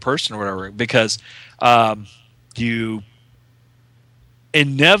this other person or whatever, because you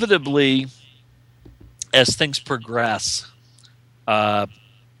inevitably, as things progress,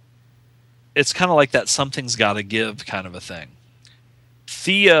 it's kind of like that something's got to give kind of a thing.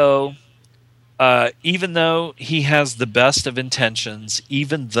 Theo, even though he has the best of intentions,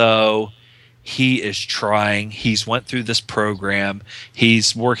 even though he is trying, he's went through this program,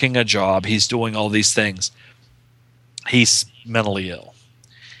 he's working a job, he's doing all these things, he's mentally ill.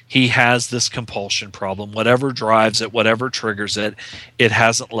 He has this compulsion problem. Whatever drives it, whatever triggers it, it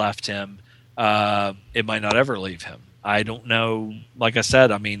hasn't left him. It might not ever leave him. I don't know, like I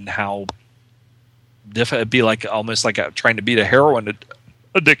said, I mean, how it'd be like almost like trying to beat a heroin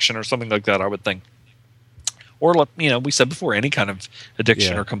addiction or something like that, I would think. Or, we said before, any kind of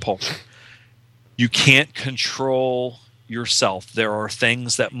addiction or compulsion. You can't control yourself. There are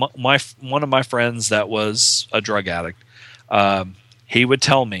things that one of my friends that was a drug addict, he would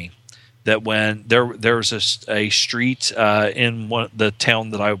tell me that when there's a street in the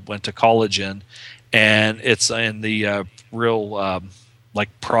town that I went to college in, and it's in the real like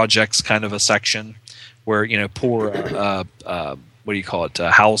projects kind of a section where poor what do you call it,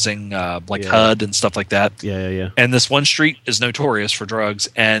 housing, like HUD and stuff like that. Yeah. And this one street is notorious for drugs,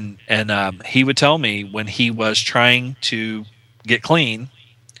 and he would tell me when he was trying to get clean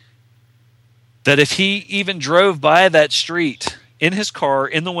that if he even drove by that street in his car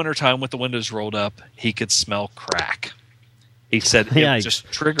in the wintertime with the windows rolled up, he could smell crack. He said it would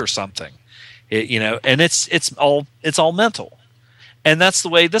just trigger something, and it's all mental, and that's the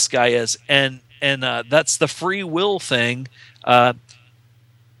way this guy is, and that's the free will thing.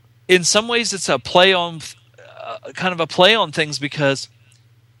 In some ways, it's a play on, kind of a play on things, because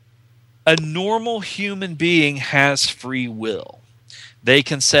a normal human being has free will. They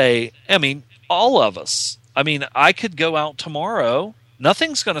can say, I mean, all of us. I mean, I could go out tomorrow.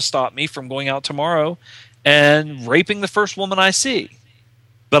 Nothing's going to stop me from going out tomorrow and raping the first woman I see.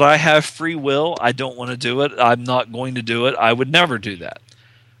 But I have free will. I don't want to do it. I'm not going to do it. I would never do that.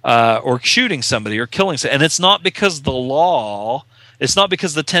 Or shooting somebody or killing somebody. And it's not because the law, it's not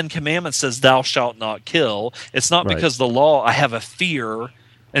because the 10 Commandments says thou shalt not kill. It's not because the law, I have a fear.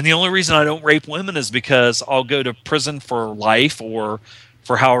 And the only reason I don't rape women is because I'll go to prison for life or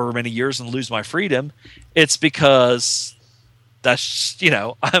for however many years and lose my freedom. It's because that's,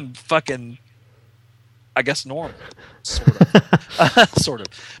 I'm fucking, I guess, normal. Sort of. Sort of.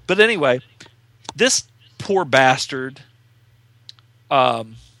 But anyway, this poor bastard,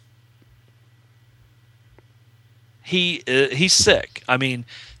 he's sick. I mean,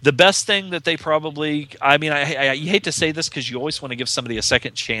 the best thing that they probably, I mean, I hate to say this because you always want to give somebody a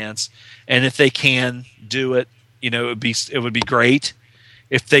second chance, and if they can do it, you know, it would be great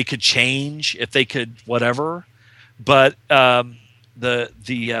if they could change, if they could whatever. But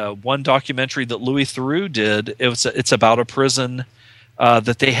the one documentary that Louis Theroux did, it's about a prison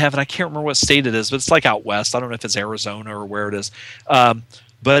that they have, and I can't remember what state it is, but it's like out west. I don't know if it's Arizona or where it is.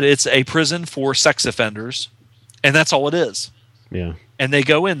 But it's a prison for sex offenders, and that's all it is. Yeah. And they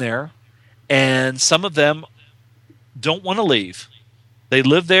go in there, and some of them don't want to leave. They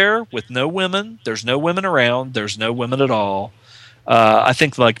live there with no women. There's no women around. There's no women at all. I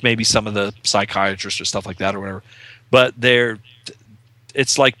think like maybe some of the psychiatrists or stuff like that or whatever. But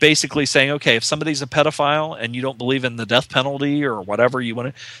it's like basically saying, okay, if somebody's a pedophile and you don't believe in the death penalty or whatever you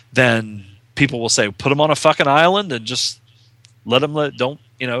want to, then people will say, put them on a fucking island and just don't,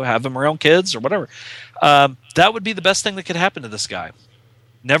 you know, have them around kids or whatever. That would be the best thing that could happen to this guy.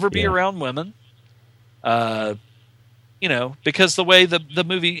 Never be around women. You know, because the way the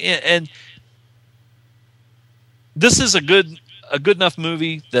movie, and this is a good enough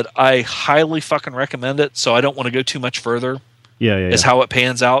movie that I highly fucking recommend it. So I don't want to go too much further. Yeah. Is how it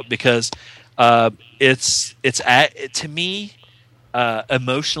pans out, because it's to me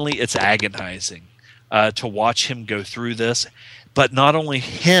emotionally it's agonizing to watch him go through this. But not only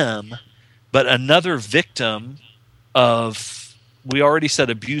him, but another victim of, we already said,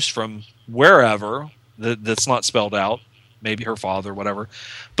 abuse from wherever that's not spelled out, maybe her father, whatever,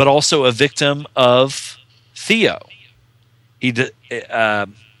 but also a victim of Theo. He did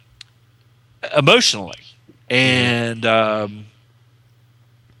emotionally, and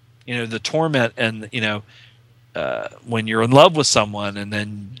you know, the torment, and you know, when you're in love with someone and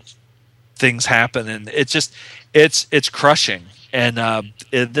then things happen, and it's crushing. And but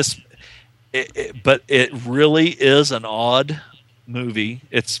it really is an odd movie.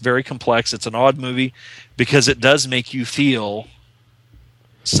 It's very complex. It's an odd movie because it does make you feel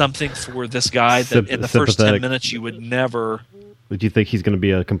something for this guy that in the first 10 minutes you would never. Would you think he's going to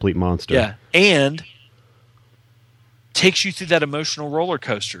be a complete monster? Yeah, and takes you through that emotional roller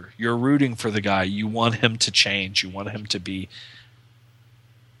coaster. You're rooting for the guy. You want him to change. You want him to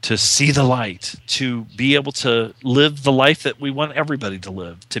see the light, to be able to live the life that we want everybody to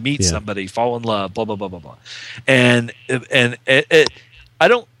live, to meet somebody, fall in love, blah, blah, blah, blah, blah. And I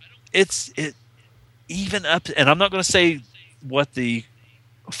don't, it's even up, and I'm not going to say what the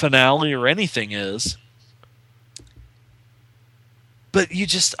finale or anything is, but you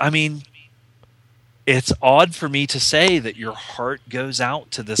just, I mean, it's odd for me to say that your heart goes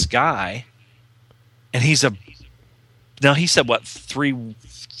out to this guy, and now he said what, three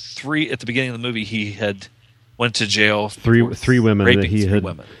at the beginning of the movie he had went to jail. Three women that he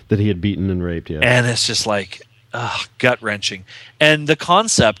had beaten and raped. Yeah, and it's just like gut wrenching. And the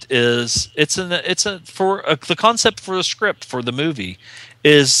concept is the concept for the script for the movie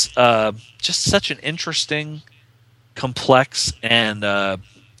is just such an interesting, complex, and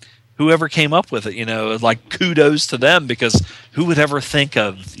whoever came up with it, you know, like kudos to them, because who would ever think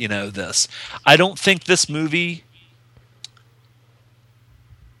of, you know, this? I don't think this movie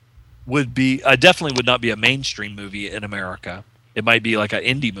definitely would not be a mainstream movie in America. It might be like an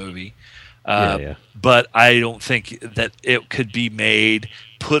indie movie. But I don't think that it could be made,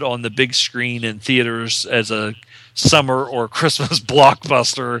 put on the big screen in theaters as a summer or Christmas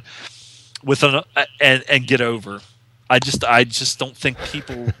blockbuster with and get over. I just don't think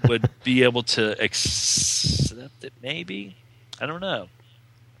people would be able to accept it. Maybe, I don't know.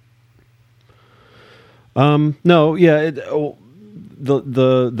 No, yeah.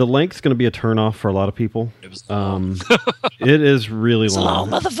 The length's going to be a turnoff for a lot of people. It was long. It is really long,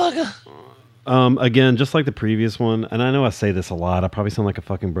 motherfucker. Again, just like the previous one, and I know I say this a lot. I probably sound like a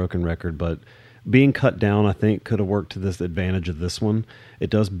fucking broken record, but being cut down, I think, could have worked to this advantage of this one.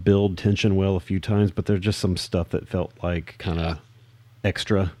 It does build tension well a few times, but there's just some stuff that felt like kind of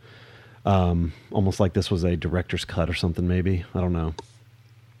extra, almost like this was a director's cut or something. Maybe, I don't know.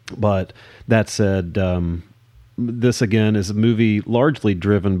 But that said, this again is a movie largely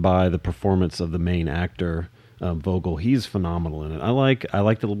driven by the performance of the main actor, Vogel. He's phenomenal in it. I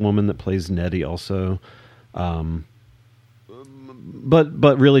like the woman that plays Nettie also,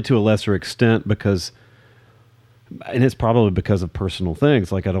 but really to a lesser extent, because, and it's probably because of personal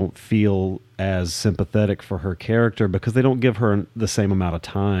things. Like, I don't feel as sympathetic for her character because they don't give her the same amount of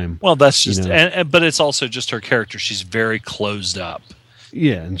time. Well, that's just, but it's also just her character. She's very closed up.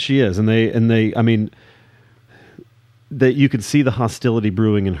 Yeah, and she is, and they. I mean, that you could see the hostility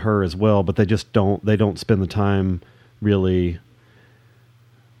brewing in her as well, but they just don't. They don't spend the time really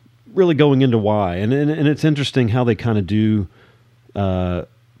really going into why, and it's interesting how they kind of do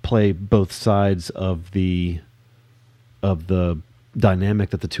play both sides of the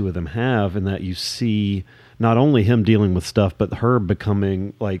dynamic that the two of them have, and that you see not only him dealing with stuff, but her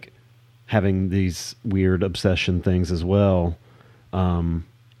becoming like having these weird obsession things as well, and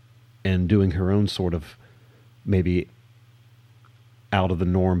doing her own sort of maybe out of the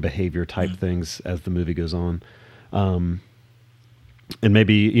norm behavior type things as the movie goes on. And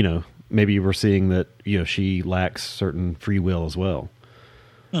maybe we're seeing that, she lacks certain free will as well.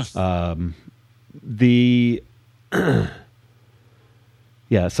 Some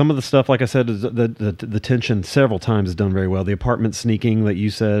of the stuff, like I said, is the tension several times is done very well. The apartment sneaking that you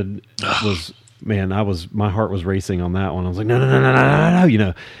said was, man, my heart was racing on that one. I was like,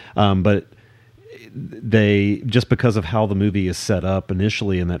 no, but they, just because of how the movie is set up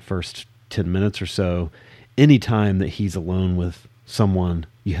initially in that first 10 minutes or so, any time that he's alone with someone,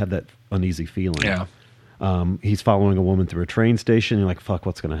 you have that uneasy feeling. Yeah. He's following a woman through a train station. You're like, fuck,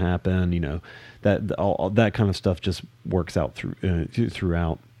 what's going to happen? That all that kind of stuff just works out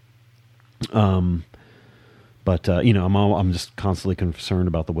throughout. I'm just constantly concerned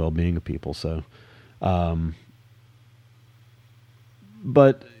about the well-being of people. So,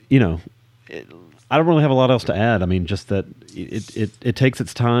 I don't really have a lot else to add. I mean, just that it takes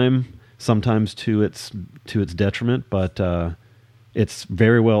its time, sometimes to its detriment, but it's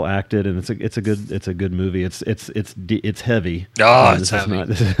very well acted, and it's a good movie. It's heavy. It's heavy.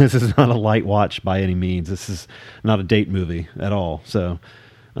 This is not a light watch by any means. This is not a date movie at all. So,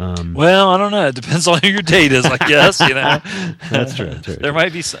 well, I don't know. It depends on who your date is, I guess. That's true. There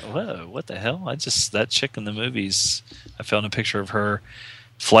might be some. Whoa, what the hell? That chick in the movies. I found a picture of her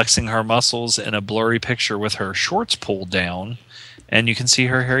flexing her muscles in a blurry picture with her shorts pulled down, and you can see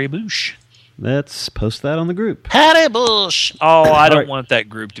her hairy boosh. Let's post that on the group. Hairy bush. Oh, I don't want that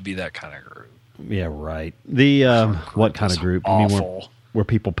group to be that kind of group. Yeah, right. The what kind of group? Awful. I mean, where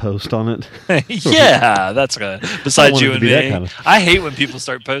people post on it? Yeah, that's good. Besides you and me, kind of... I hate when people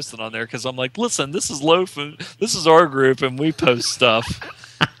start posting on there because I'm like, listen, this is low food. This is our group, and we post stuff.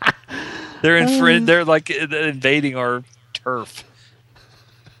 They're like invading our turf.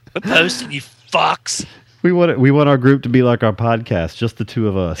 Quit posting, you fucks. We want our group to be like our podcast, just the two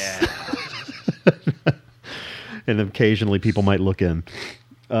of us. Yeah. And occasionally people might look in.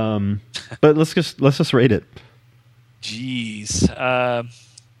 But let's just rate it. Jeez.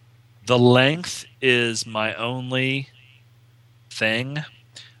 The length is my only thing.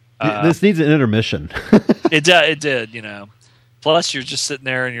 This needs an intermission. It did, Plus, you're just sitting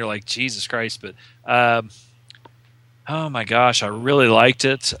there and you're like, Jesus Christ. But, oh my gosh, I really liked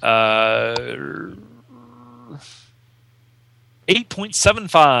it.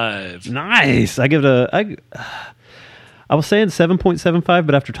 8.75. Nice. I give it I was saying 7.75,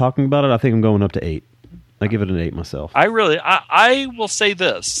 but after talking about it, I think I'm going up to 8. I give it an 8 myself. I will say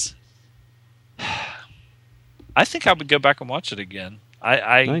this. I think I would go back and watch it again.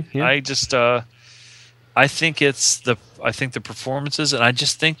 I think the performances, and I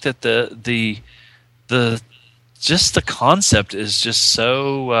just think that the concept is just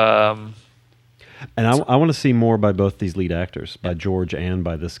so. And I want to see more by both these lead actors, by George and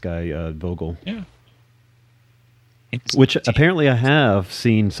by this guy Vogel. Yeah. Which apparently I have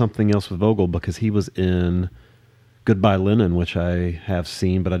seen something else with Vogel because he was in Goodbye Lenin, which I have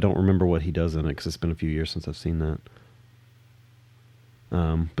seen, but I don't remember what he does in it because it's been a few years since I've seen that.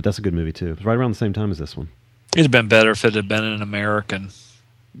 But that's a good movie too. It's right around the same time as this one. It'd have been better if it had been an American.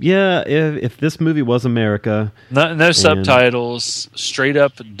 Yeah, if this movie was America. No subtitles, straight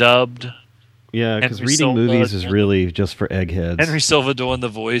up dubbed. Yeah, because reading movies is really just for eggheads. Henry Silva doing the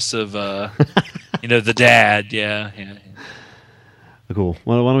voice of, the dad. Yeah. Cool.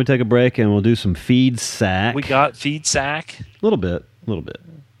 Well, why don't we take a break and we'll do some Feed Sack. We got Feed Sack? A little bit.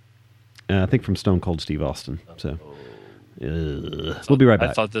 I think from Stone Cold Steve Austin. So we'll be right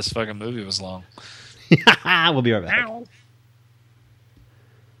back. I thought this fucking movie was long. We'll be right back. Ow.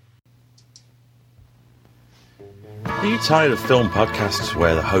 Are you tired of film podcasts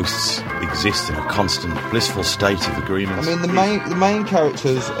where the hosts exist in a constant, blissful state of agreement? I mean, the main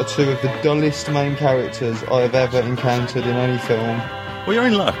characters are two of the dullest main characters I have ever encountered in any film. Well, you're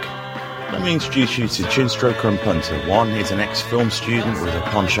in luck. Let me introduce you to Chinstroker and Punter. One is an ex-film student with a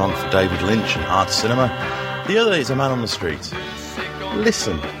penchant for David Lynch and art cinema. The other is a man on the street.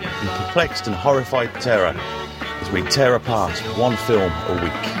 Listen in perplexed and horrified terror as we tear apart one film a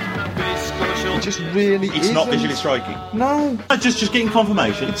week. It just really It's not visually striking. No. Just getting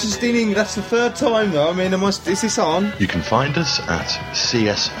confirmation. It's just that's the third time though. I mean, is this on? You can find us at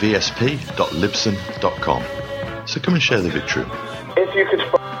csvsp.libsyn.com. So come and share the victory. If you could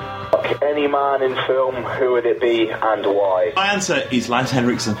any man in film, who would it be and why? My answer is Lance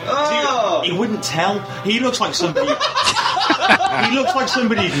Henriksen. Oh! You wouldn't tell. He looks like somebody. He looks like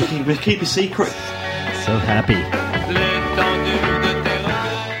somebody who can keep a secret. So happy.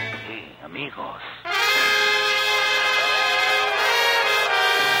 Amigos.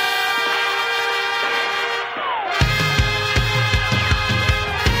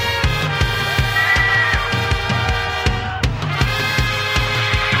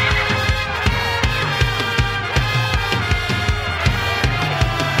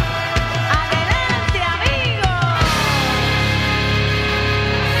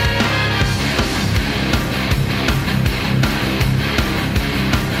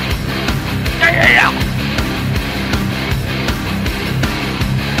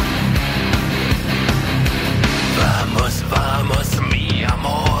 Vamos, vamos, mi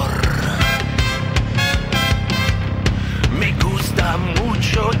amor. Me gusta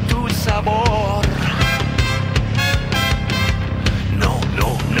mucho tu sabor. No,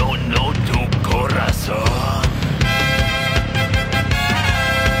 no, no, no, tu corazón.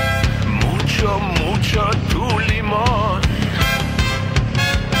 Mucho, mucho tu limón.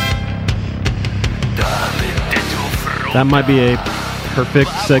 Dame de tu fruta. That might be a perfect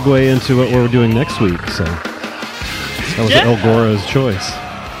segue into what we're doing next week. So that was El Goro's choice.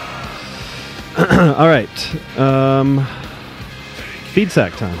 All right. Feed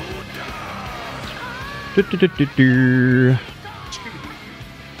sack time.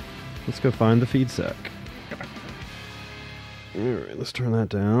 Let's go find the feed sack. All right, let's turn that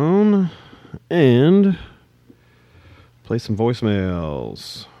down and play some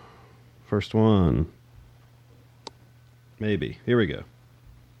voicemails. First one. Maybe. Here we go.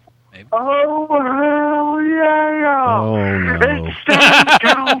 Oh, hell yeah! Oh, no. It's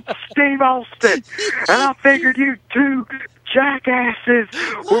Stone Cold Steve Austin. And I figured you two jackasses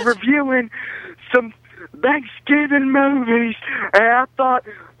were reviewing some Thanksgiving movies. And I thought,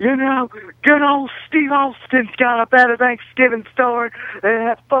 you know, good old Steve Austin's got a better Thanksgiving story than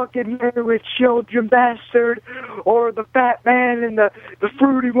that fucking married children bastard or the fat man and the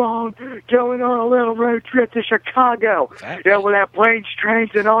fruity one going on a little road trip to Chicago. You know, with that planes,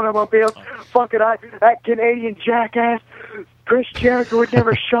 trains, and automobiles. Fucking that Canadian jackass Chris Jericho would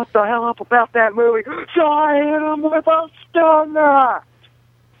never shut the hell up about that movie. So I hit him with a stunner.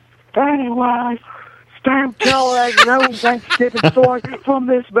 Anyway, Stone Cold has no Thanksgiving story from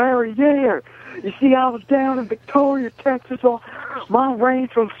this very year. You see, I was down in Victoria, Texas, on my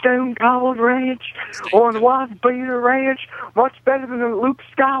ranch on Stone Cold Ranch, on Wife Beater Ranch, much better than the Luke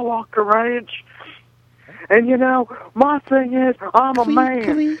Skywalker Ranch. And, you know, my thing is, I'm a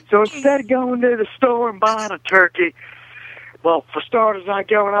man, so instead of going to the store and buying a turkey, well, for starters, I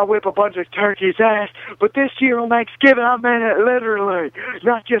go and I whip a bunch of turkey's ass, but this year on Thanksgiving, I meant it literally,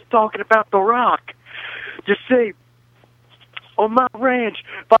 not just talking about The Rock. You see, on my ranch,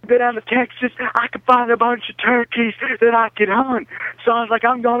 if I go down to Texas, I can find a bunch of turkeys that I can hunt. So I was like,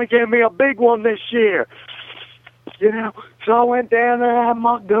 I'm going to get me a big one this year. You know, so I went down there, I had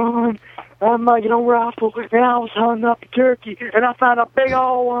my gun, I had my, rifle, and I was hunting up a turkey, and I found a big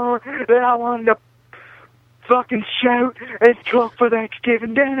old one that I wanted to fucking shoot and cook for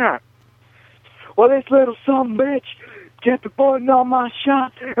Thanksgiving dinner. Well, this little sumbitch kept avoiding all my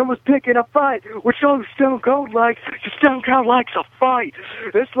shots and was picking a fight, which only Stone Cold likes, because Stone Cold likes a fight.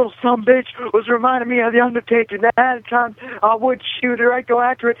 This little sumbitch was reminding me of The Undertaker. That at a time I would shoot her, I'd go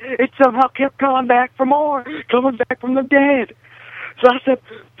after it. It somehow kept coming back for more, coming back from the dead. So I said,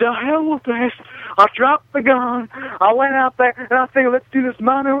 the hell with this. I dropped the gun, I went out there, and I figured, let's do this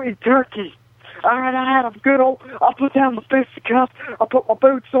mono and turkey. All right, I had a good old, I put down the fisticuffs, I put my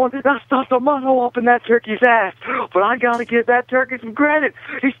boots on, and I stuffed a muzzle up in that turkey's ass. But I gotta give that turkey some credit.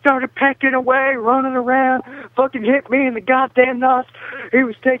 He started pecking away, running around, fucking hit me in the goddamn nuts. He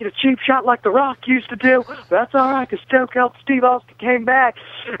was taking a cheap shot like The Rock used to do. That's all right, because Stone Cold Steve Austin came back,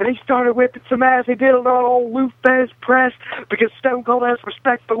 and he started whipping some ass. He did an old Lou Thesz press, because Stone Cold has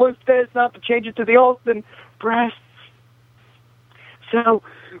respect for Lou Thesz, not to change it to the Austin press. So,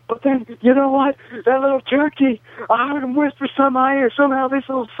 but then, you know what? That little turkey, I heard him whisper some in my ear. Somehow this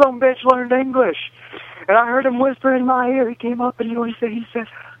little sumbitch learned English. And I heard him whisper in my ear. He came up and you know what he said? He said,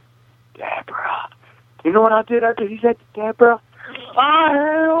 Deborah. You know what I did after he said, Deborah? I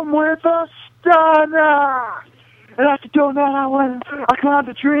hit him with a stunner. And after doing that, I climbed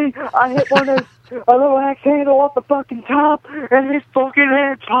a tree. I hit one of those, a little axe handle off the fucking top, and his fucking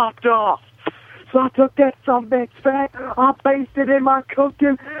head popped off. So I took that sumbitch fat, I basted in my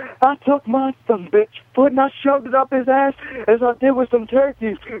cooking. I took my sumbitch foot and I shoved it up his ass as I did with some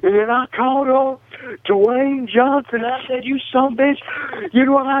turkeys. And then I called on Dwayne Johnson. I said, you sumbitch, you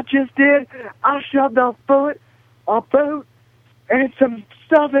know what I just did? I shoved a foot, a boot, and some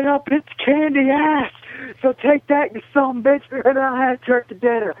stuffing up its candy ass. So take that, you sumbitch, and I had turkey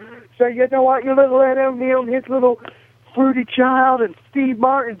dinner. So you know what, your little Ed O'Neill and his little Fruity Child and Steve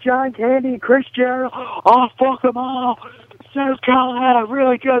Martin, John Candy, and Chris Gerald, I'll fuck them all. South Carolina,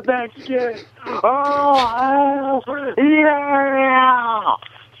 really good Thanksgiving. Oh, hell yeah!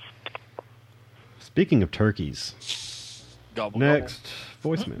 Speaking of turkeys, gobble, next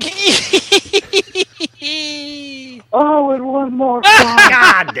voicemail. Oh, and one more song.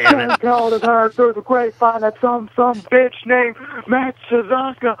 God damn it. Called it heard through the grapevine that some bitch named Matt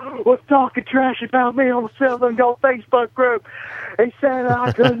Suzuka was talking trash about me on the Silver and Gold Facebook group. He said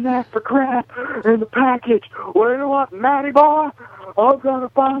I couldn't ask for crap in the package. Well, you know what, Matty boy? I'm gonna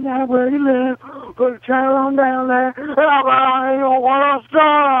find out where you live, put a trailer on down there, and I'm gonna want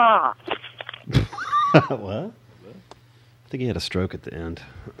to What? I think he had a stroke at the end.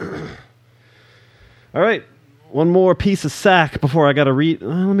 All right, one more piece of sack before I got to read.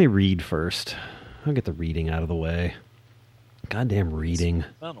 Let me read first. I'll get the reading out of the way. Goddamn reading.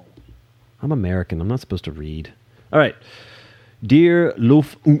 I'm American. I'm not supposed to read. All right. Dear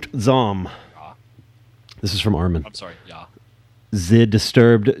Luft und Zom. This is from Armin. I'm sorry, yeah. The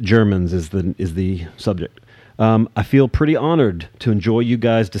Disturbed Germans is the subject. I feel pretty honored to enjoy you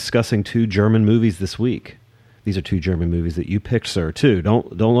guys discussing 2 German movies this week. These are 2 German movies that you picked, sir, too.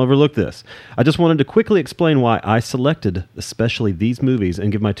 Don't overlook this. I just wanted to quickly explain why I selected especially these movies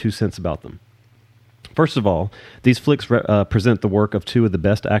and give my 2 cents about them. First of all, these flicks present the work of 2 of the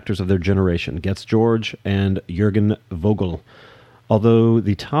best actors of their generation, Getz George and Jürgen Vogel. Although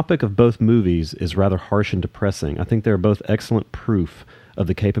the topic of both movies is rather harsh and depressing, I think they are both excellent proof of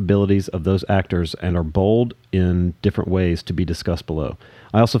the capabilities of those actors and are bold in different ways to be discussed below.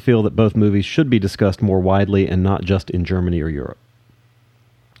 I also feel that both movies should be discussed more widely and not just in Germany or Europe.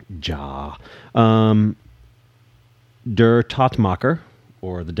 Ja. Der Todmacher,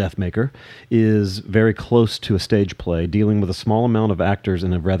 or The Deathmaker, is very close to a stage play, dealing with a small amount of actors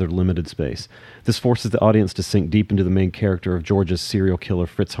in a rather limited space. This forces the audience to sink deep into the main character of George's serial killer,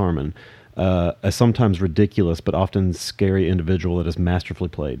 Fritz Harman, a sometimes ridiculous but often scary individual that is masterfully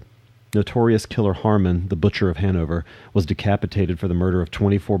played. Notorious killer Harman, the Butcher of Hanover, was decapitated for the murder of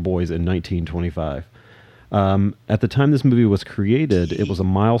 24 boys in 1925. At the time this movie was created, it was a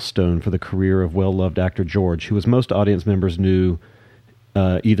milestone for the career of well-loved actor George, who, as most audience members knew,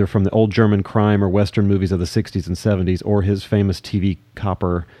 either from the old German crime or Western movies of the 60s and 70s, or his famous TV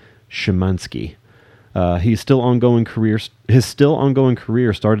copper Szymanski. His still ongoing career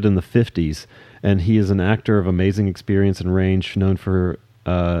started in the 50s, and he is an actor of amazing experience and range, known for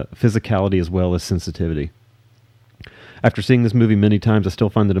physicality as well as sensitivity. After seeing this movie many times, I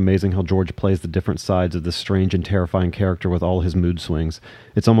still find it amazing how George plays the different sides of this strange and terrifying character with all his mood swings.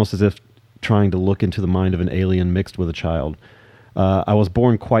 It's almost as if trying to look into the mind of an alien mixed with a child. I was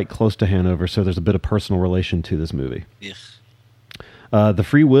born quite close to Hanover, so there's a bit of personal relation to this movie. The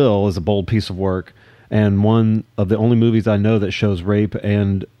Free Will is a bold piece of work, and one of the only movies I know that shows rape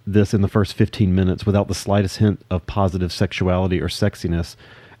and this in the first 15 minutes without the slightest hint of positive sexuality or sexiness,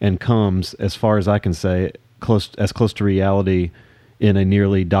 and comes, as far as I can say, close to reality in a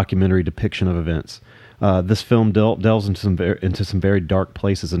nearly documentary depiction of events. This film delves into some very dark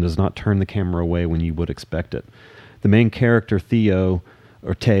places and does not turn the camera away when you would expect it. The main character, Theo,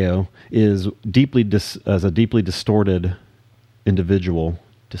 is a deeply distorted individual.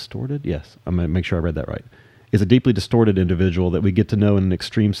 Distorted? Yes. I'm going to make sure I read that right. Is a deeply distorted individual that we get to know in an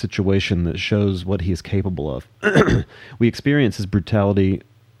extreme situation that shows what he is capable of. We experience his brutality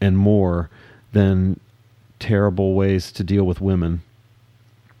and more than terrible ways to deal with women.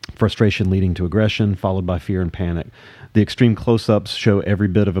 Frustration leading to aggression, followed by fear and panic. The extreme close-ups show every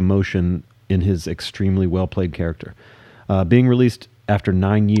bit of emotion in his extremely well-played character. Being released after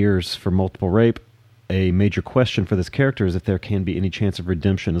 9 years for multiple rape, a major question for this character is if there can be any chance of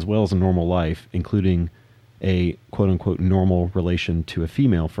redemption as well as a normal life, including a quote-unquote normal relation to a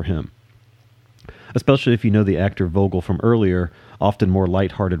female for him. Especially if you know the actor Vogel from earlier, often more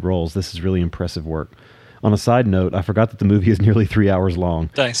light-hearted roles, this is really impressive work. On a side note, I forgot that the movie is nearly 3 hours long.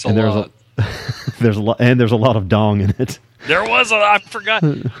 Thanks a lot. There's a lot of dong in it. I forgot.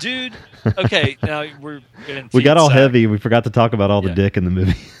 Dude, okay, now we got all heavy. We forgot to talk about all the dick in the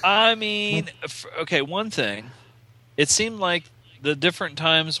movie. I mean, okay, one thing. It seemed like the different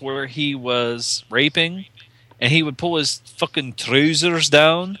times where he was raping and he would pull his fucking trousers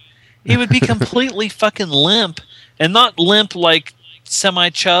down he would be completely fucking limp, and not limp like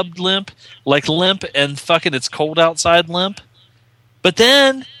semi-chubbed limp, like limp and fucking it's cold outside limp. But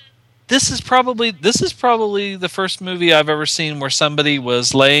then this is probably the first movie I've ever seen where somebody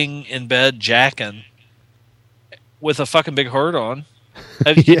was laying in bed jacking with a fucking big hurt on.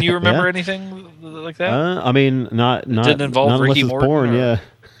 Can you remember anything like that? I mean, not didn't involve not Ricky unless it's Morton, porn. or-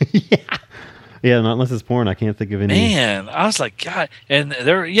 Yeah, not unless it's porn. I can't think of any. Man, I was like, God, and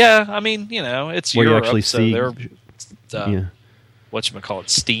there, yeah. I mean, it's Where you Europe, actually so see- they're whatchamacallit,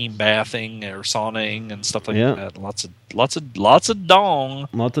 steam bathing or sauning and stuff like Yeah. that. Lots of dong.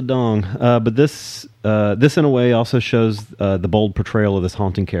 Lots of dong. But this in a way also shows the bold portrayal of this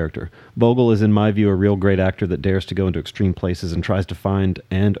haunting character. Vogel is, in my view, a real great actor that dares to go into extreme places and tries to find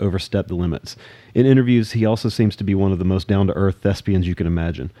and overstep the limits. In interviews, he also seems to be one of the most down-to-earth thespians you can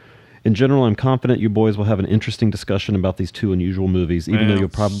imagine. In general, I'm confident you boys will have an interesting discussion about these two unusual movies, even though you'll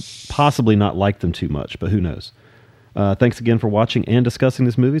possibly not like them too much, but who knows. Thanks again for watching and discussing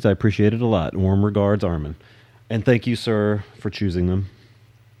these movies. I appreciate it a lot. Warm regards, Armin. And thank you, sir, for choosing them.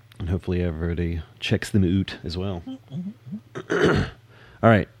 And hopefully everybody checks them out as well. All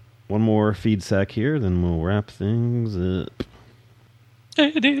right. One more feed sack here, then we'll wrap things up.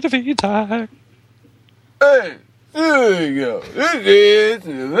 It feed sack. Hey, there you go. This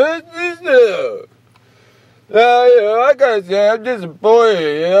is stuff. Now, I gotta say, I'm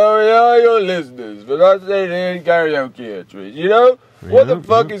disappointed, in all your listeners for not saying any karaoke entries, What the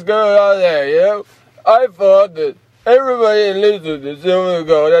fuck is going on there, I thought that everybody that listened to Silver and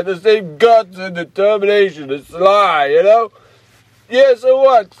Gold had the same guts and determination as Sly, Yeah, so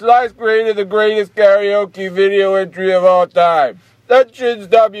what? Sly's created the greatest karaoke video entry of all time. That shouldn't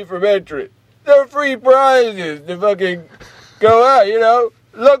stop you from entering. There are free prizes to fucking go out,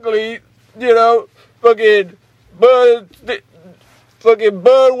 Luckily, fucking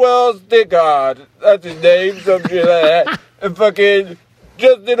Budwell Stickard, that's his name, some shit like that, and fucking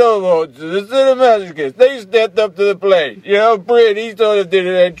Justin Owens, the Cinematicus, they stepped up to the plate, Britt, he sort of did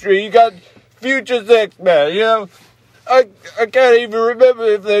an entry, you got Future Sex Man, I can't even remember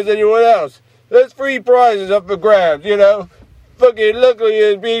if there's anyone else. There's free prizes up for grabs, Fucking luckily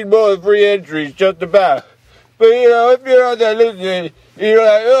there's been more than 3 entries, just about. But, if you're out there listening, you're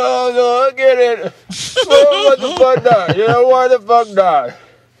like, oh, no, I get it. Well, what the fuck not? Why the fuck not?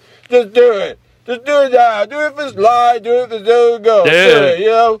 Just do it. Just do it now. Do it for Sly. Do it for Silver and Gold. Do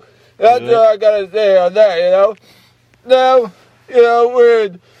it, That's all I gotta say on that, Now,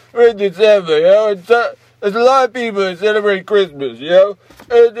 we're in December, and there's a lot of people that celebrate Christmas,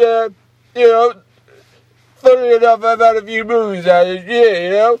 And, funny enough, I've had a few movies out this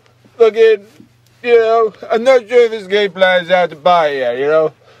year, Fucking, I'm not sure if this game plan is out to buy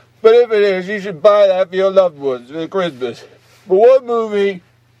yet, But if it is, you should buy that for your loved ones for Christmas. But one movie,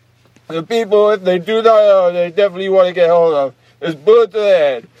 the people, if they do not know, they definitely want to get hold of, is Bullet to the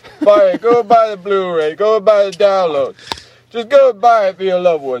Head. Buy it. Go and buy the Blu-ray. Go and buy the download. Just go and buy it for your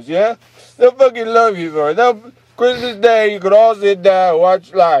loved ones, yeah? They'll fucking love you for it. Christmas Day, you could all sit down and watch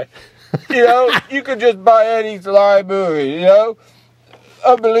Sly. You could just buy any Sly movie,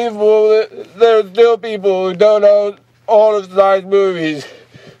 Unbelievable that there are still people who don't own all of Sly's movies.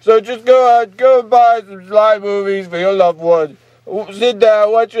 So just go and buy some Sly movies for your loved ones. Sit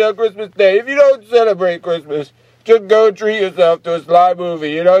down, watch it on Christmas Day. If you don't celebrate Christmas, just go treat yourself to a Sly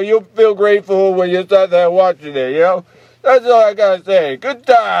movie, You'll feel grateful when you sat there watching it, That's all I gotta say. Good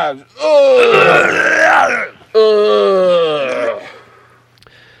times.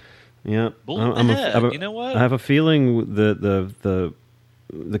 Yeah, You know what? I have a feeling that the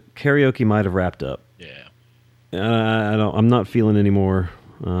karaoke might have wrapped up. Yeah. I'm not feeling any more.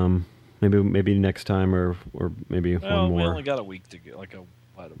 Maybe next time or maybe one more. We only got a week to get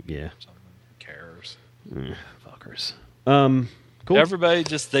yeah. Something. Who cares? Fuckers. Cool. Everybody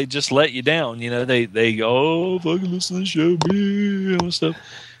they just let you down. They go, fucking listen to the show, me, and stuff.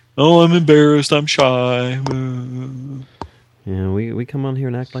 Oh, I'm embarrassed. I'm shy. Yeah, we come on here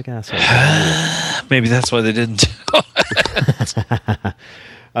and act like assholes. Maybe that's why they didn't do it.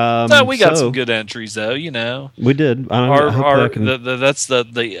 No, we got some good entries, though. We did. That's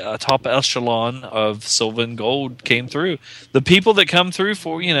the top echelon of Silver and Gold came through. The people that come through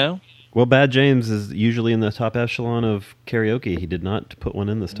for Well, Bad James is usually in the top echelon of karaoke. He did not put one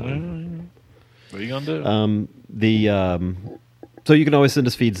in this time. What are you gonna do? So you can always send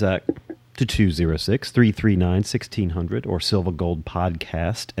us feedback to 206-339-1600 or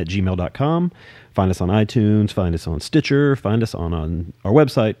silvergoldpodcast@gmail.com. Find us on iTunes, find us on Stitcher, find us on our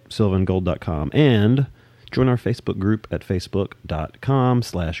website, silverandgold.com, and join our Facebook group at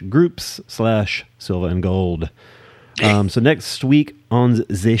facebook.com/groups/silverandgold. So next week on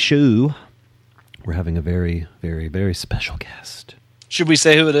the show, we're having a very, very, very special guest. Should we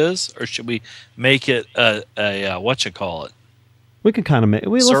say who it is, or should we make it a whatchamacallit? We can kind of make.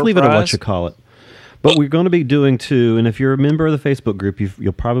 Let's leave it a whatchamacallit. But we're going to be doing two, and if you're a member of the Facebook group,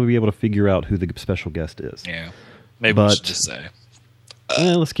 you'll probably be able to figure out who the special guest is. Yeah, maybe we should just say.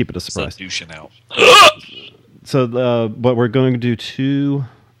 Let's keep it a surprise. Douching out. So, but we're going to do two.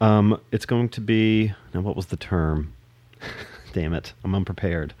 It's going to be now. What was the term? Damn it! I'm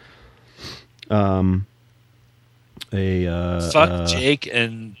unprepared. Fuck Jake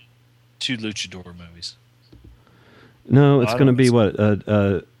and 2 luchador movies. No, it's going to be what?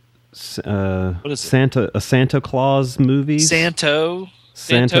 What is it? A Santa Claus movie? Santos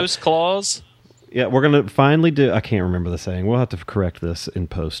Claus? Yeah, we're going to finally do... I can't remember the saying. We'll have to correct this in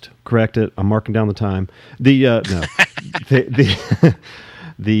post. Correct it. I'm marking down the time. No.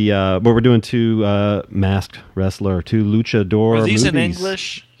 But we're doing 2 masked wrestler, 2 luchador Are these movies in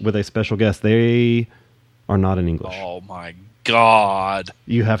English? With a special guest. They are not in English. Oh, my God.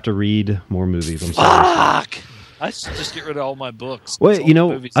 You have to read more movies. I'm sorry. Fuck! I should just get rid of all my books. Wait,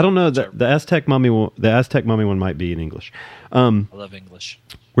 I don't know. The Aztec Mummy one might be in English. I love English.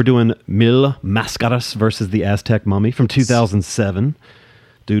 We're doing Mil Mascaras versus the Aztec Mummy from 2007.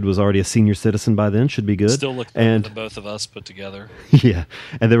 Dude was already a senior citizen by then. Should be good. Still look better than both of us put together. Yeah.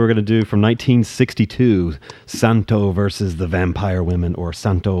 And then we're going to do from 1962, Santo versus the Vampire Women, or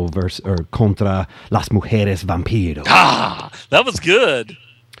Santo versus or contra las mujeres vampiro. That was good.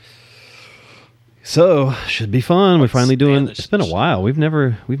 So should be fun. We're finally doing. It's been a while. We've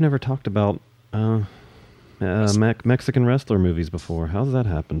never talked about Mexican wrestler movies before. How's that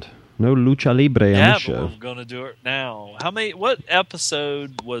happened? No lucha libre on the show. But we're going to do it now. What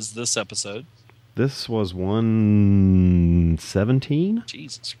episode was this episode? This was 117.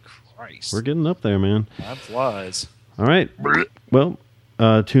 Jesus Christ! We're getting up there, man. Time flies. All right. Well,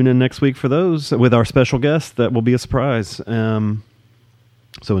 tune in next week for those with our special guest. That will be a surprise. So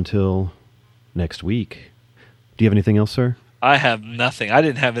until next week. Do you have anything else, sir? I have nothing. I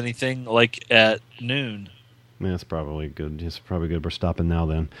didn't have anything at noon. Yeah, it's probably good. It's probably good. We're stopping now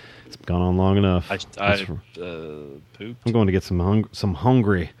then. It's gone on long enough. I pooped. I'm going to get some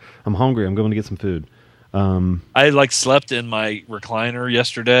hungry. I'm hungry. I'm going to get some food. I slept in my recliner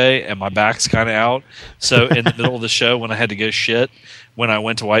yesterday, and my back's kind of out. So in the middle of the show, when I had to go shit, when I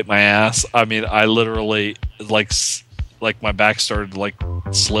went to wipe my ass, I mean, I literally my back started to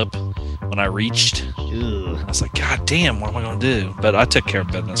slip when I reached. Ugh. I was like, God damn, what am I going to do? But I took care of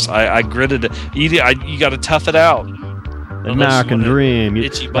business. I gritted it. You got to tough it out. American dream.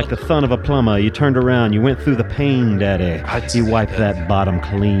 Like the son of a plumber, you turned around, you went through the pain, daddy. You wiped that bottom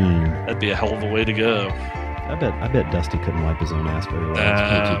clean. That'd be a hell of a way to go. I bet Dusty couldn't wipe his own ass very well. It's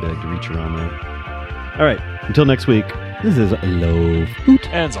probably too big to reach around there. All right, until next week, this is Love Hoot.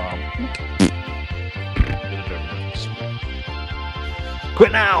 Hands on.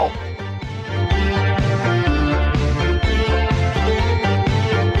 Quit now!